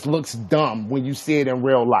doing it just looks dumb when you see it in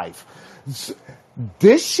real life.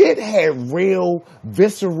 This shit had real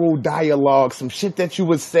visceral dialogue, some shit that you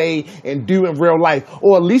would say and do in real life,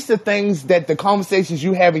 or at least the things that the conversations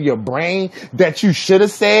you have in your brain that you should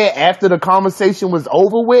have said after the conversation was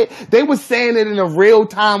over with. They were saying it in a real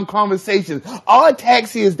time conversation. Our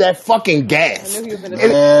Taxi is that fucking gas.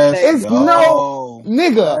 It's no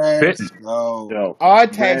nigga. Our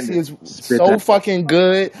Taxi is so fucking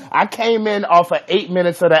good. I came in off of 8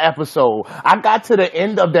 minutes of the episode. I got to the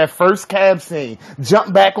end of that first cab scene.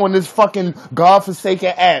 Jump back on this fucking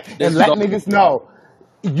godforsaken app and let niggas know.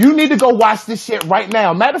 You need to go watch this shit right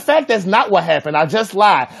now. Matter of fact, that's not what happened. I just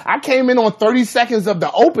lied. I came in on 30 seconds of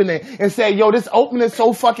the opening and said, yo, this opening is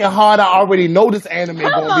so fucking hard. I already know this anime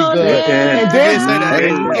gonna be good.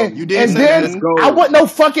 And then I wasn't no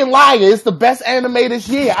fucking liar. It's the best anime this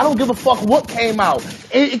year. I don't give a fuck what came out.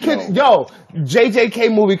 JJK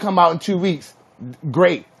movie come out in 2 weeks.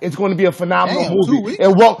 Great. It's going to be a phenomenal movie. It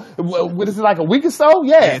won't. What is it, like a week or so?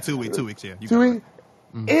 Yeah, 2 weeks. 2 weeks. Yeah, 2 weeks.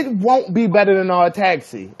 It won't be better than Our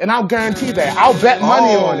Taxi, and I'll guarantee that. I'll bet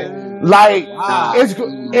money on it. Like it's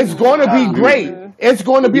going to be great. It's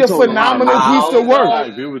going to be a phenomenal piece of work. I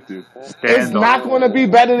agree with you. It's not going to be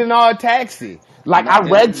better than Our Taxi. Like, I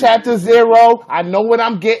read Chapter 0. I know what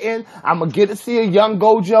I'm getting. I'm going to get to see a young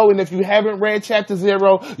Gojo. And if you haven't read Chapter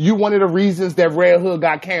 0, you one of the reasons that Red Hood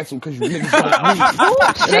got canceled, because you niggas don't read.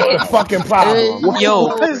 That's the fucking problem. Yo,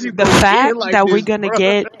 the fact that we're going to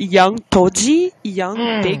get young Toji,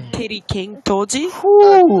 young big titty king Toji.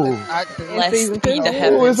 Blessed be the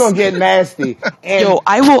heavens. It's going to get nasty. And yo,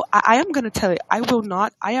 I am going to tell you, I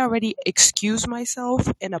already excuse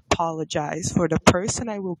myself and apologize for the person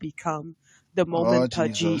I will become the moment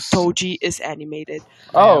Toji is animated.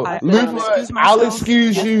 I'll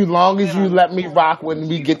excuse you long as you let me rock when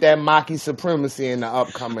we get that Maki Supremacy in the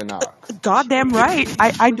upcoming arcs. Goddamn right.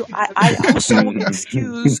 I also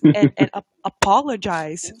excuse and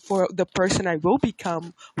apologize for the person I will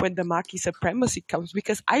become when the Maki Supremacy comes,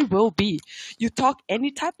 because I will be. You talk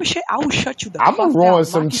any type of shit, I will shut you the fuck down. I'm gonna roar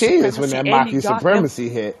some cheers when that Maki Supremacy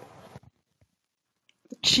hit.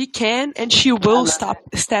 She can and she will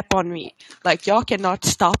step on me. Like, y'all cannot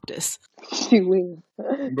stop this. She will.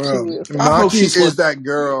 She Bro, will. I hope Maki she is flips. that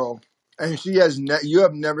girl, and she has. You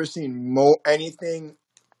have never seen anything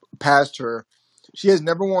past her. She has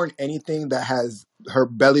never worn anything that has her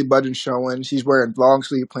belly button showing. She's wearing long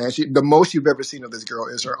sleeve pants. The most you've ever seen of this girl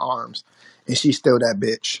is her arms, and she's still that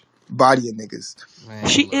bitch. Body of niggas. Man,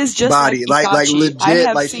 she is just body, like legit. I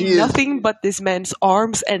have like seen nothing but this man's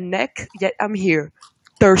arms and neck, yet I'm here,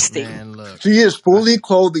 thirsting. Man, look. She is fully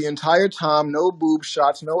clothed the entire time. No boob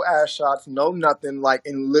shots, no ass shots, no nothing. Like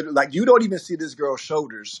you don't even see this girl's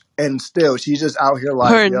shoulders, and still she's just out here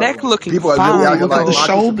like her neck looking people fine. are really out here Look at like the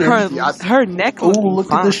shoulder. Her neck Ooh, looking look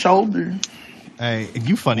fine. at the shoulder. Hey,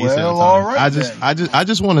 you funny Well, as hell, all Tony. right, I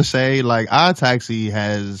just want to say, like, Odd Taxi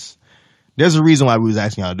has. There's a reason why we was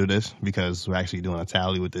asking y'all to do this, because we're actually doing a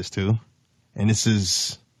tally with this too, and this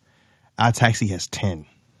is Odd Taxi has 10.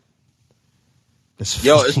 It's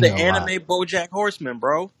the anime anime BoJack Horseman,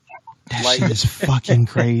 bro. That shit is fucking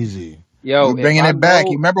crazy. Yo, you bringing it back.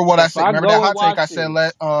 You remember what I said? Remember that hot take I said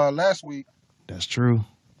last week? That's true.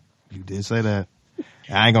 You did say that.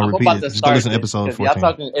 I ain't gonna I'm repeat about it. to Just go listen to start episode this, 'cause y'all 14.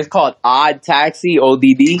 talking. It's called Odd Taxi,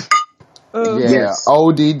 ODD. Yeah,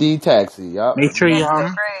 ODD Taxi. Yup. Make sure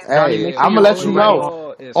y'all. Hey, I'm gonna let you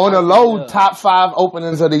know. On the low, top 5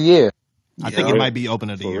 openings of the year. I think it might be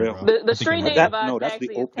opening of the year, bro. The street name of Odd Taxi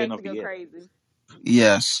is Technical Crazy.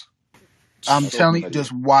 Yes. I'm telling you,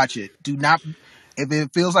 just watch it. Do not. If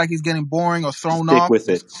it feels like he's getting boring or thrown off,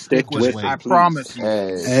 Stick with it. I promise you.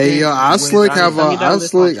 Hey, yo, I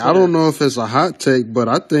don't know if it's a hot take, but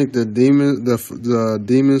I think the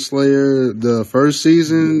Demon Slayer, the first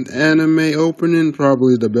season anime opening,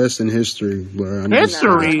 probably the best in history.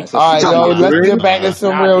 History. All right, yo, let's get back to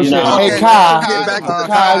some real shit. Hey,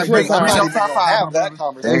 Kai,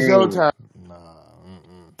 it's your time.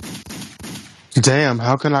 Damn,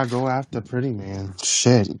 how can I go after Pretty Man?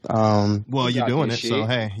 Shit. Well, you're doing it, so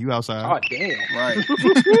hey, you outside. Oh, damn. Right.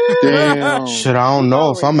 Damn. Shit, I don't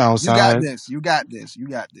know if I'm outside. You got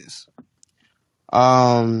this.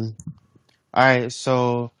 All right,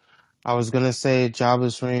 so I was gonna say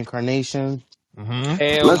Jobless Reincarnation.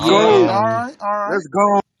 Mm-hmm. Let's go. All right. Let's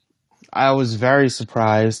go. I was very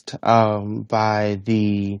surprised by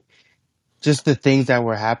just the things that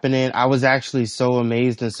were happening. I was actually so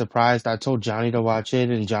amazed and surprised. I told Johnny to watch it,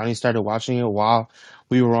 and Johnny started watching it while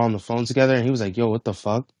we were on the phone together, and he was like, yo, what the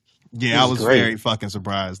fuck? Yeah, I was very fucking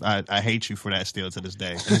surprised. I hate you for that still to this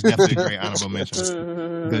day. And it's definitely a great honorable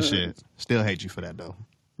mention. Good shit. Still hate you for that, though.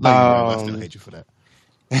 Love you, bro, but I still hate you for that.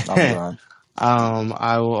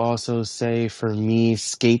 I will also say, for me,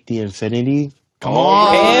 Skate the Infinity. Come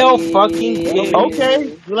on. Hell fucking yeah.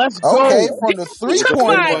 Okay, let's go. Okay, from the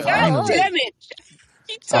 3-point. God damn it.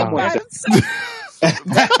 He took my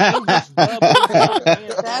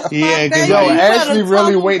Yeah, because yo, Ashley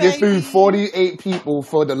really waited through 48 people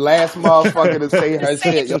for the last motherfucker to say her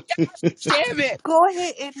shit. Yo. Damn it. Go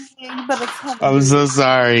ahead, Indian. You better tell me. I'm so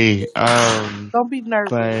sorry. Don't be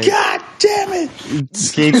nervous. God damn it!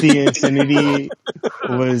 Skate the Infinity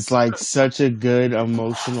was like such a good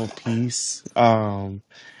emotional piece. And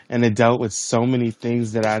it dealt with so many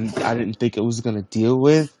things that I didn't think it was gonna deal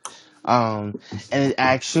with. And it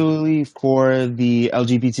actually, for the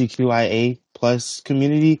LGBTQIA plus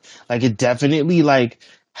community, like, it definitely like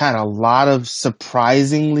had a lot of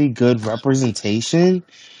surprisingly good representation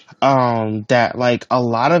that like a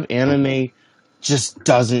lot of anime just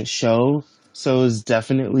doesn't show. So it's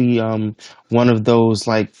definitely one of those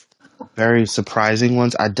like very surprising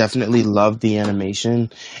ones. I definitely loved the animation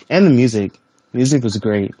and the music. Music was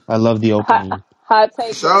great. I love the opening. Hot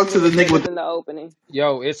take. Shout out to the nigga with in the opening.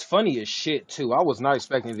 Yo, it's funny as shit too. I was not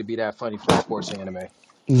expecting it to be that funny for a sports anime.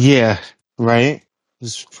 Yeah, right?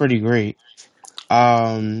 It's pretty great.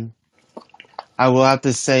 I will have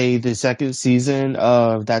to say the second season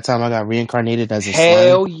of That Time I Got Reincarnated as a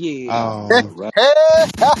Hell Slime. yeah. Hey,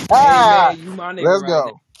 man, you my nigga. Let's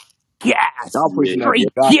go. Yes. Y'all pushing up your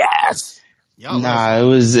Yes. Nah,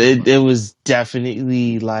 it was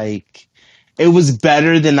definitely like, it was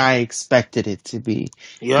better than I expected it to be.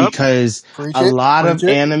 Yep. Because a lot of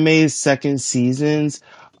anime's second seasons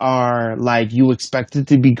are like, you expect it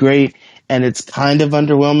to be great and it's kind of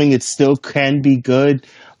underwhelming. It still can be good,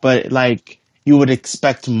 but like, you would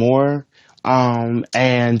expect more.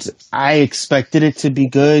 And I expected it to be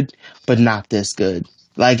good, but not this good.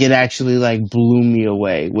 Like, it actually like blew me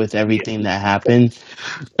away with everything that happened.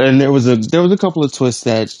 And there was a couple of twists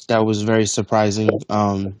that was very surprising.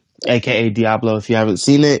 AKA Diablo, if you haven't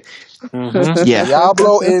seen it. Mm-hmm. Yeah.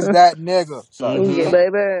 Diablo is that nigga. Sorry. Yeah,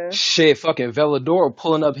 baby. Shit, fucking Veladora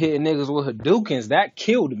pulling up hitting niggas with Hadoukens. That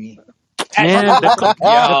killed me. Man, the Yo, that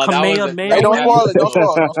was a Kamehameha Hey, great don't spoil it. Don't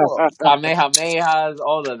episode. spoil it. Don't spoil it. Kamehamehas,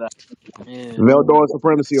 all of that. man. Veldor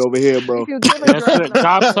supremacy over here, bro. You give a Yes, sir. dress.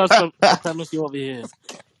 Job supremacy over here.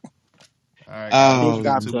 All right, guys. Big You job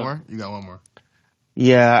got two stuff. more? You got one more.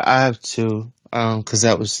 Yeah, I have two. Because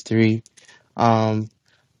that was three.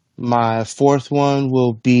 My fourth one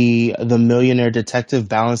will be The Millionaire Detective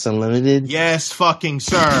Balance Unlimited. Yes, fucking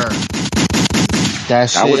sir. That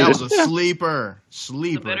shit. That was a sleeper.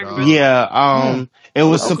 Dog. Yeah, it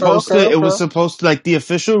was supposed to like the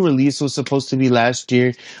official release was supposed to be last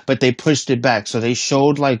year, but they pushed it back. So they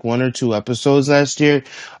showed like 1 or 2 episodes last year,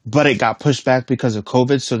 but it got pushed back because of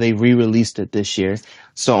COVID, so they re-released it this year.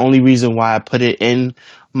 So only reason why I put it in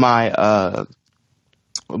my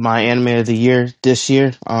my anime of the year this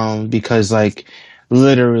year, because like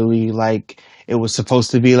literally like it was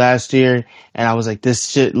supposed to be last year, and I was like, this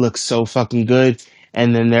shit looks so fucking good.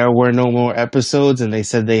 And then there were no more episodes, and they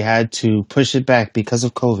said they had to push it back because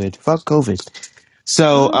of COVID. Fuck COVID.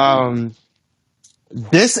 So,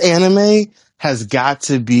 this anime has got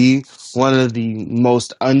to be one of the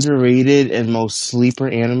most underrated and most sleeper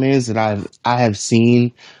animes that I have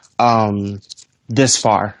seen, this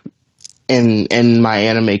far in my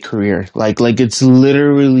anime career. Like it's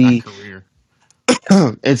literally,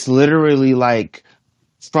 it's literally like,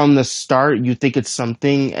 from the start, you think it's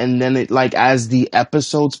something, and then it like as the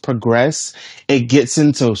episodes progress, it gets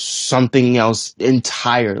into something else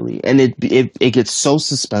entirely, and it gets so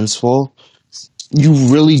suspenseful. You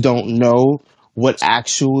really don't know what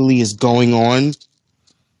actually is going on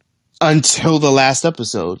until the last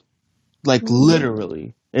episode. Like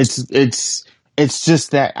literally, it's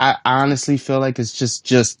just that I honestly feel like it's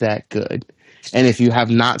just that good. And if you have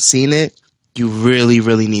not seen it, you really,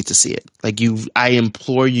 really need to see it. Like I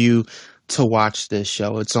implore you to watch this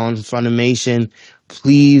show. It's on Funimation.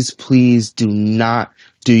 Please, please do not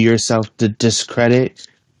do yourself the discredit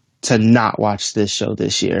to not watch this show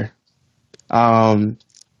this year. And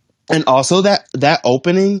also that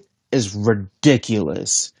opening is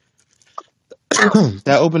ridiculous.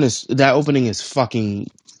 that opening is fucking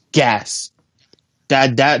gas.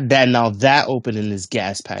 That opening is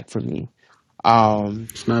gas pack for me.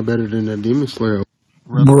 It's not better than that Demon Slayer.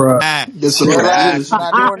 Bruh. This is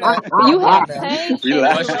not doing that. You have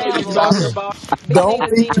changed things around. Don't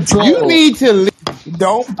feed the troll. You need to leave.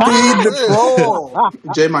 Don't feed the troll.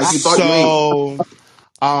 J Mike, you thought you ate.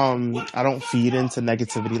 I don't feed into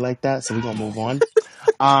negativity like that, so we're gonna move on.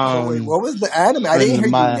 So wait, what was the anime? I didn't hear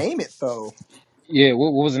you name it though. Yeah,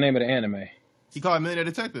 what was the name of the anime? He called it Millionaire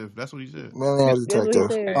Detective. That's what he said. Millionaire Detective.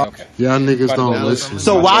 Okay. Y'all niggas don't listen.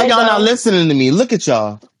 So why y'all not listening to me? Look at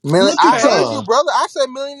y'all. I heard you, brother. I said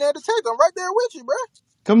Millionaire Detective. I'm right there with you, bro.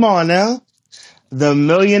 Come on now. The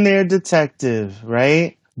Millionaire Detective,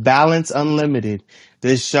 right? Balance Unlimited.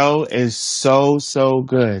 This show is so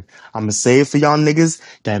good. I'm gonna say it for y'all niggas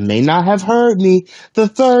that may not have heard me the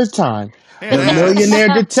third time. The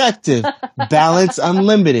Millionaire Detective, Balance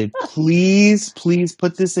Unlimited. Please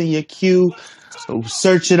put this in your queue.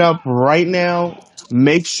 Search it up right now.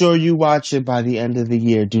 Make sure you watch it by the end of the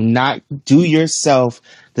year. Do not do yourself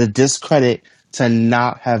the discredit to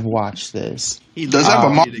not have watched this. He does have a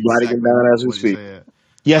manga. Writing it down as we speak.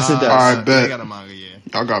 Yes, it does. All right, bet. They got a manga, yeah.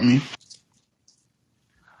 Y'all got me.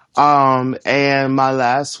 And my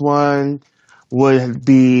last one would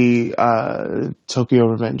be Tokyo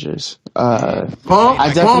Revengers. I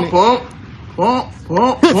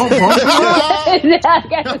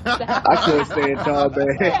couldn't stand tall,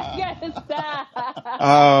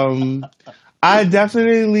 man. I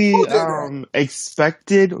definitely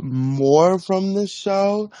expected more from the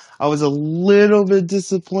show. I was a little bit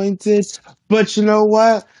disappointed, but you know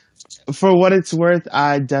what? For what it's worth,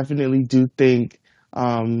 I definitely do think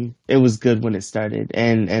it was good when it started,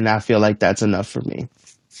 and I feel like that's enough for me.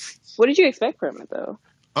 What did you expect from it though?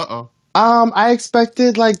 I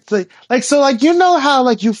expected so you know how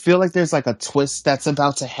like you feel like there's like a twist that's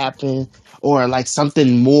about to happen, or like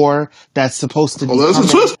something more that's supposed to be there's coming.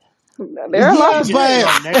 a twist. There are a lot of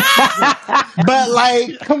but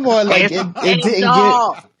like, come on, like it didn't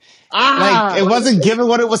get. Like it wasn't given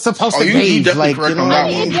what it was supposed to be. Like, you know what I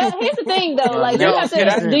mean? Here's the thing, though. Like, you have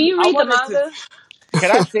to. Do you read the manga? Can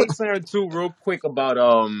I say something too, real quick about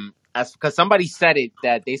because somebody said it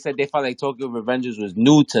that they said they felt like Tokyo Revengers was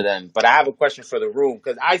new to them, but I have a question for the room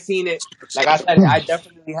because I seen it. Like I said,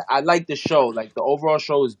 I like the show. Like the overall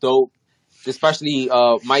show is dope, especially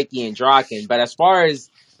Mikey and Draken. But as far as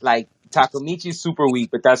like Takemichi's super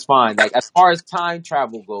weak, but that's fine. Like as far as time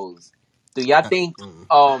travel goes. Do y'all think? Nope.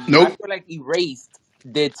 I feel like Erased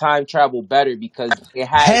did time travel better because it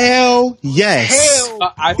had. Hell yes.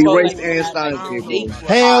 I felt like Erased it and had Sonic like game for stakes me. were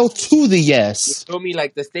high. Hell to the You yes. feel me?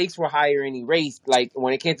 Like the stakes were higher and erased. Like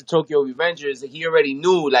when it came to Tokyo Revengers, he already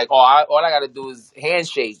knew. Like, all I gotta do is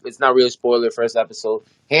handshake. It's not real spoiler first episode.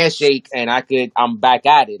 Handshake, and I'm back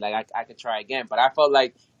at it. Like I could try again. But I felt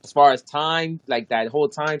like as far as time, like that whole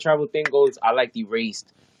time travel thing goes, I liked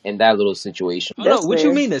erased in that little situation. Oh, no, what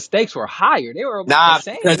you mean the stakes were higher? They were Nah, the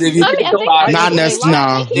same. because if you I think think about it, Not necessarily.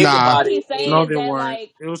 I think Nah. what he's saying No, is they that weren't.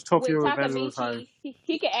 like It was with Tokyo Revengers was higher. Takamichi,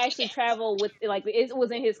 he could actually travel with like it was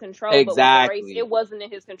in his control, but with Erased, exactly, it wasn't in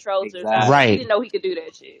his control to travel. exactly, He Right. didn't know he could do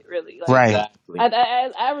that shit. Really, like Right. exactly.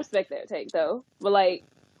 I respect that take though, but like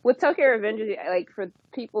with Tokyo Revengers, like for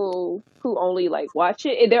people who only like watch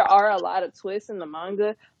it, there are a lot of twists in the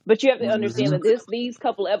manga. But you have to understand that these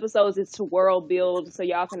couple episodes is to world build, so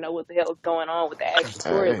y'all can know what the hell is going on with the actual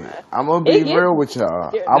storyline. I'm gonna be real with y'all.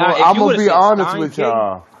 Yeah. I'm gonna be honest with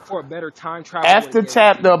y'all. For a better time travel. After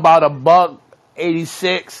chapter about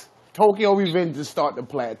 $1.86, Tokyo Revengers start to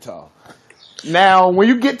plateau. Now, when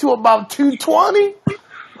you get to about 220,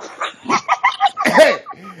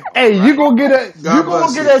 hey, you gonna get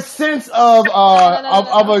a sense of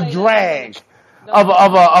a drag,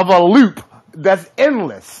 of a loop that's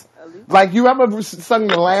endless. Like, you ever sung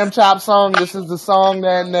the Lamb Chop song? This is the song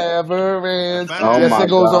that never ends. Oh Yes, my it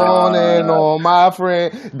goes on and on, my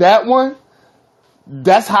friend. That one,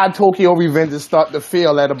 that's how Tokyo Revengers start to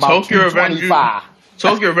feel at about 225.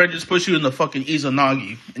 Tokyo Revengers push you in the fucking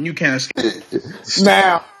Izanagi, and you can't escape.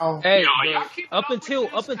 Now, hey, up until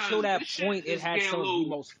that point, it had some of the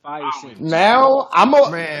most fire scenes. Now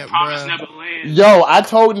Yo, I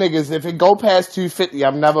told niggas if it go past 250,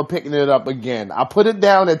 I'm never picking it up again. I put it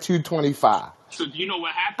down at 225. So do you know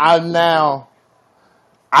what happened?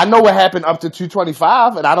 I know what happened up to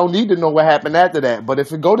 225, and I don't need to know what happened after that. But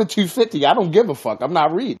if it go to 250, I don't give a fuck. I'm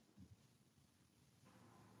not reading.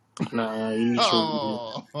 Nah, you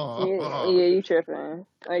tripping. Yeah, you tripping.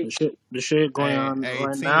 Like, the shit going on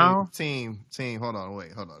right now. Team, hold on,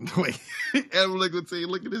 wait. Analytical team,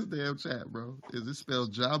 look at this damn chat, bro. Is it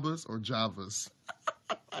spelled Jabas or Javas?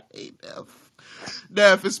 I hate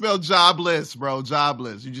Neff, it's spelled jobless, bro.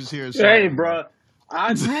 Jobless. You just hear it. Hey, bro.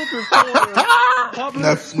 I grew up in Florida.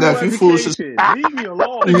 Public school education. Leave me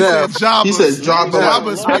alone. He said Jabba.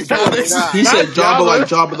 He said Jabba like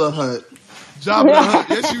Jabba the Hutt. Jabba the Hutt.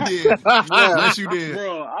 Yes, you did. Yes, you did.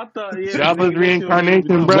 Bro, I thought Jabba's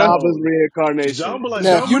reincarnation, bro. Jabba's reincarnation.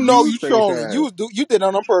 Now you know you trolling. You did it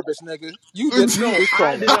on purpose, nigga. You did trolling.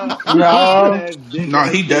 Nah,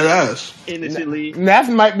 he dead ass. Innocently. Neff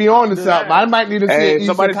might be on to something. I might need to see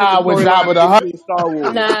Isekai with Jabba the Hutt. Star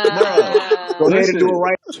Wars. Go ahead and do it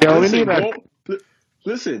right.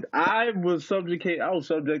 Listen, I was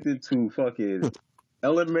subjected to fucking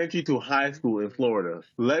elementary to high school in Florida.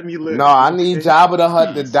 Let me live. No, I need Jabba the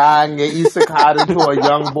Hutt to die and get Isekai into a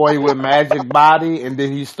young boy with magic body, and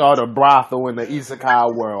then he start a brothel in the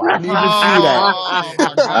Isekai world. I need to see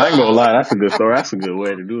that. I ain't gonna lie, that's a good story. That's a good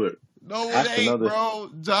way to do it. No, it ain't, bro.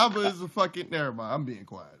 Jabba is a fucking... Never mind. I'm being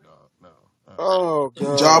quiet, dog. No. Oh,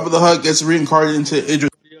 God. Jabba the Hutt gets reincarnated into Idris.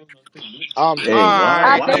 Y'all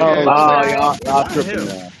tripping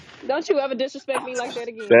now. don't you ever disrespect me like that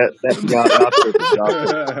again. Y'all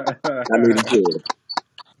tripping. I need to hear it.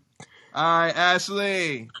 All right,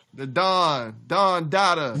 Ashley, the Don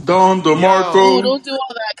Dada. Don DeMarco. Ooh, don't do all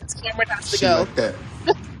that because Cameron has to go.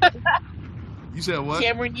 Like You said what?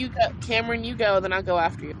 Cameron, you go, then I'll go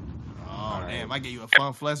after you. Oh, damn, I gave you a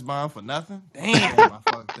fun flesh bomb for nothing? Damn, I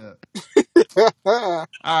fucked up. All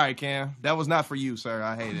right, Cam, that was not for you, sir.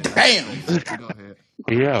 I hate it. Damn. Go ahead.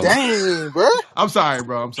 Yeah. Dang, bro. I'm sorry,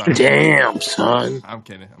 bro. I'm sorry. Damn, son. I'm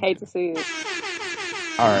kidding. Hate to see it.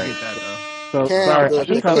 All right. Get that, though. So, Cam, sorry, the I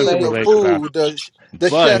just king have to of relate food, to the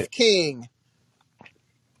But- chef king.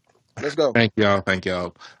 Let's go. Thank y'all.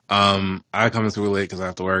 I come in too late because I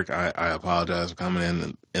have to work. I apologize for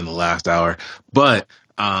coming in the last hour. But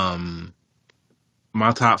my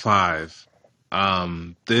top 5.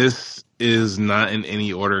 This is not in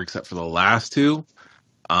any order except for the last two.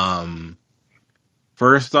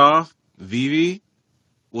 First off, Vivi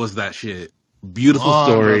was that shit. Beautiful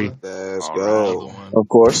story. Let's go. Of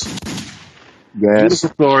course. Yes. Beautiful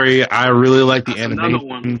story. I really like the Another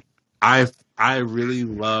animation. I really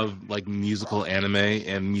love like musical anime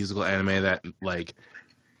and musical anime that like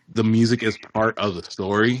the music is part of the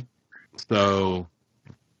story. So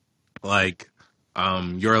like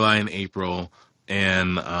Your Lie in April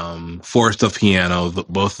and Forest of Piano,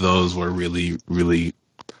 both of those were really, really,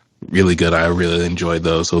 really good. I really enjoyed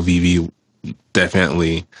those. So Vivi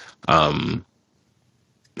definitely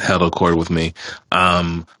held a chord with me.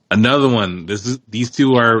 Another one. These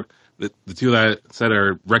two are the two that I said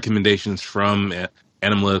are recommendations from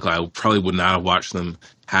Analytical. I probably would not have watched them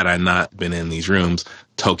had I not been in these rooms.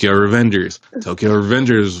 Tokyo Revengers. Tokyo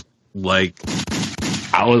Revengers. Like,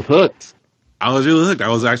 I was hooked. I was really hooked. I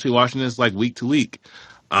was actually watching this like week to week.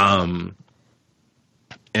 And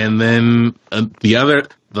then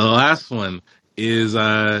the last one is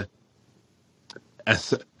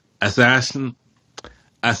Assassin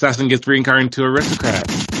gets reincarnated into aristocrat.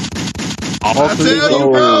 All I three of tell you,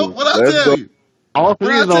 those, bro. What I tell you? all three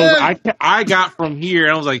What of I those, tell you? I got from here.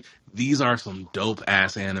 And I was like, these are some dope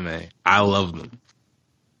ass anime. I love them.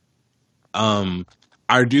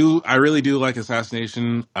 I really do like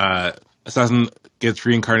Assassination. Assassin gets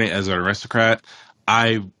reincarnated as an aristocrat.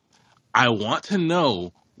 I want to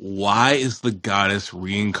know, why is the goddess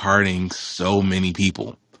reincarnating so many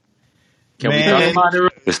people? Can we talk about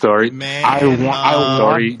it? The story. I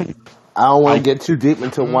Story. I don't want to get too deep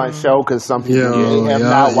into one show because some people may have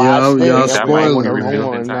not y'all watched it. y'all And we don't want to spoiling it.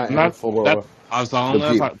 ruin nothing for I was on the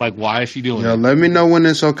that. people. Like, why is she doing Yo, it? let me know when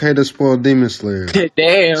it's okay to spoil Demon Slayer.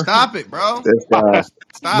 Damn. Stop it, bro. That's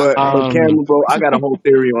Stop. but Cameron, bro, I got a whole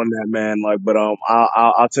theory on that, man. Like, but I'll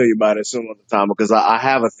tell you about it some other time because I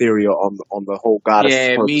have a theory on the whole goddess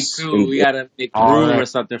Yeah, me purpose. too. We gotta make All room right. or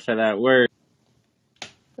something for that word.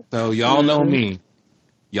 So y'all know me.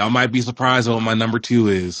 Y'all might be surprised at what my number 2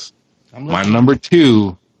 is. I'm My listening. number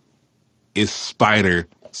 2 is Spider.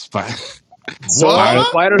 Spider.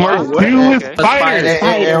 Spider Number what? 2 is Okay. Spider.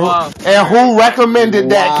 And who recommended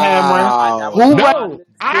that, Cameron? Who No,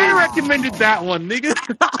 I recommended that one, nigga.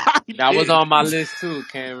 That was on my list too,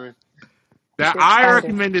 Cameron. That Said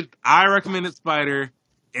Spider. I recommended Spider,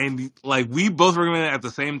 and like we both recommended it at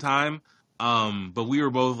the same time. But we were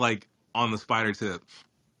both like on the Spider tip.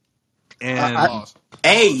 And Pause.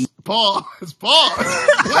 Hey, Pause.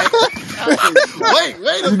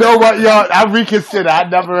 Wait a You know what, y'all? I reconsider. I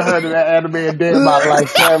never heard of that anime a day in my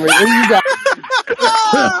life, Cameron. And you got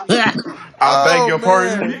I beg your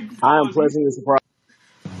pardon. I am pleasantly surprised.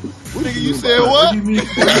 Nigga, you said what? What do you mean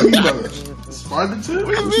by that? Spider tip?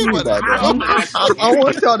 What do you mean by that? I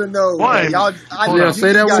want y'all to know, man. Y'all, Yeah,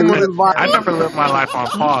 say that one more time. I never lived my life on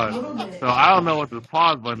pause, so I don't know what the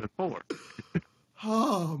pause button is for.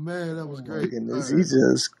 Oh man, that was great. Goodness, All he right.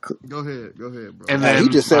 just Go ahead, bro. And then he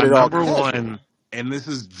just said my it all. number 1, and this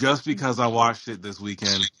is just because I watched it this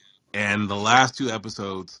weekend, and the last 2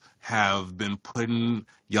 episodes have been putting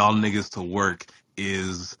y'all niggas to work,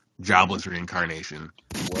 is Jobless Reincarnation.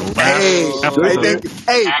 The last episode.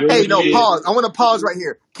 Hey, no, pause. I want to pause right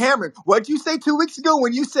here. Cameron, what'd you say 2 weeks ago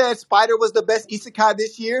when you said Spider was the best isekai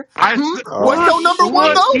this year? What's your number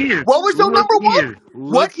one, though? What was your number one?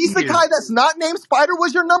 What isekai that's not named Spider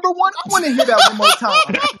was your number one? I want to hear that one more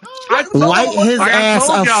time. Light his ass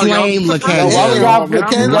a flame, Damn, Let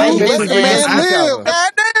the man live.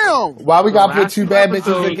 Goddamn. Why we gotta put 2 bad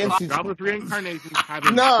bitches against each other? Jobless Reincarnations have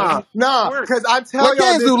been Nah, because I tell Let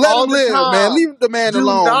y'all this Kenzu, let all him the live, time. man. Leave the man Do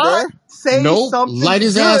alone, not bro. say Nope. something Light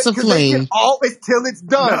his good, ass a 'cause they flame. can always till it's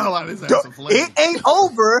done. No, light his ass a flame. It ain't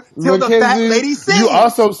over till the fat Mackenzie, lady sings. you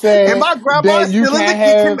also said and my grandma that is you still in the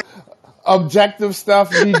can't kitchen. have objective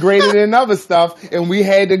stuff be greater than other stuff, and we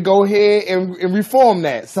had to go ahead and reform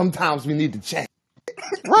that. Sometimes we need to change.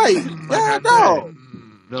 Right. Yeah, no.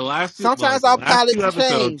 The last 2, Sometimes the our last 2 palates episodes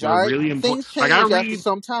change, were all right? really important. Things Like change after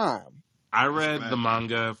some time. I read the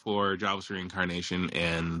manga for Jobless Reincarnation,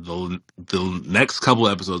 and the next couple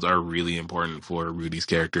episodes are really important for Rudy's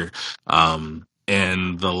character. And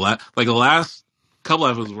the last couple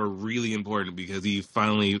episodes were really important because he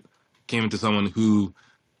finally came into someone who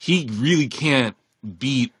he really can't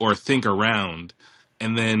beat or think around,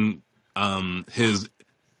 and then his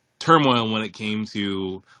turmoil when it came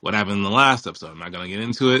to what happened in the last episode. I'm not gonna get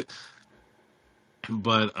into it,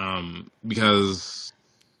 but because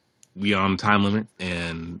we on time limit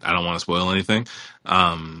and I don't want to spoil anything.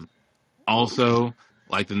 Also,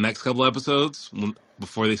 like the next couple episodes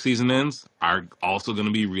before the season ends are also going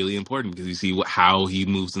to be really important because you see how he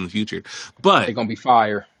moves in the future. But They're gonna be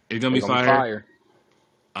fire. it's going to be fire.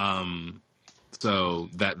 So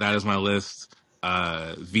that is my list.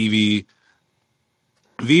 Vivi,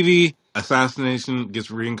 Assassination gets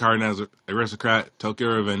reincarnated as an aristocrat.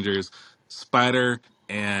 Tokyo Revengers, Spider,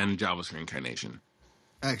 and Jobless Reincarnation.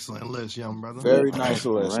 Excellent list, young brother. Very nice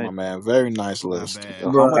list, my man. Very nice list.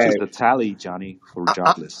 How much is the tally, Johnny, for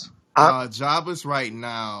Jobless? Jobless right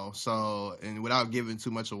now. So, and without giving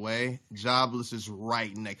too much away, Jobless is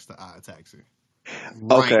right next to Odd Taxi.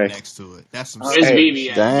 Right next to it. That's some. Where's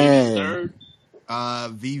Vivi at? Dang. Third?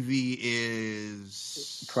 Vivi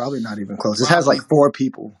is probably not even close. It has like 4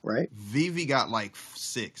 people, right? Vivi got like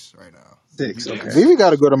 6 right now. 6. Okay. Vivi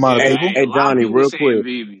got a good amount of people. Hey, Johnny, real quick.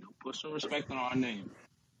 Vivi. Put some respect on our name.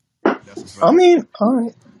 I mean, all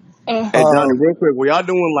right. Hey, Johnny, real quick. Were y'all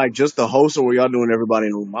doing like just the host, or were y'all doing everybody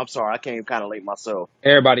in the room? I'm sorry, I came kind of late myself.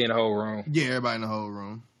 Everybody in the whole room. Yeah, everybody in the whole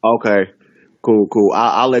room. Okay, cool.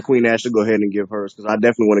 I'll let Queen Ashley go ahead and give hers because I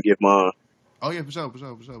definitely want to give mine. Oh yeah, for sure.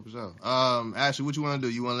 Ashley, what you want to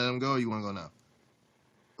do? You want to let him go, or you want to go now?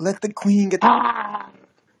 Let the queen get.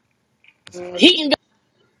 He can go.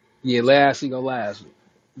 Yeah, last. He go last.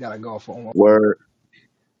 Gotta go for one. Word.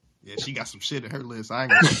 Yeah, she got some shit in her list. I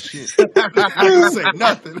ain't gonna say shit. I ain't gonna say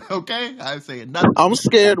nothing. Okay, I ain't saying nothing. I'm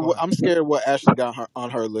scared what Ashley got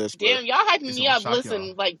on her list. Bro. Damn, y'all hyping me up.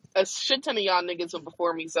 Listen, like a shit ton of y'all niggas were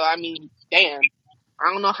before me, so I mean, damn.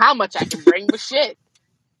 I don't know how much I can bring, but shit.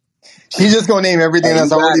 She's just gonna name everything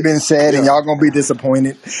that's already been said, and y'all gonna be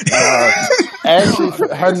disappointed. Actually,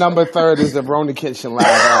 her number 3 is the Rona Kitchen live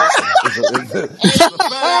action.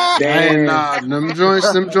 Hey, nah, them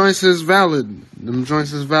joints is valid. Go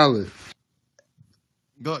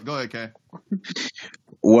ahead, Kay.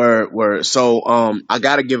 Word. So, I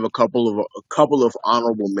gotta give a couple of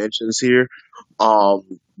honorable mentions here.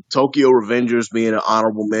 Tokyo Revengers being an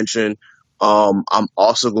honorable mention. I'm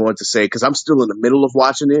also going to say, cause I'm still in the middle of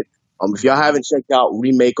watching it. If y'all haven't checked out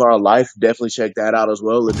Remake Our Life, definitely check that out as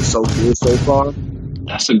well. It is so good so far.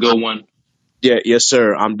 That's a good one. Yeah, yes,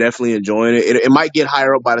 sir. I'm definitely enjoying it. It might get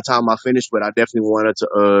higher up by the time I finish, but I definitely wanted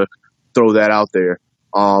to throw that out there.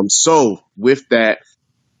 So with that,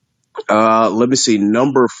 let me see.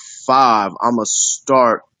 Number 5, I'm gonna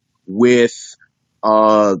start with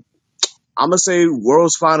I'm gonna say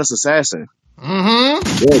World's Finest Assassin. Mm-hmm.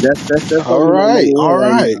 Yeah, that's all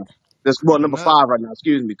right. That's number 5 right now.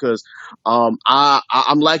 Excuse me, because I'm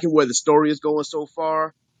liking where the story is going so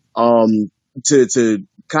far. To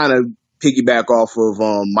kind of piggyback off of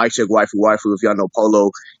Mike Check Waifu, if y'all know Polo,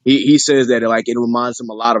 he says that it reminds him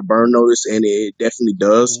a lot of Burn Notice, and it definitely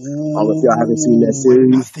does. If y'all haven't seen that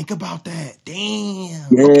series, think about that. Damn.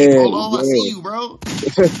 Yeah, okay, Polo, I see you, bro.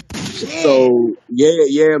 So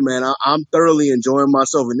yeah, man, I'm thoroughly enjoying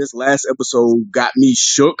myself, and this last episode got me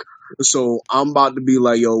shook. So I'm about to be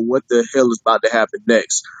like, yo, what the hell is about to happen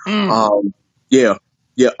next? Yeah.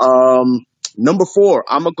 Number 4,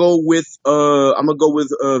 I'm gonna go with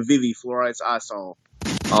Vivi, Fluoride's Eye Song.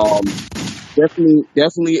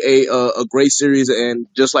 Definitely a great series, and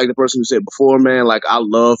just like the person who said before, man, like I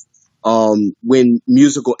love when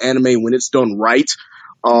musical anime, when it's done right.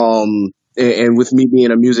 And with me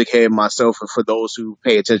being a music head myself, and for those who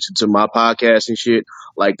pay attention to my podcast and shit,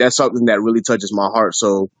 like that's something that really touches my heart.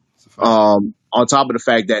 So, on top of the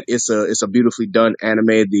fact that it's a beautifully done anime,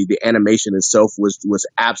 the animation itself was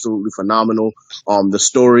absolutely phenomenal. The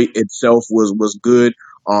story itself was good.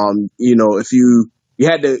 If you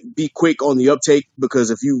had to be quick on the uptake, because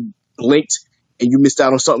if you blinked and you missed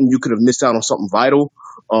out on something, you could have missed out on something vital.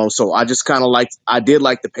 So I just kind of did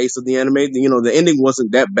like the pace of the anime. The ending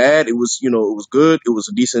wasn't that bad. It was, it was good. It was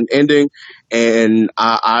a decent ending, and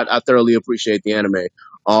I thoroughly appreciate the anime.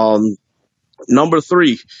 Number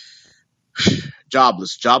 3,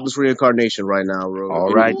 Jobless Reincarnation right now, bro.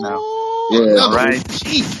 All right now. Yeah. All right.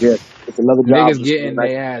 Yeah. It's another Jobless. Niggas getting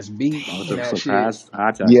their ass beat. That shit.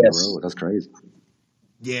 Yes. Bro, that's crazy.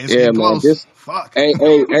 Yeah, it's getting man. close. Fuck. Hey,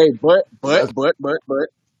 but.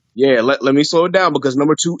 Yeah, let me slow it down, because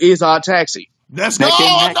number 2 is Odd Taxi. Let's go.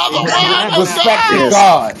 Another one. Respect to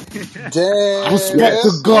God. Damn. Respect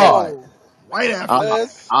to God. Right after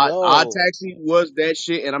Odd Taxi was that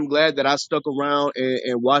shit, and I'm glad that I stuck around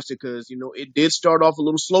and watched it, because it did start off a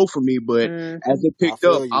little slow for me, but as it picked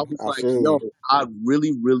up, I was like, yo, I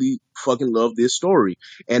really, really fucking love this story.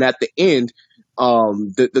 And at the end,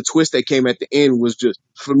 the twist that came at the end was just,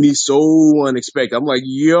 for me, so unexpected. I'm like,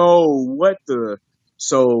 yo, what the?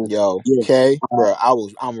 So Kay, bro,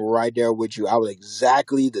 I'm right there with you. I was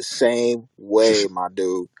exactly the same way, my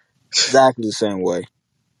dude. Exactly the same way.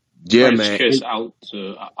 Yeah, French man. kiss out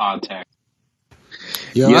to Odd Taxi.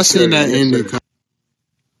 Yo, I seen that ending.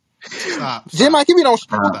 Stop. J Mike, you don't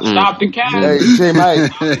Stop the cat. Hey, J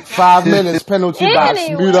Mike, 5 minutes penalty box.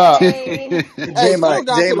 Mute up. J Mike,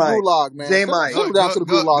 gulag, man. J Mike, Send him down to the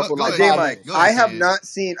gulag for like 5 minutes. I have not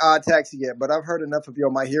seen Odd Taxi yet, but I've heard enough of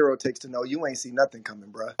your My Hero takes to know you ain't seen nothing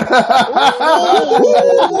coming, bro.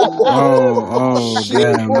 Oh,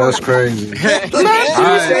 damn, that's crazy.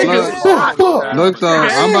 Look though,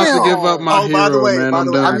 I'm about to give up my Oh, by the hero, way, man. I'm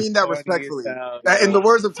I done. mean that respectfully. In the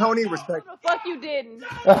words of Tony, respect. The fuck you didn't.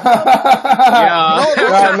 Yeah. No,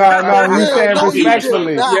 listen, No. for You real. said No, he did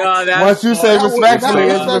respectfully. not. Yo, Once that's you say That funny, was not respectfully,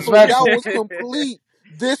 it's dog. respectfully. That was respectful. complete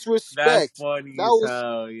That's disrespect. funny That as was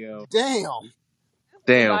hell, yo. damn.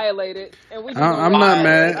 Damn. Violated, and we just gonna I'm leave not it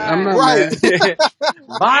there. mad. I'm not Right. mad.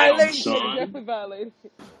 Damn, Violation. Yeah, son. definitely violated.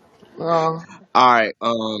 All right.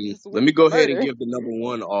 Just Let me go ahead and murder. give the number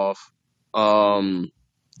one off.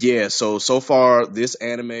 Yeah. So far, this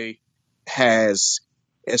anime has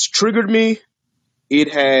triggered me.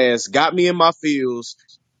 It has got me in my feels.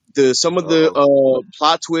 Some of the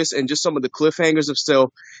plot twists and just some of the cliffhangers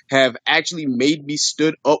itself have actually made me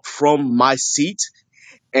stood up from my seat,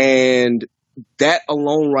 and that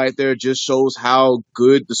alone right there just shows how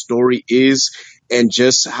good the story is and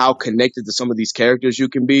just how connected to some of these characters you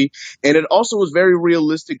can be. And it also was very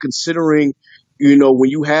realistic considering, when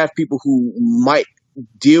you have people who might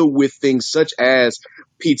deal with things such as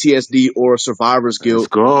PTSD or survivor's Let's guilt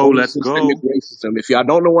go. or Let's systemic go. racism. If y'all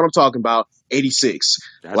don't know what I'm talking about, 86.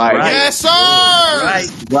 That's Like, right. Yes, That's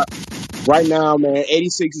sir. right. right now, man,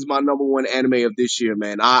 86 is my number one anime of this year,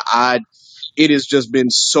 man. It has just been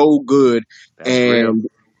so good. That's real. And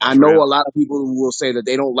I That's know real. a lot of people will say that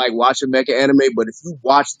they don't like watching mecha anime, but if you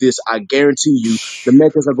watch this, I guarantee you the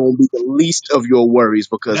mechas are going to be the least of your worries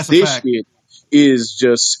because That's a this fact. shit is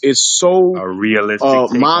so A realistic take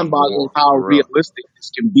on mind-boggling war. how For real. realistic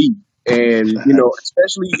this can be. And, Facts.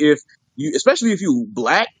 especially if you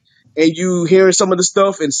black and you hearing some of the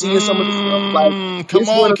stuff and seeing some of the stuff, like, Come it's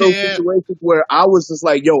one on, of those kid. situations where I was just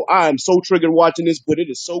like, yo, I am so triggered watching this, but it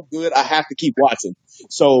is so good. I have to keep watching.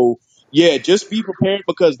 So yeah, just be prepared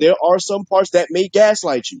because there are some parts that may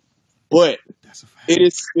gaslight you, but That's a it fact.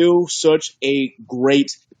 is still such a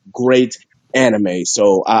great anime.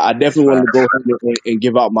 So I definitely wanted to Facts. go ahead and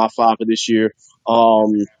give out my 5 for this year.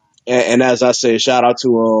 Um, and as I say, shout out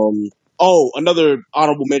to another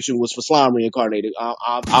honorable mention was for Slime Reincarnated.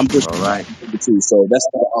 I'm pushing All for right. that number 2, so that's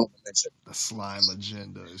another honorable mention. The slime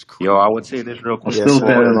agenda is Yo, crazy. I would say this real I'm quick. Yes, Still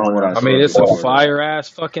standing sir. on what I I mean, said it's a before, though. fire ass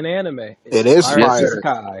fucking anime. It It's is fire Yes, as fire. sir.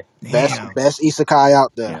 isekai. Best Damn. best isekai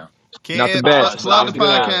out there. Yeah. Not the Kid, Nah, best, it's but plug not the it's the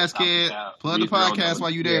good. cap. podcast, It's not the kid. cap. Plug the ReZero podcast doing while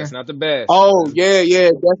it. you Yeah, there. it's not the best, Oh but yeah,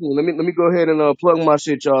 definitely. Let me go ahead and plug my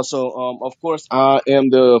shit, y'all. So of course I am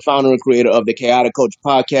the founder and creator of the Chaotic Culture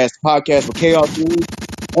podcast where chaos rules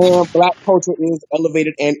and black culture is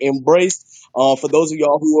elevated and embraced. For those of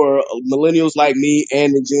y'all who are millennials like me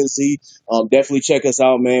and the Gen Z, definitely check us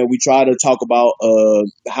out, man. We try to talk about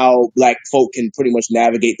how black folk can pretty much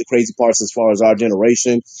navigate the crazy parts as far as our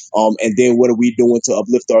generation. And then what are we doing to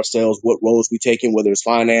uplift ourselves? What roles we taking, whether it's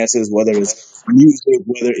finances, whether it's music,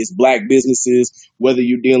 whether it's black businesses, whether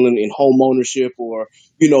you're dealing in home ownership or,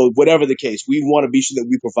 whatever the case. We want to be sure that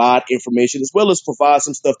we provide information as well as provide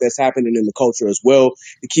some stuff that's happening in the culture as well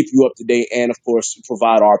to keep you up to date and, of course,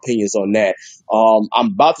 provide our opinions on that.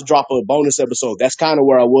 I'm about to drop a bonus episode. That's kind of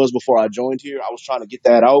where I was before I joined here. I was trying to get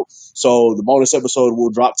that out. So the bonus episode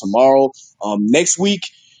will drop tomorrow. Next week,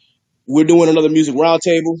 we're doing another music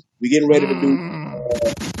roundtable. We're getting ready to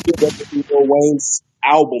do Lil Wayne's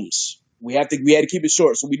albums. We had to keep it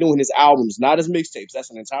short, so we're doing his albums, not his mixtapes.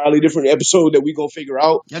 That's an entirely different episode that we're gonna figure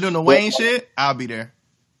out. Y'all doing the But Wayne shit? I'll be there.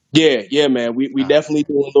 yeah, man. We definitely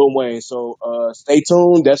doing Lil Wayne. So stay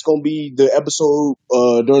tuned. That's gonna be the episode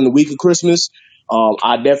during the week of Christmas.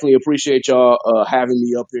 I definitely appreciate y'all having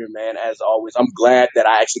me up here, man. As always, I'm glad that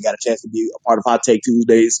I actually got a chance to be a part of Hot Take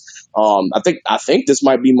Tuesdays. I think this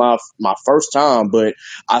might be my first time, but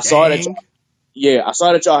I saw that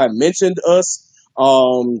y'all had mentioned us.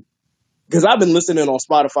 Because I've been listening on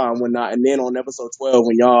Spotify and whatnot, and then on episode 12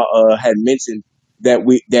 when y'all had mentioned that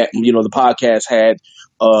the podcast had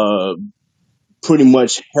pretty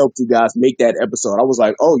much helped you guys make that episode. I was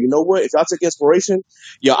like, oh, you know what? If y'all took inspiration,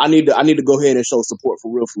 I need to go ahead and show support for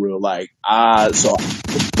real. Like, so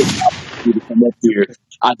to come up here,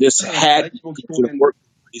 I just had to work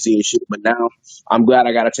crazy and shit, but now I'm glad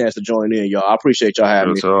I got a chance to join in, y'all. I appreciate y'all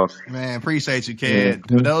having Real me. talk. Man, appreciate you, kid.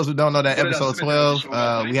 For those who don't know that episode 12,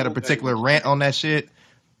 we had a particular rant on that shit,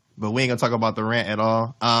 but we ain't gonna talk about the rant at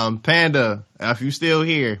all. Panda, if you still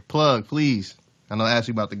here, plug, please. I know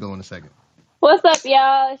Ashley about to go in a second. What's up,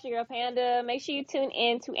 y'all? It's your girl Panda. Make sure you tune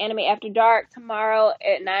in to Anime After Dark tomorrow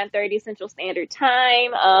at 9:30 Central Standard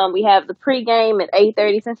Time. We have the pregame at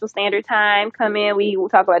 8:30 Central Standard Time. Come in. We will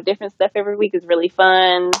talk about different stuff every week. It's really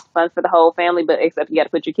fun for the whole family, but except you got to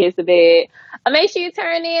put your kids to bed. Make sure you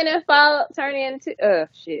tune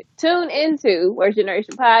into Worst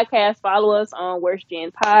Generation Podcast. Follow us on Worst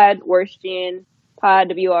Gen Pod, Worst Gen Pod,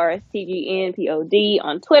 WRSTGNPOD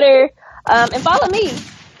on Twitter. And follow me.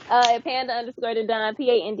 Panda_Don,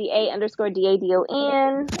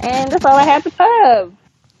 PANDA_DADON, and that's all I have to pub.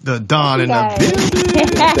 The Don in the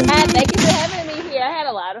Thank you for having me here. I had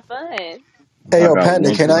a lot of fun. Hey, yo,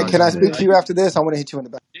 Panda, can I speak to you after this? I want to hit you in the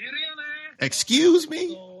back. Excuse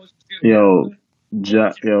me? Yo,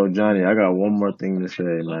 Johnny, I got one more thing to say,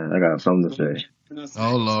 man. I got something to say.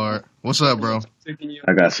 Oh, Lord. What's up, bro?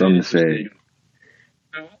 I got something to say.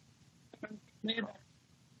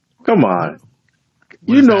 Come on.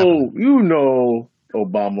 You know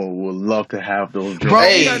Obama would love to have those jokes.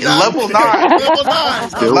 Hey, level 9.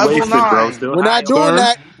 Still level wasted, 9. bro. Still We're not doing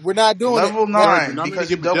that. We're not doing level it. 9 because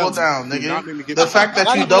you double down, nigga. The fact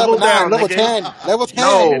that you double down, level nigga. 10. Level 10.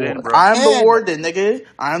 No, I'm the 10. warden, nigga.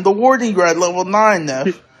 I'm the warden. You're at level 9,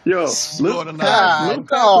 Neff. Yo, look past what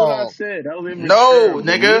I said. That was no,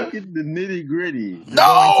 nigga. Look at the nitty gritty.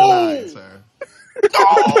 No. No.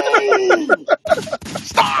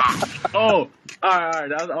 Stop. Oh. All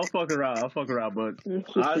right. I'll fuck around. But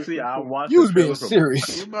honestly, I watched. You was being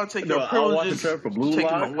serious. You about to take I your privileges? watched the trailer for Blue Take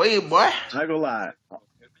Lock. them away, boy. I ain't gonna lie.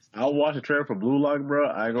 I watched the trailer for Blue Lock, bro.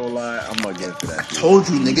 I ain't gonna lie. I'm against that shit. Told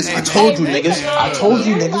you niggas. I told you niggas. I told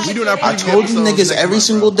you niggas. I told you niggas every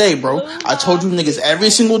single day, bro. I told you niggas every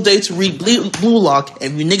single day to read Blue Lock.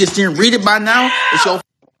 If you niggas didn't read it by now, it's your.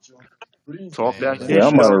 Talk that shit. Yeah,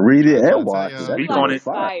 I'm gonna read it and watch it. Speak on it.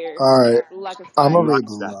 All right. I'm gonna read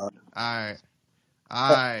Blue Lock. All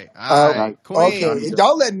right. Queen. Okay,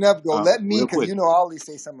 y'all let Neff go. Let me, because I always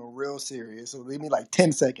say something real serious. So leave me like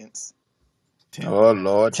 10 seconds. Oh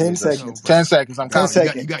Lord, 10 seconds. 10 seconds. I'm counting.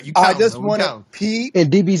 10 seconds. I just want to peep in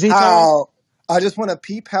DBZ how. I just want to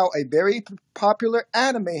peep how a very popular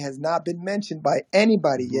anime has not been mentioned by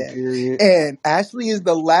anybody yet. And Ashley is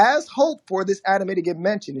the last hope for this anime to get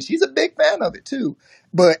mentioned. And she's a big fan of it too.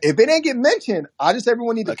 But if it ain't get mentioned,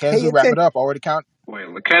 everyone need to pay attention. Wrap it up. Already count. Wait,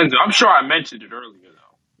 Lakenza, I'm sure I mentioned it earlier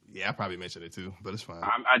though. Yeah, I probably mentioned it too, but it's fine.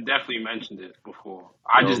 I definitely mentioned it before.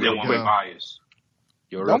 I just didn't want to be biased.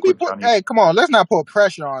 Don't be put. Hey, come on. Let's not put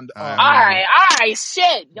pressure on. All right,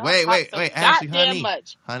 shit. Y'all wait. Ashley,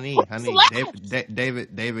 honey.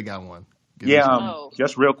 David got one.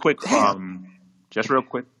 Just real quick.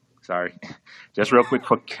 Sorry. Just real quick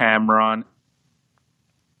for Cameron.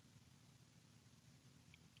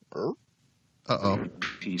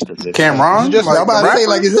 Cameron? I'm about to say,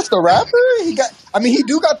 is this the rapper? He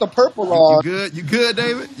do got the purple on. You good,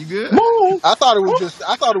 David? You good? I thought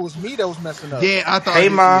it was me that was messing up. Yeah, I thought. Hey,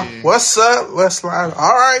 man, what's up? Let's live.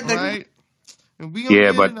 All right, nigga.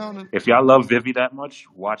 Yeah, but if y'all love Vivi that much,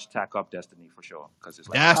 watch Tack Up Destiny for sure. Because it's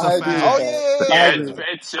like that's a fact. Oh yeah,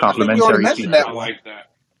 it's complimentary. That I like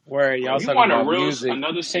that. Where y'all you talking want about music?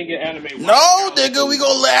 Another singing anime? No, nigga, we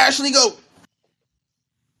gonna let Ashley go.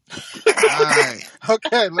 All right.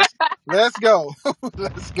 Okay, let's go.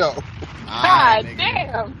 Let's go. God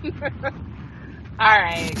damn. All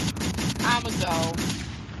right, I'm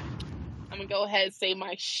gonna go ahead and say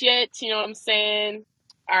my shit. You know what I'm saying?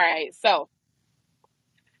 All right, so.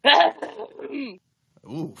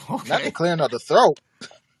 Ooh, okay. Not to clear another throat.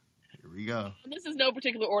 Here we go. This is no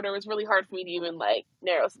particular order. It's really hard for me to even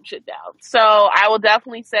narrow some shit down. So I will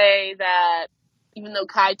definitely say that even though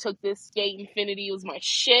Kai took this, Skate Infinity was my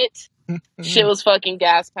shit. Shit was fucking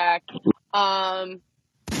gas pack.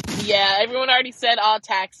 Yeah, everyone already said All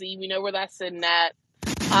Taxi. We know where that's sitting at.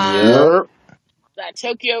 That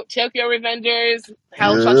Tokyo Revengers.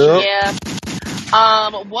 Hell fucking yeah.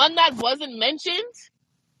 One that wasn't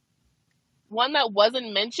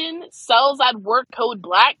mentioned, Cells at Work Code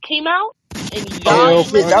Black came out. And that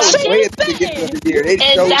is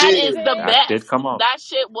the best. Did come out. That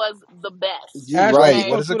shit was the best. You're right.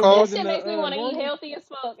 What is it called? That shit makes me want to eat healthy as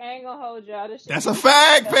fuck. I ain't gonna hold y'all. That's a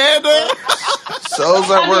fact, Panda.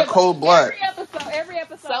 Cells at Work Code Black. Every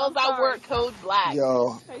episode. Cells at Work Code Black.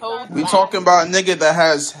 Yo. We talking about a nigga that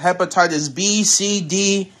has hepatitis B, C,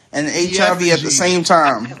 D, and HIV at the same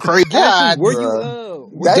time. Crazy. God,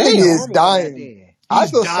 that nigga is dying. I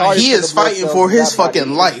feel sorry. He is fighting for his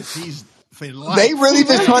fucking life. They really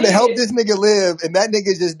just trying to help this nigga live, and that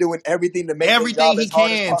nigga's just doing everything to make everything he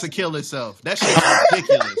can to kill himself. That shit's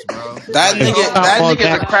ridiculous, bro. That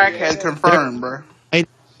nigga's a crackhead confirmed, bro.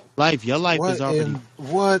 Your life is already.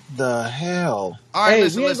 What the hell? All right,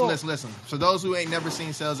 listen. For those who ain't never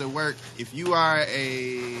seen Cells at Work, if you are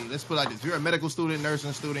let's put it like this: if you're a medical student,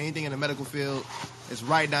 nursing student, anything in the medical field, it's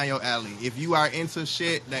right down your alley. If you are into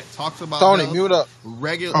shit that talks about Tony, health, mute up.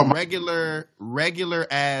 Regular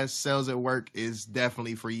as Cells at Work is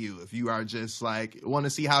definitely for you. If you are just want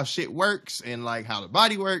to see how shit works and how the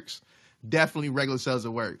body works, definitely Regular Cells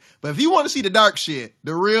at Work. But if you want to see the dark shit,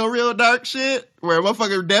 the real dark shit, where a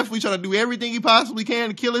motherfucker definitely trying to do everything he possibly can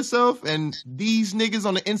to kill himself, and these niggas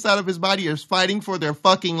on the inside of his body are fighting for their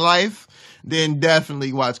fucking life, then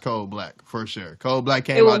definitely watch Cold Black for sure. Cold Black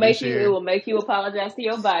came out this year. It will make you apologize to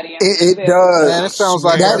your body. It does. Man, it sounds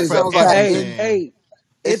like that is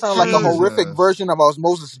it sounds like a horrific version of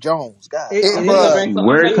Osmosis Jones. God,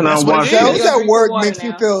 where can I watch Cells it? at Work makes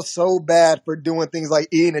you feel so bad for doing things like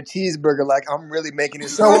eating a cheeseburger. Like, I'm really making it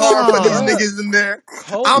so hard for these niggas in there.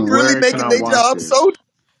 I'm really making their job so.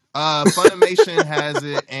 Funimation has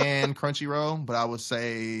it and Crunchyroll, but I would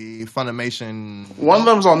say Funimation. One of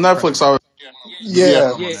them's on Netflix.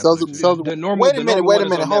 Yeah. The normal. Wait a minute.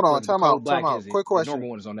 Hold on. Time out. Quick question. The normal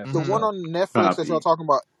one is on Netflix. The one on Netflix that y'all talking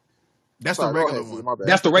about. That's the regular one.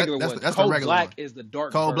 That's the regular one. That's Cold the regular Black one. is the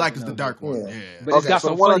dark. Cold Black is the dark one. Yeah. But it's got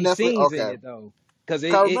some funny scenes in it though. Because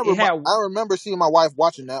I remember seeing my wife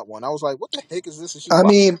watching that one. I was like, "What the heck is this?" I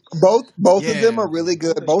mean, both of them are really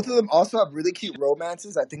good. Both of them also have really cute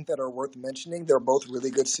romances, I think, that are worth mentioning. They're both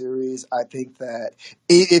really good series. I think that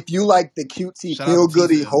if you like the cutesy,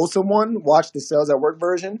 feel-goody, wholesome one, watch the Cells at Work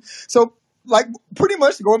version. So, like, pretty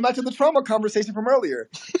much going back to the trauma conversation from earlier.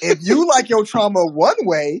 If you like your trauma one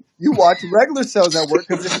way, you watch regular Cells at Work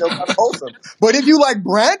because it's still kind of wholesome. But if you like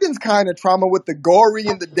Brandon's kind of trauma with the gory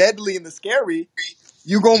and the deadly and the scary,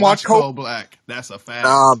 you gonna watch Cold Black. That's a fact.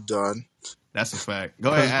 Nah, I'm done. That's a fact.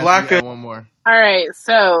 Go ahead, Ashley, one more. All right,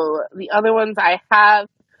 so the other ones I have,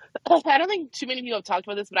 I don't think too many people have talked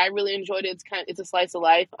about this, but I really enjoyed it. It's a slice of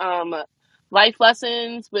life. Life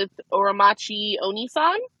Lessons with Uramachi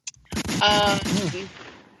Onisan. Shit's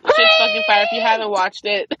fucking fire if you haven't watched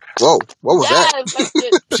it. Whoa, what was that?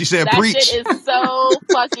 She said that preach. That shit is so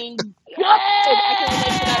fucking good. I can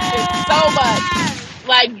relate to that shit so much.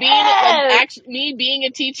 Like me being a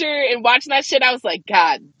teacher and watching that shit, I was like,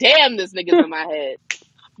 God damn, this nigga's in my head.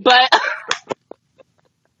 But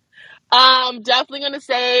definitely gonna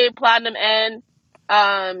say Platinum End.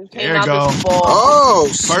 Came out this fall. Oh,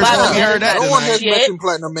 first time we heard that. No one has mentioned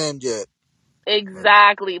Platinum End yet.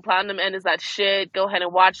 Exactly. Platinum End is that shit. Go ahead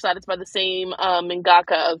and watch that. It's by the same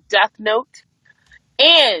mangaka of Death Note.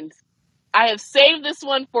 And I have saved this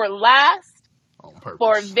one for last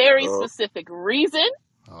for a very specific reason.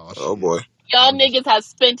 Oh boy. Y'all niggas have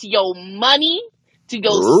spent your money to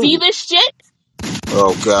go see this shit.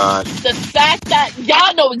 Oh God. The fact that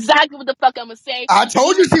y'all know exactly what the fuck I'm gonna say. I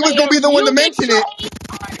told you she was gonna be the one to mention it.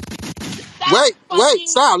 Wait,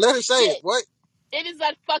 Sal, let her say it. What? It is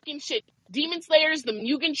that fucking shit. Demon Slayers, the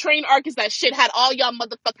Mugen Train arc is that shit. Had all y'all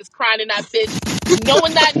motherfuckers crying in that bitch.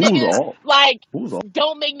 Knowing that niggas,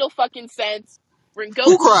 don't make no fucking sense.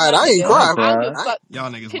 Who cried? I ain't crying.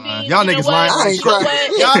 Y'all niggas lying. Y'all niggas lying. I ain't crying.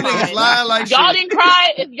 Y'all niggas lying like shit. Y'all didn't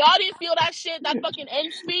cry. If y'all didn't feel that shit, that fucking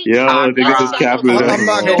end speech. Yo, niggas just capping it up. I'm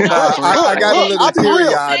not gonna lie. I got a little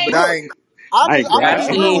teary-eyed, but I ain't. I'm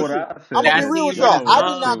gonna be real with y'all. I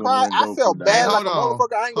did not cry. I felt bad like a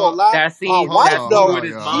motherfucker. I ain't gonna lie. My wife though,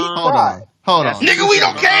 she cried. Hold on. Nigga, we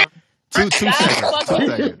don't care. Two seconds.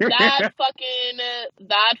 That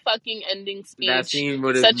fucking ending speech. That scene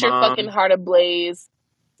with his set your mom. fucking heart ablaze.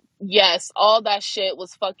 Yes, all that shit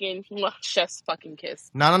was fucking chef's fucking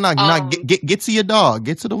kiss. No. Get to your dog.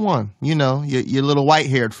 Get to the one. You know, your little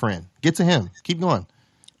white-haired friend. Get to him. Keep going.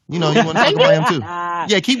 You know, you want to talk about him too.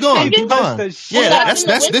 Yeah, keep going. Keep going. Yeah, that's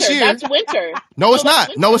this year. That's winter. No, it's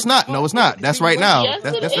not. No, it's not. No, it's not. That's right now. Yes,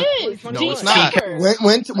 that's it is. No, it's not.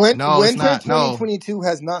 Winter 2022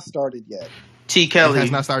 has not started yet. T. Kelly it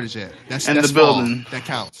has not started yet. That's in the fall. building. That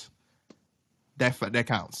counts. That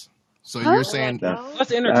counts. So you're saying plus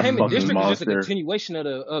the Entertainment District is just a continuation of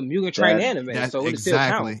the Mugen Train anime, so it still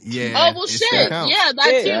counts. Yeah. Oh well, shit. Yeah,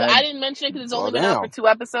 that too. I didn't mention it because it's only been out for 2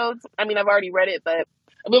 episodes. I mean, I've already read it, but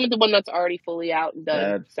I went with the one that's already fully out and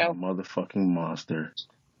done. That's a motherfucking monster.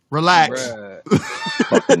 Relax.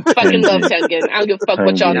 Fucking love Tengen. I don't give a fuck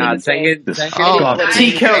what y'all niggas say.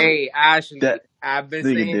 T. Kelly. Ashley. I've been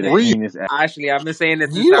saying that. Ashley, I've been saying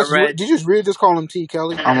this since I read. Did you really just call him T.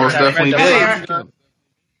 Kelly? Almost definitely did.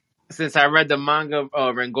 Since I read the manga,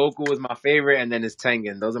 Rengoku was my favorite, and then it's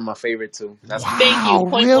Tengen. Those are my favorite two. That's Thank you.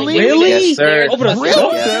 Really? Yes, sir. Yes,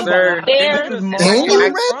 sir.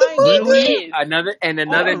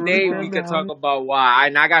 Another day we could talk about why.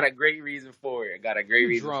 And I got a great reason for it.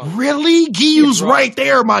 Really? Giyu's right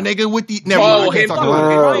there, my nigga. With the never mind. I can't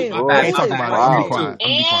talk about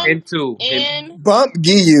it. Him too. Bump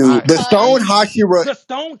Giyu. The Stone Hashira. The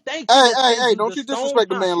Stone. Thank you. Hey! Don't you disrespect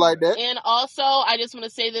the man like that. And also, I just want to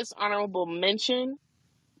say this honorable mention.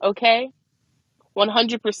 Okay,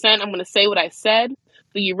 100%. I'm going to say what I said.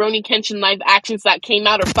 the Rurouni Kenshin live actions that came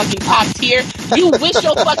out are fucking top tier. You wish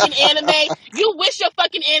your fucking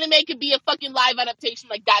anime could be a fucking live adaptation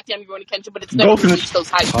like goddamn Rurouni Kenshin, but it's never gonna reach those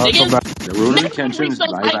heights, niggas. The Rurouni Kenshin's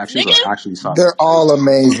live actions are actually solid. They're all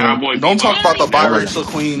amazing. Don't talk about the biracial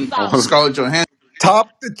queen Scarlett Johansson.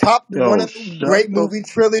 Top one of the great movie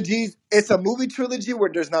trilogies. It's a movie trilogy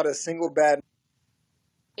where there's not a single bad.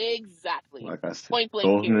 Exactly. Like I said, Point blank.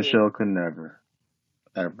 Ghost in the Period. Shell could never,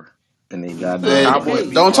 ever. And they got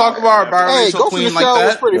Don't talk about our biracial Ghost in queen the like Shell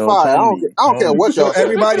was that. pretty fire. I don't care what So y'all say.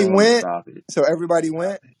 everybody went. So everybody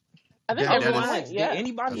went. I think everyone went. Did Yeah.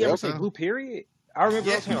 anybody ever say Blue Period? I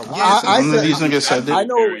remember us hearing a lot. I None of these niggas said I that.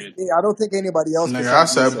 know. I don't think anybody else. Nigga, I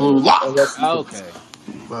said Blue Lock. Okay.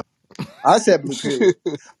 I said Blue Period.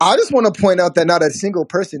 I just want to point out that not a single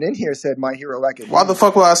person in here said My Hero Academia. Why the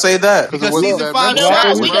fuck would I say that? Because season 5 No,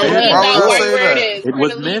 sucks, we're bro. gonna leave Why that would I right say where it that? is. We're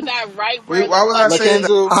gonna leave that right where Why would I say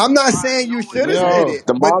that? I'm not saying you should have said it,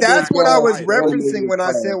 but that's what I was referencing when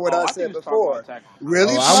I said what I said before.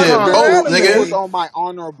 Really? Shit, both, nigga. was on my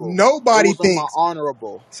honorable. Nobody It was on my thinks.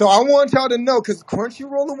 honorable. So I want y'all to know, because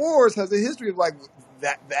Crunchyroll Awards has a history of like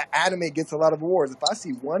that anime gets a lot of awards. If I see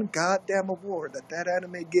one goddamn award that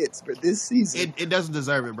anime gets for this season, It doesn't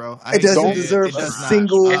deserve it, bro. it doesn't deserve a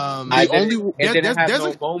single. There's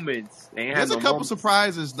no moments. There's a couple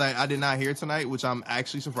surprises that I did not hear tonight, which I'm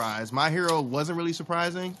actually surprised. My Hero wasn't really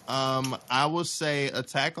surprising. I will say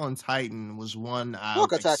Attack on Titan was one I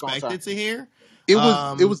expected to hear. It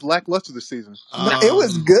was lackluster this season. No, it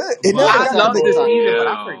was good. It never I got love the this big season, time. but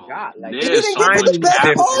I forgot. Like, It didn't get to the best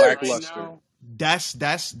part. lackluster. That's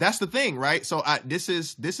the thing, right? So this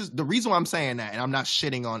is the reason why I'm saying that, and I'm not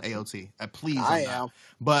shitting on AOT. Please, I am.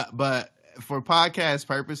 But for podcast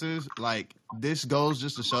purposes, like this goes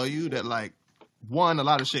just to show you that, like, one, a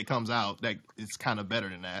lot of shit comes out that it's kind of better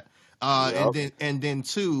than that, and then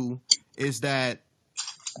two is that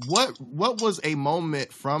what was a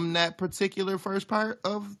moment from that particular first part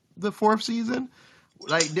of the fourth season.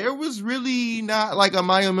 Like, there was really not like a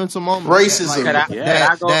monumental moment. Racism.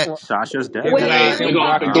 That Sasha's dead. The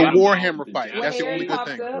Warhammer fight. That's the only good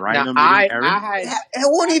thing. Rhino Now, meeting Eren. It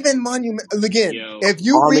won't even monumental. Again, if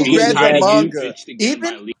you Armageddon reread the Dragon.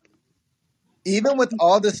 manga, even with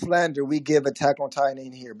all the slander we give Attack on Titan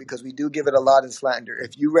in here, because we do give it a lot of slander.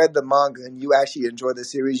 If you read the manga and you actually enjoy the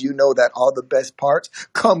series, you know that all the best parts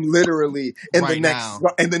come literally in the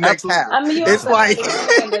next half. I mean, it's like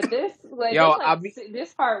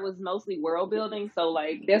this part was mostly world building, so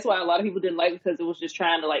like that's why a lot of people didn't like it, because it was just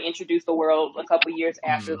trying to like introduce the world a couple years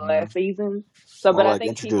after the last season. So, but I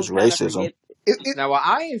think people kind of forget. Now,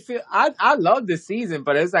 I ain't feel. I love this season,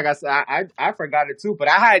 but it's like I said, I forgot it too. But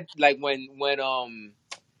I had like when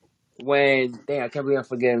dang, I can't believe I'm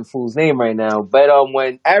forgetting fool's name right now. But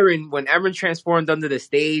when Eren transformed under the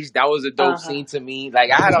stage, that was a dope scene to me.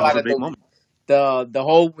 Like, I had a lot of the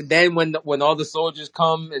whole then when all the soldiers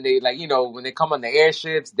come and they, like, you know, when they come on the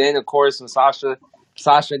airships, then of course when Sasha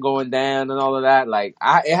going down and all of that, like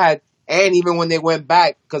it had. And even when they went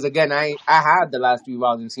back, because again, I had the last 3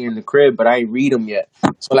 volumes here in the crib, but I ain't read them yet.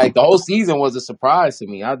 So like the whole season was a surprise to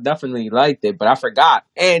me. I definitely liked it, but I forgot.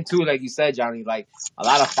 And too, like you said, Johnny, like a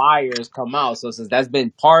lot of fires come out. So since that's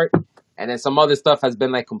been part, and then some other stuff has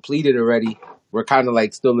been like completed already, we're kind of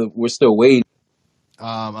like we're still waiting.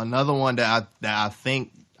 Another one that I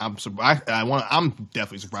think I'm surprised. I'm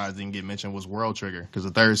definitely surprised didn't get mentioned was World Trigger, because the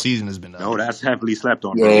third season has been done. No, that's heavily slept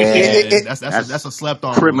on. That's a slept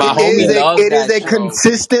on. It is a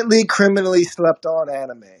consistently criminally slept on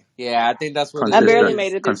anime. Yeah, I think that's what I barely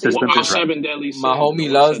made it. My homie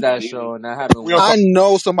loves that show, and I haven't. I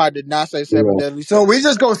know somebody did not say Seven Deadly Sins. So we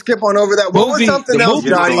just gonna skip on over that. What was something else,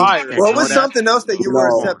 Johnny? What was something else that you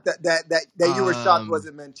were that you were shocked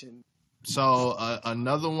wasn't mentioned? So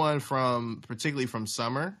another one particularly from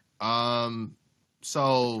Summer.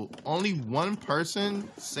 So only one person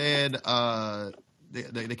said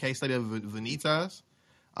the case study of Vanitas,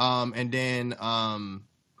 and then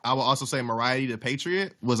I will also say Moriarty the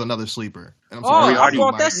Patriot was another sleeper. And I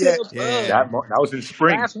brought that shit up. That was in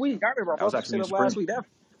spring. Last week, I remember I brought that shit up last week. That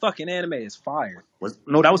fucking anime is fire.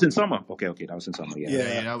 No, that was in summer. Okay, that was in summer.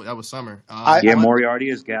 Yeah, that was summer.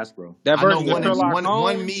 Moriarty is gas, bro. That version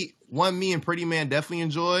one me and Pretty Man definitely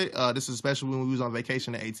enjoyed. This is especially when we was on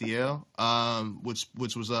vacation at ATL,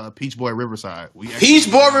 which was Peach Boy Riverside. Peach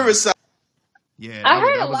Boy Riverside. Yeah, I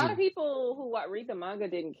heard a lot of people who read the manga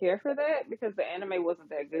didn't care for that because the anime wasn't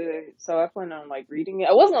that good. So I plan on like reading it.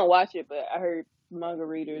 I wasn't gonna watch it, but I heard manga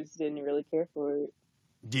readers didn't really care for it.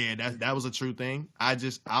 Yeah, that was a true thing. Only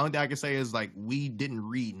thing I can say is, like, we didn't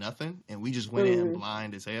read nothing and we just went in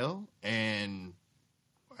blind as hell and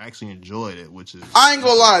actually enjoyed it, which is... I ain't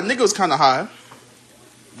gonna lie, nigga was kind of high.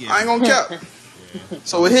 Yeah. I ain't gonna cap.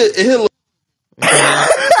 So it hit. This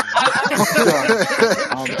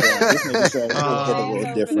nigga said it hit a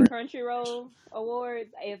little different. For the Crunchyroll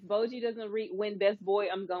Awards, if Boji doesn't win Best Boy,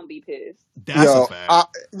 I'm gonna be pissed. That's a fact.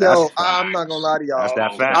 I'm not gonna lie to y'all. That's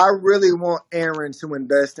that fact. I really want Aaron to win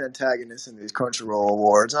Best Antagonist in these Crunchyroll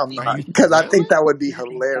Awards. I'm not, because I think that would be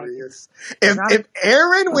hilarious. If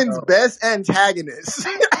Aaron wins Best Antagonist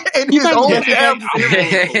in his own damn that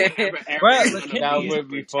would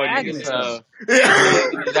be funny.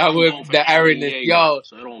 That would the Aaron is yo.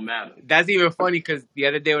 So it don't matter. That's even funny because the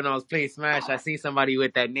other day when I was playing Smash, I seen somebody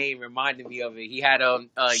with that name reminded me of it. He had the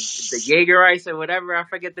Jaegerice or whatever. I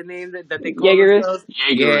forget the name that they call themselves.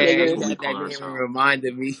 Jaegerice. That name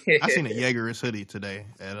reminded me. I seen a Jaegerice hoodie today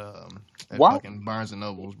at fucking Barnes and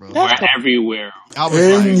Nobles, bro. We're everywhere. I was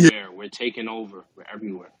everywhere. We're taking over. We're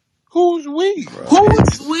everywhere. Who's we?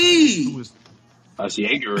 Who's we? Us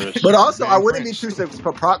Jaegerish. But also, I wouldn't be too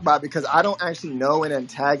surprised by because I don't actually know an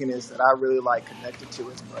antagonist that I really like connected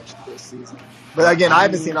to as much this season. But again, I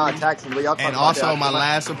haven't seen all attacks. And also, my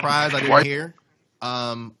last surprise I didn't hear.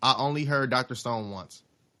 I only heard Dr. Stone once.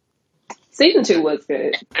 Season 2 was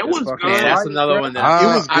good. It was good. That's another one that it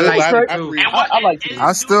was good. I like it.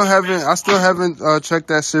 I still haven't checked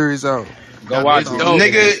that series out. Go watch it.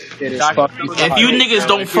 Nigga, if you niggas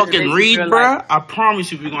don't fucking read, bruh, I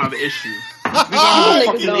promise you we're gonna have an issue. We're gonna have a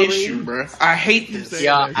fucking issue, bruh. I hate this.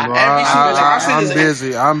 Yeah, I'm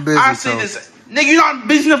busy. I say this, nigga. You're not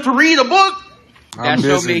busy enough to read a book. That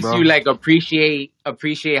show makes you like appreciate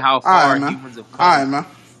how far humans have come. All right, man.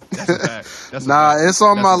 It's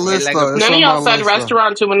on my list though. None of y'all said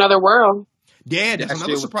Restaurant to Another World. Yeah, that's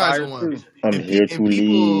another surprising one. I'm here to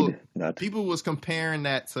lead. People was comparing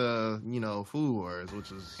that to, Food Wars,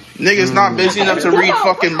 which is Niggas not busy enough to read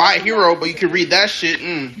fucking My Hero, but you can read that shit.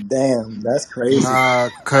 Damn, that's crazy.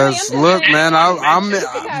 Cause look, man,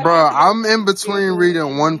 I'm in between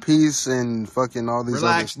reading One Piece and fucking all these.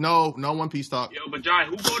 Relax, no One Piece talk. Yo, but John,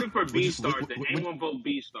 who voted for B stars? Did anyone vote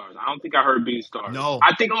B stars? I don't think I heard B stars. No,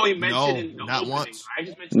 I think only mentioned in the not opening. once. I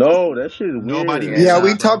just mentioned that shit is nobody. weird. Yeah,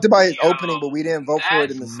 we talked about his opening, but we didn't vote for it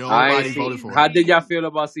in the. Nobody voted for it. How did y'all feel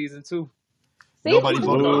about season 2? Nobody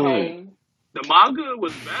voted for it. The manga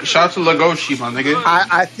was better. Shout out to Legoshi, my nigga.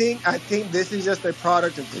 I think this is just a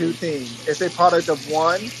product of two things. It's a product of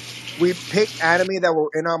one, we picked anime that were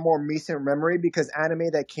in our more recent memory because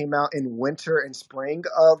anime that came out in winter and spring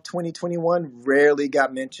of 2021 rarely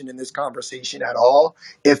got mentioned in this conversation at all,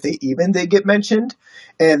 if they even did get mentioned.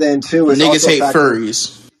 And then two, is niggas hate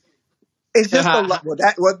furries. It's just a lot.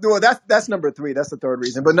 That's number 3. That's the third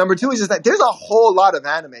reason. But number 2 is just that there's a whole lot of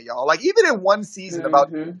anime, y'all. Like even in one season,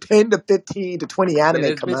 about 10 to 15 to 20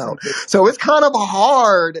 anime come out. So it's kind of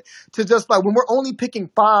hard to just like when we're only picking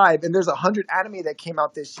 5 and there's 100 anime that came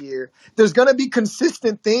out this year. There's gonna be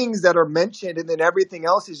consistent things that are mentioned, and then everything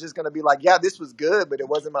else is just gonna be like, yeah, this was good, but it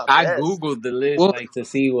wasn't my best. I googled the list to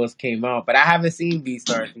see what came out, but I haven't seen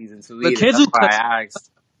Beastar season 2 either. That's why I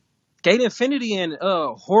asked. Skate Infinity and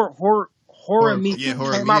Horror Me came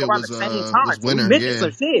out around the same time. Was winner,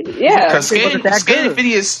 shit. Yeah. Because Skate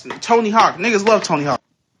Infinity is Tony Hawk. Niggas love Tony Hawk.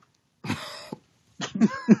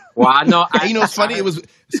 Well, I know. It's funny.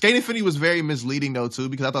 Skate Infinity was very misleading though too,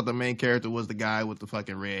 because I thought the main character was the guy with the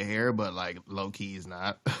fucking red hair, but like low key is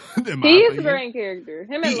not. He is the main character.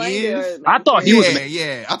 Him and Lane are. I thought he was.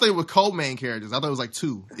 Yeah. I thought it was co-main characters. I thought it was like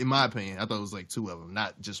 2. In my opinion, I thought it was like 2 of them,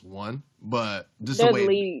 not just one. But just the way.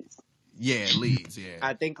 Leads. Yeah, leads. Yeah.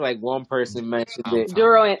 I think like one person mentioned it.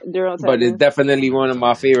 Duro but it's definitely one of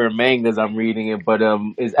my favorite mangas. I'm reading it, but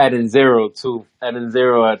it's Eden Zero too. Eden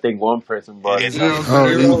Zero, I think one person brought it.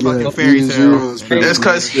 Fairy Tail.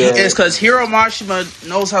 It's because Hiro Mashima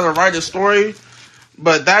knows how to write a story,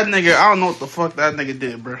 but that nigga, I don't know what the fuck that nigga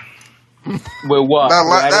did, bro. With what?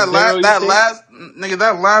 That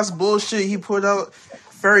last bullshit he put out,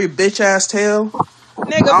 Fairy bitch ass tail.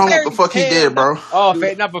 Nigga, I don't know what the fuck he did, bro. But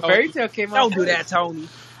Fairy Tail came out. Don't do that, Tony.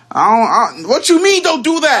 What you mean? Don't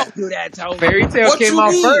do that. Don't do that, Tony. Fairy Tail came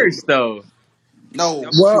out first, though. No,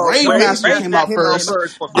 Rave Master came out first.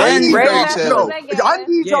 Then Fairy Tail. I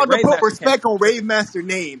need y'all to put respect on Rave Master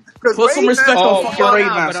name. Put some respect on fucking Rave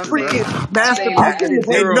Master. Freaking masterpiece.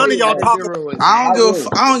 None of y'all talk about. I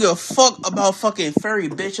don't give a fuck about fucking Fairy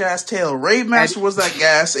bitch ass tail. Rave Master was that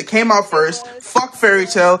gas. It came out first. Fuck Fairy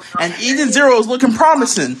Tail, and Eden Zero is looking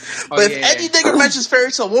promising. But if any nigga mentions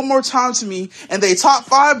Fairy Tail one more time to me and they top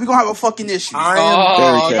 5, we gonna have a fucking issue.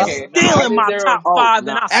 Still in my top 5,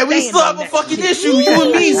 and we still have a fucking issue. You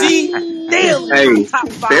and me, Z. Hey,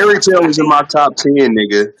 Fairy Tail is in my top 10,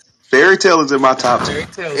 nigga. Fairy Tail is in my top 10.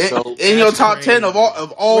 In your top 10 of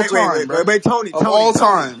all time. Wait, Tony, all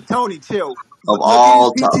time. Tony, chill. of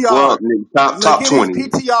all top, well, top 20.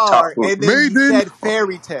 PTR, top 20. and then you said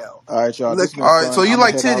Fairy Tale. All right, y'all. All right, so you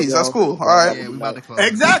like titties? That's cool. All right. Yeah, we about to close.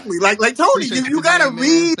 Exactly. Like Tony, you gotta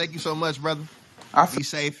read. Thank you so much, brother. Be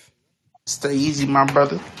safe. Stay easy, my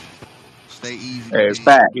brother. Stay easy. Hey, it's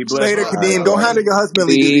back. Later, Kadeem. Go handle your husband.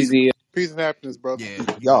 Be easy. Peace and happiness, brother. Yeah.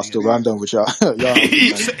 Y'all still got done with y'all.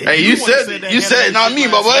 Hey, you said it, not me,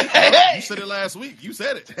 my boy. Hey, you said it last week. You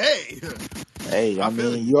said it. Hey. Hey,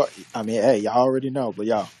 hey, y'all already know, but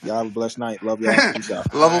y'all have a blessed night. Love y'all. Peace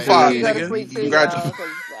out. Level 5, Go to nigga. sleep too, Congratulations. y'all,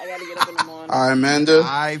 'cause I gotta get up in the morning. All right, Amanda. All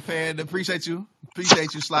right, Panda. Appreciate you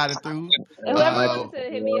sliding through. And whoever wants to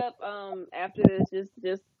hit me up after this,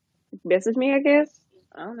 just message me, I guess.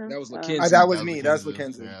 I don't know. That was Lakenzie. That was me. That's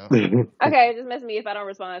Lakenzie. Yeah. Okay, just message me if I don't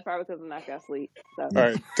respond. It's probably because I'm not gonna sleep. So. All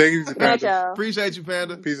right, take it easy, Good night, Panda. y'all. Appreciate you,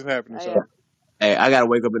 Panda. Peace and happiness, Yeah. y'all. Hey, I gotta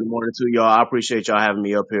wake up in the morning too, y'all. I appreciate y'all having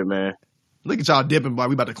me up here, man. Look at y'all dipping, boy.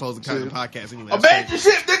 We about to close the podcast anyway. Abandon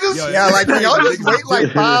shit, niggas. Yeah, like y'all just wait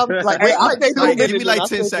like 5, give me like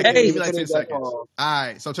 10 seconds. Give me like 10 seconds. All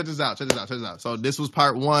right, so check this out. So this was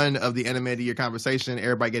part 1 of the Anime of the Year conversation.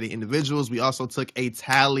 Everybody getting individuals. We also took a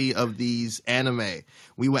tally of these anime.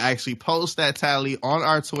 We will actually post that tally on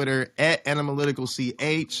our Twitter at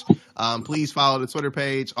AnalyticalCH. Please follow the Twitter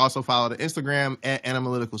page. Also follow the Instagram at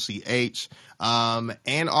AnalyticalCH.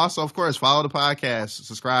 And also, of course, follow the podcast,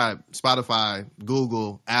 subscribe, Spotify,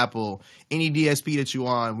 Google, Apple, any DSP that you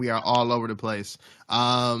on. We are all over the place.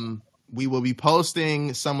 We will be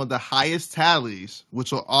posting some of the highest tallies,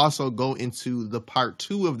 which will also go into the part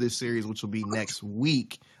 2 of this series, which will be next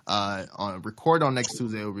week. Record on next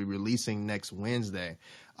Tuesday. We'll be releasing next Wednesday.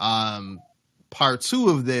 Part 2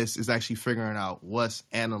 of this is actually figuring out what's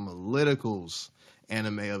Analytical's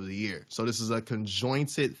Anime of the Year. So this is a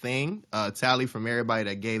conjointed thing, tally from everybody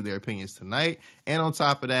that gave their opinions tonight. And on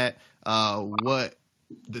top of that, what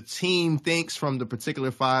the team thinks from the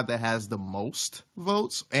particular 5 that has the most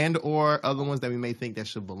votes and or other ones that we may think that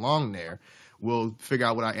should belong there. We'll figure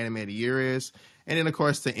out what our Anime of the Year is. And then, of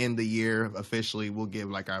course, to end the year officially, we'll give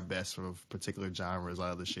like our best for particular genres, all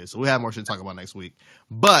other shit. So we'll have more shit to talk about next week.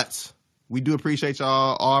 But we do appreciate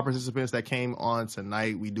y'all, all participants that came on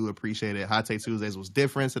tonight. We do appreciate it. Hot Take Tuesdays was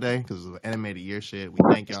different today because of the Anime of the Year shit. We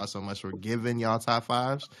thank y'all so much for giving y'all top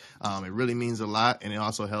 5s. It really means a lot, and it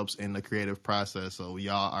also helps in the creative process. So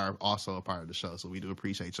y'all are also a part of the show. So we do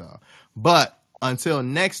appreciate y'all. But until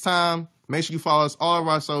next time, make sure you follow us all of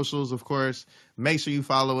our socials, of course. Make sure you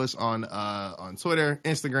follow us on Twitter,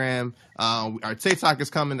 Instagram. Our TikTok is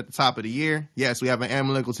coming at the top of the year. Yes, we have an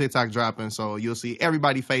analytical TikTok dropping, so you'll see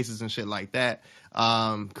everybody's faces and shit like that.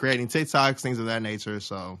 Creating TikToks, things of that nature.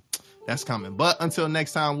 So that's coming. But until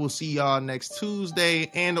next time, we'll see y'all next Tuesday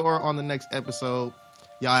and or on the next episode.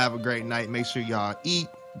 Y'all have a great night. Make sure y'all eat,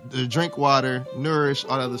 drink water, nourish,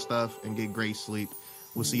 all that other stuff, and get great sleep.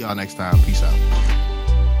 We'll see y'all next time. Peace out.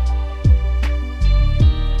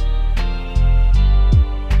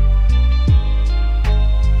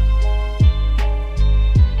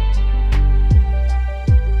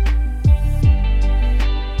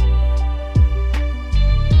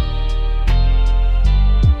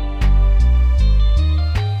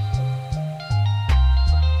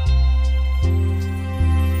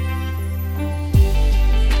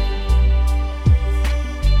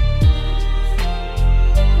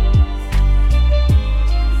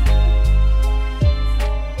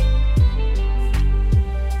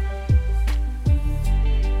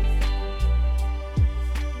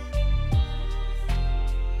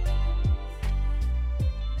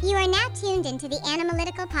 You are now tuned into the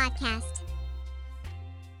Analytical Podcast.